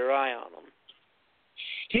a better eye on them.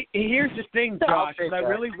 Here's the thing, Josh.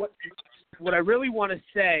 What I really want to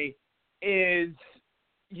say is,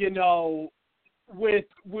 with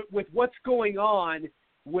what's going on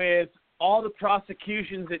with all the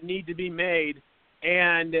prosecutions that need to be made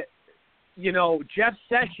and, Jeff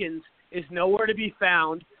Sessions is nowhere to be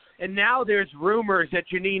found, and now there's rumors that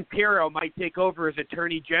Jeanine Pirro might take over as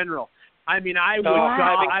Attorney General. I mean, I would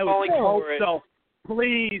hope so.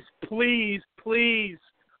 Please, please, please,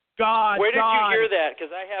 God. Where did you hear that?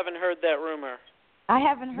 Because I haven't heard that rumor. I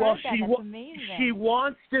haven't heard that. That's amazing. She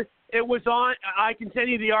wants to. It was on. I can send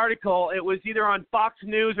you the article. It was either on Fox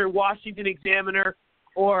News or Washington Examiner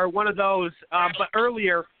or one of those, but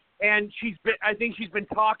earlier. And I think she's been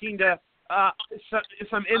talking to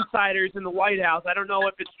some insiders in the White House. I don't know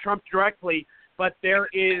if it's Trump directly, but there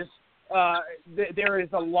is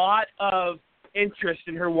a lot of interest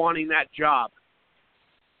in her wanting that job.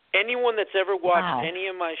 Anyone that's ever watched any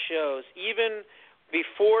of my shows, even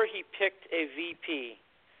before he picked a VP,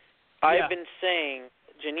 I've been saying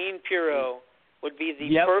Jeanine Pirro would be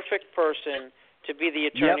the perfect person to be the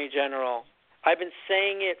Attorney General. I've been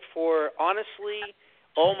saying it for, honestly,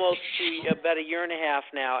 almost about a year and a half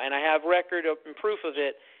now, and I have record and proof of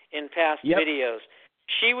it in past videos.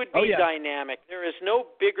 She would be dynamic. There is no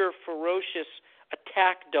bigger ferocious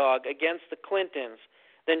attack dog against the Clintons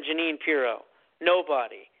than Jeanine Pirro.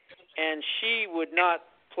 Nobody. And she would not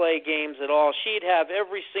play games at all. She'd have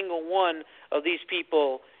every single one of these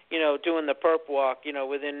people, doing the perp walk,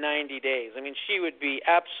 within 90 days. I mean, she would be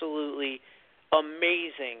absolutely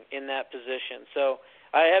amazing in that position. So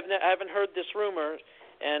I haven't heard this rumor,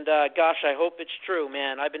 and gosh, I hope it's true,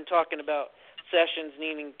 man. I've been talking about Sessions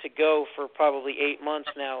needing to go for probably 8 months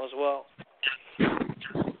now as well.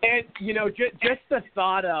 And just the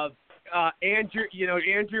thought of Andrew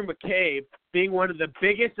McCabe being one of the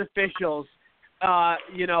biggest officials,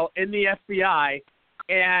 in the FBI,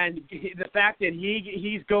 and the fact that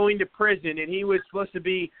he's going to prison, and he was supposed to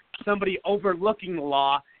be somebody overlooking the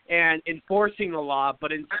law and enforcing the law,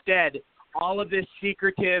 but instead all of this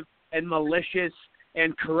secretive and malicious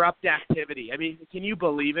and corrupt activity. I mean, can you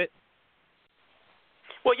believe it?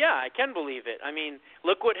 Well, yeah, I can believe it. I mean,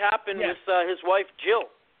 look what happened with his wife Jill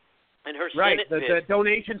and her Senate bid. The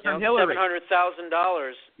donation from Hillary,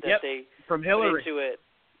 $700,000 that they from Hillary put into it,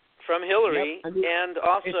 from Hillary, and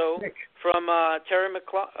also from Terry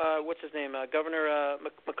Governor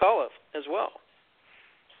McAuliffe as well.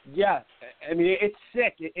 Yeah, I mean, it's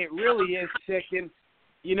sick. It really is sick, and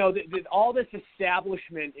all this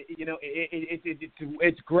establishment,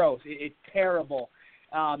 it's gross. It's terrible.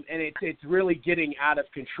 And it's really getting out of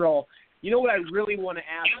control. You know what I really want to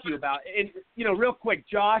ask you about? And, real quick,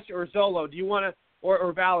 Josh or Zolo, do you want to,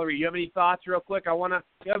 or Valerie, you have any thoughts real quick? You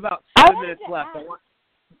have about 7 minutes left. Thank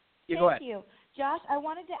go ahead. you. Josh, I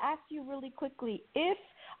wanted to ask you really quickly, if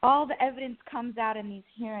all the evidence comes out in these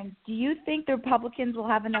hearings, do you think the Republicans will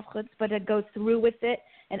have enough chutzpah to go through with it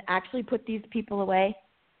and actually put these people away?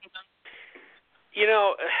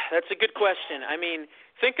 That's a good question. I mean,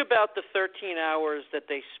 think about the 13 hours that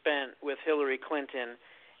they spent with Hillary Clinton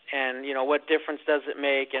and, what difference does it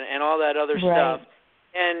make and all that other stuff.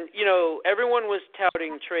 And, everyone was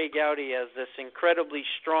touting Trey Gowdy as this incredibly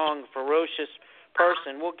strong, ferocious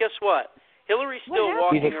person. Well, guess what? Hillary's still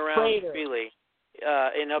walking around freely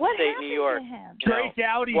in upstate New York. Trey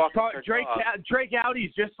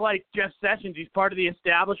Gowdy's just like Jeff Sessions. He's part of the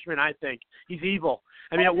establishment, I think. He's evil.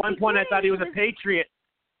 I mean, at one point I thought he was a patriot.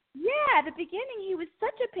 Yeah, at the beginning he was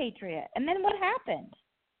such a patriot. And then what happened?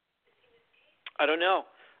 I don't know.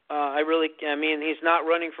 He's not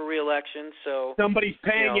running for re-election, so somebody's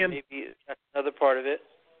paying him. Maybe that's another part of it.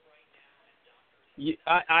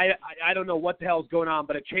 I don't know what the hell's going on,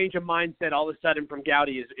 but a change of mindset all of a sudden from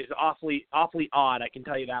Gowdy is awfully odd. I can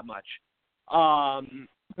tell you that much.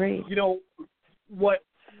 Great.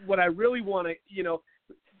 What I really want to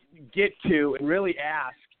get to and really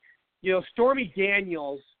ask, Stormy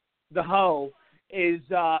Daniels, the hoe, is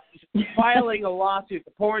filing a lawsuit.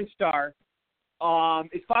 The porn star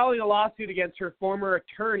is filing a lawsuit against her former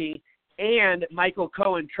attorney and Michael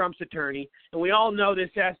Cohen, Trump's attorney. And we all know this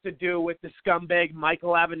has to do with the scumbag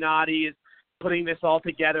Michael Avenatti is putting this all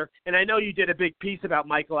together. And I know you did a big piece about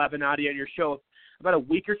Michael Avenatti on your show about a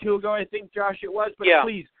week or two ago, I think, Josh, it was. But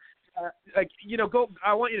please, go.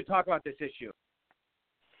 I want you to talk about this issue.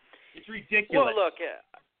 It's ridiculous. Well, look,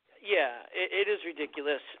 it is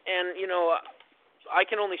ridiculous. And, I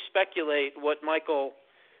can only speculate what Michael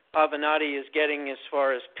Avenatti is getting as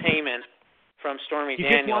far as payment from Stormy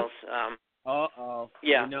Daniels.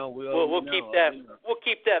 Yeah. We'll keep that. We'll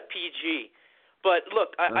keep that PG. But look,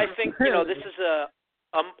 I think this is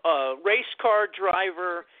a race car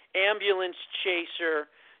driver, ambulance chaser,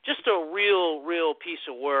 just a real piece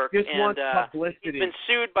of work. Just wants publicity. He's been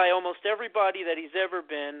sued by almost everybody that he's ever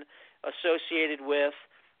been associated with.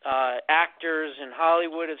 Actors in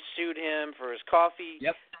Hollywood have sued him for his coffee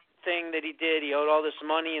thing that he did. He owed all this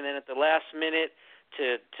money, and then at the last minute,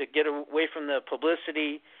 to get away from the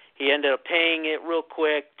publicity, he ended up paying it real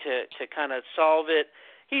quick to kind of solve it.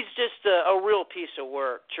 He's just a real piece of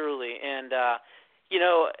work, truly. And,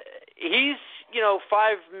 he's,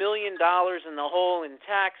 $5 million in the hole in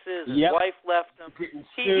taxes. His wife left him.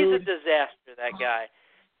 He's a disaster, that guy.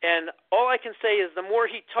 And all I can say is the more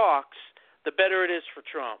he talks, the better it is for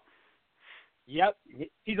Trump. Yep.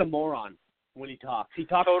 He's a moron when he talks. He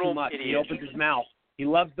talks too much. Idiot. He opens his mouth. He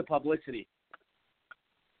loves the publicity.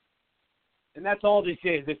 And that's all this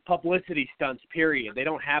is publicity stunts, period. They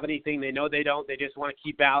don't have anything. They know they don't. They just want to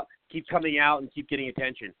keep coming out and keep getting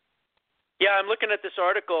attention. Yeah, I'm looking at this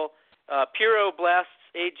article. Pirro blasts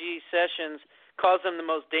AG Sessions, calls him the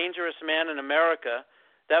most dangerous man in America.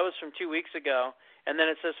 That was from 2 weeks ago. And then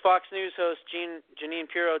it says Fox News host Jeanine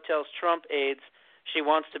Pirro tells Trump aides she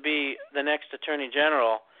wants to be the next Attorney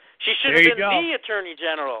General. She should have been the Attorney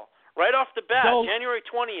General right off the bat, January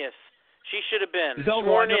 20th. She should have been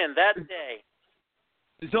sworn in that day.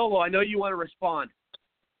 Zolo, I know you want to respond.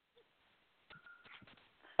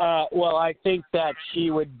 Well, I think that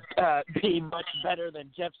she would be much better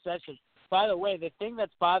than Jeff Sessions. By the way, the thing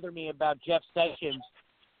that's bothered me about Jeff Sessions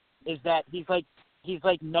is that he's like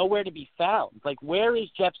nowhere to be found. Like, where is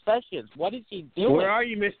Jeff Sessions? What is he doing? Where are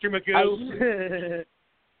you, Mr. Magoo?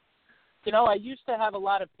 I used to have a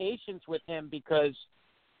lot of patience with him because,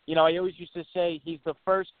 I always used to say he's the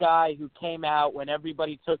first guy who came out when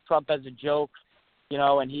everybody took Trump as a joke,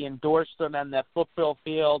 and he endorsed him on that football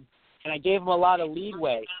field, and I gave him a lot of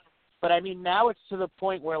leeway. But, now it's to the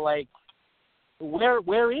point where, like,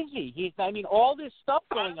 where is he? All this stuff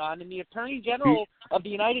going on, and the Attorney General of the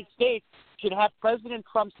United States should have President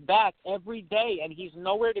Trump's back every day, and he's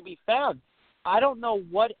nowhere to be found. I don't know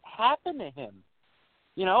what happened to him.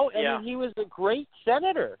 He was a great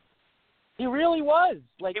senator. He really was.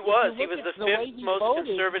 Like, he was. He was the fifth most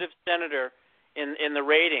conservative senator in the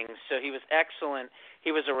ratings, so he was excellent.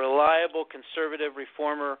 He was a reliable conservative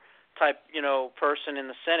reformer type, person in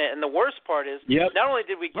the Senate. And the worst part is, not only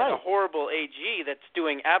did we get a horrible AG that's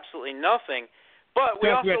doing absolutely nothing, but we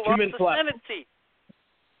also lost the Senate seat.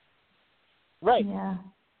 Right. Yeah.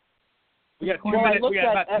 We got 2 minutes. We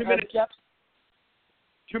got about 2 minutes.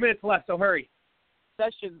 2 minutes left, so hurry.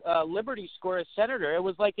 Sessions, Liberty score as senator, it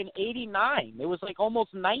was like an 89. It was like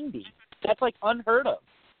almost 90. That's like unheard of.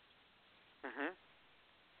 Mm-hmm.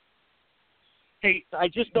 Hey, I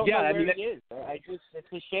just don't know where he is. It's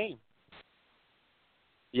a shame.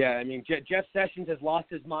 Yeah, Jeff Sessions has lost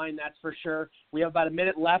his mind, that's for sure. We have about a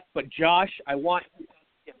minute left, but Josh, I want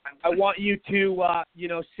you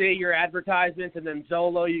to say your advertisements, and then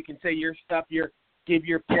Zolo, you can say your stuff, give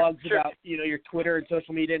your plugs about your Twitter and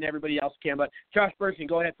social media, and everybody else can. But Josh Bernstein,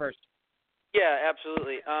 go ahead first. Yeah,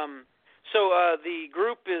 absolutely. So the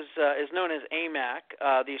group is known as AMAC,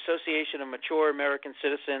 the Association of Mature American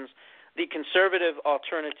Citizens, the conservative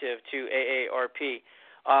alternative to AARP.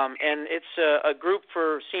 And it's a group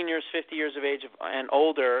for seniors 50 years of age and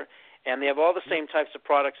older, and they have all the same types of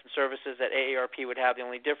products and services that AARP would have. The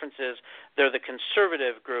only difference is they're the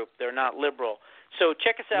conservative group. They're not liberal. So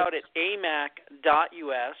check us out at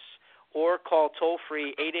amac.us or call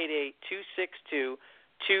toll-free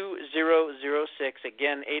 888-262-2006.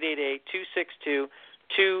 Again,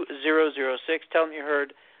 888-262-2006. Tell them you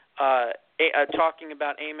heard talking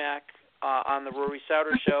about AMAC on the Rory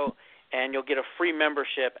Sauter Show, and you'll get a free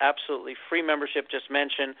membership, absolutely free membership. Just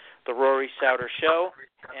mention the Rory Sauter Show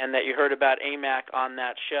and that you heard about AMAC on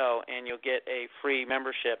that show, and you'll get a free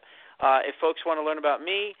membership. If folks want to learn about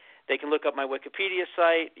me, they can look up my Wikipedia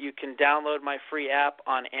site. You can download my free app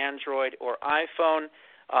on Android or iPhone,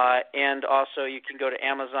 and also you can go to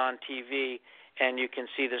Amazon TV, and you can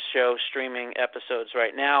see the show streaming episodes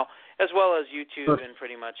right now, as well as YouTube and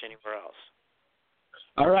pretty much anywhere else.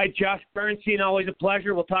 All right, Josh Bernstein, always a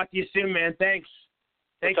pleasure. We'll talk to you soon, man. Thanks.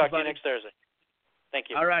 We'll talk to you next Thursday. Thank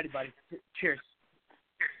you. All righty, buddy. Cheers.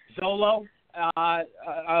 Zolo,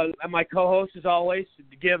 my co-host, as always,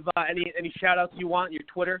 give any shout-outs you want, your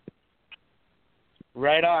Twitter.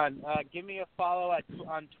 Right on. Give me a follow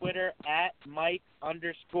on Twitter at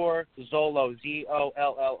Mike_Zollo,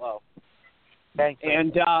 Zollo. Thanks.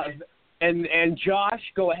 And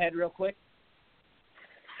Josh, go ahead real quick.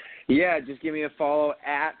 Yeah, just give me a follow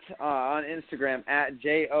on Instagram at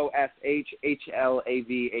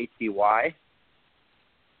JOSHHLAVATY.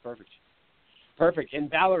 Perfect. And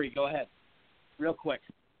Valerie, go ahead, real quick.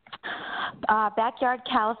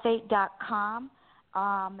 Backyardcaliphate.com,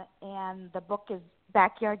 and the book is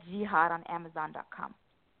Backyard Jihad on Amazon.com.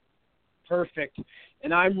 Perfect.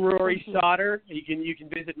 And I'm Rory Sauter. You can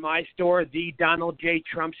visit my store,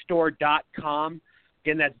 thedonaldjtrumpstore.com.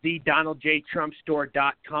 Again, that's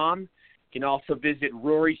thedonaldjtrumpstore.com. You can also visit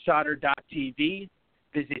rorysauter.tv.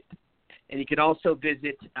 And you can also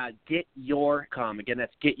visit getyour.com. Again,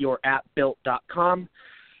 that's getyourappbuilt.com.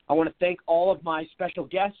 I want to thank all of my special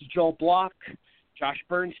guests, Joel Block, Josh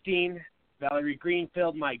Bernstein, Valerie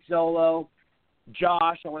Greenfield, Mike Zollo,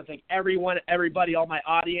 Josh. I want to thank everybody, all my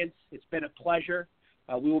audience. It's been a pleasure.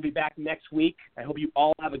 We will be back next week. I hope you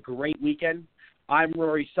all have a great weekend. I'm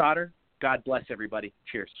Rory Sauter. God bless everybody.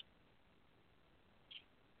 Cheers.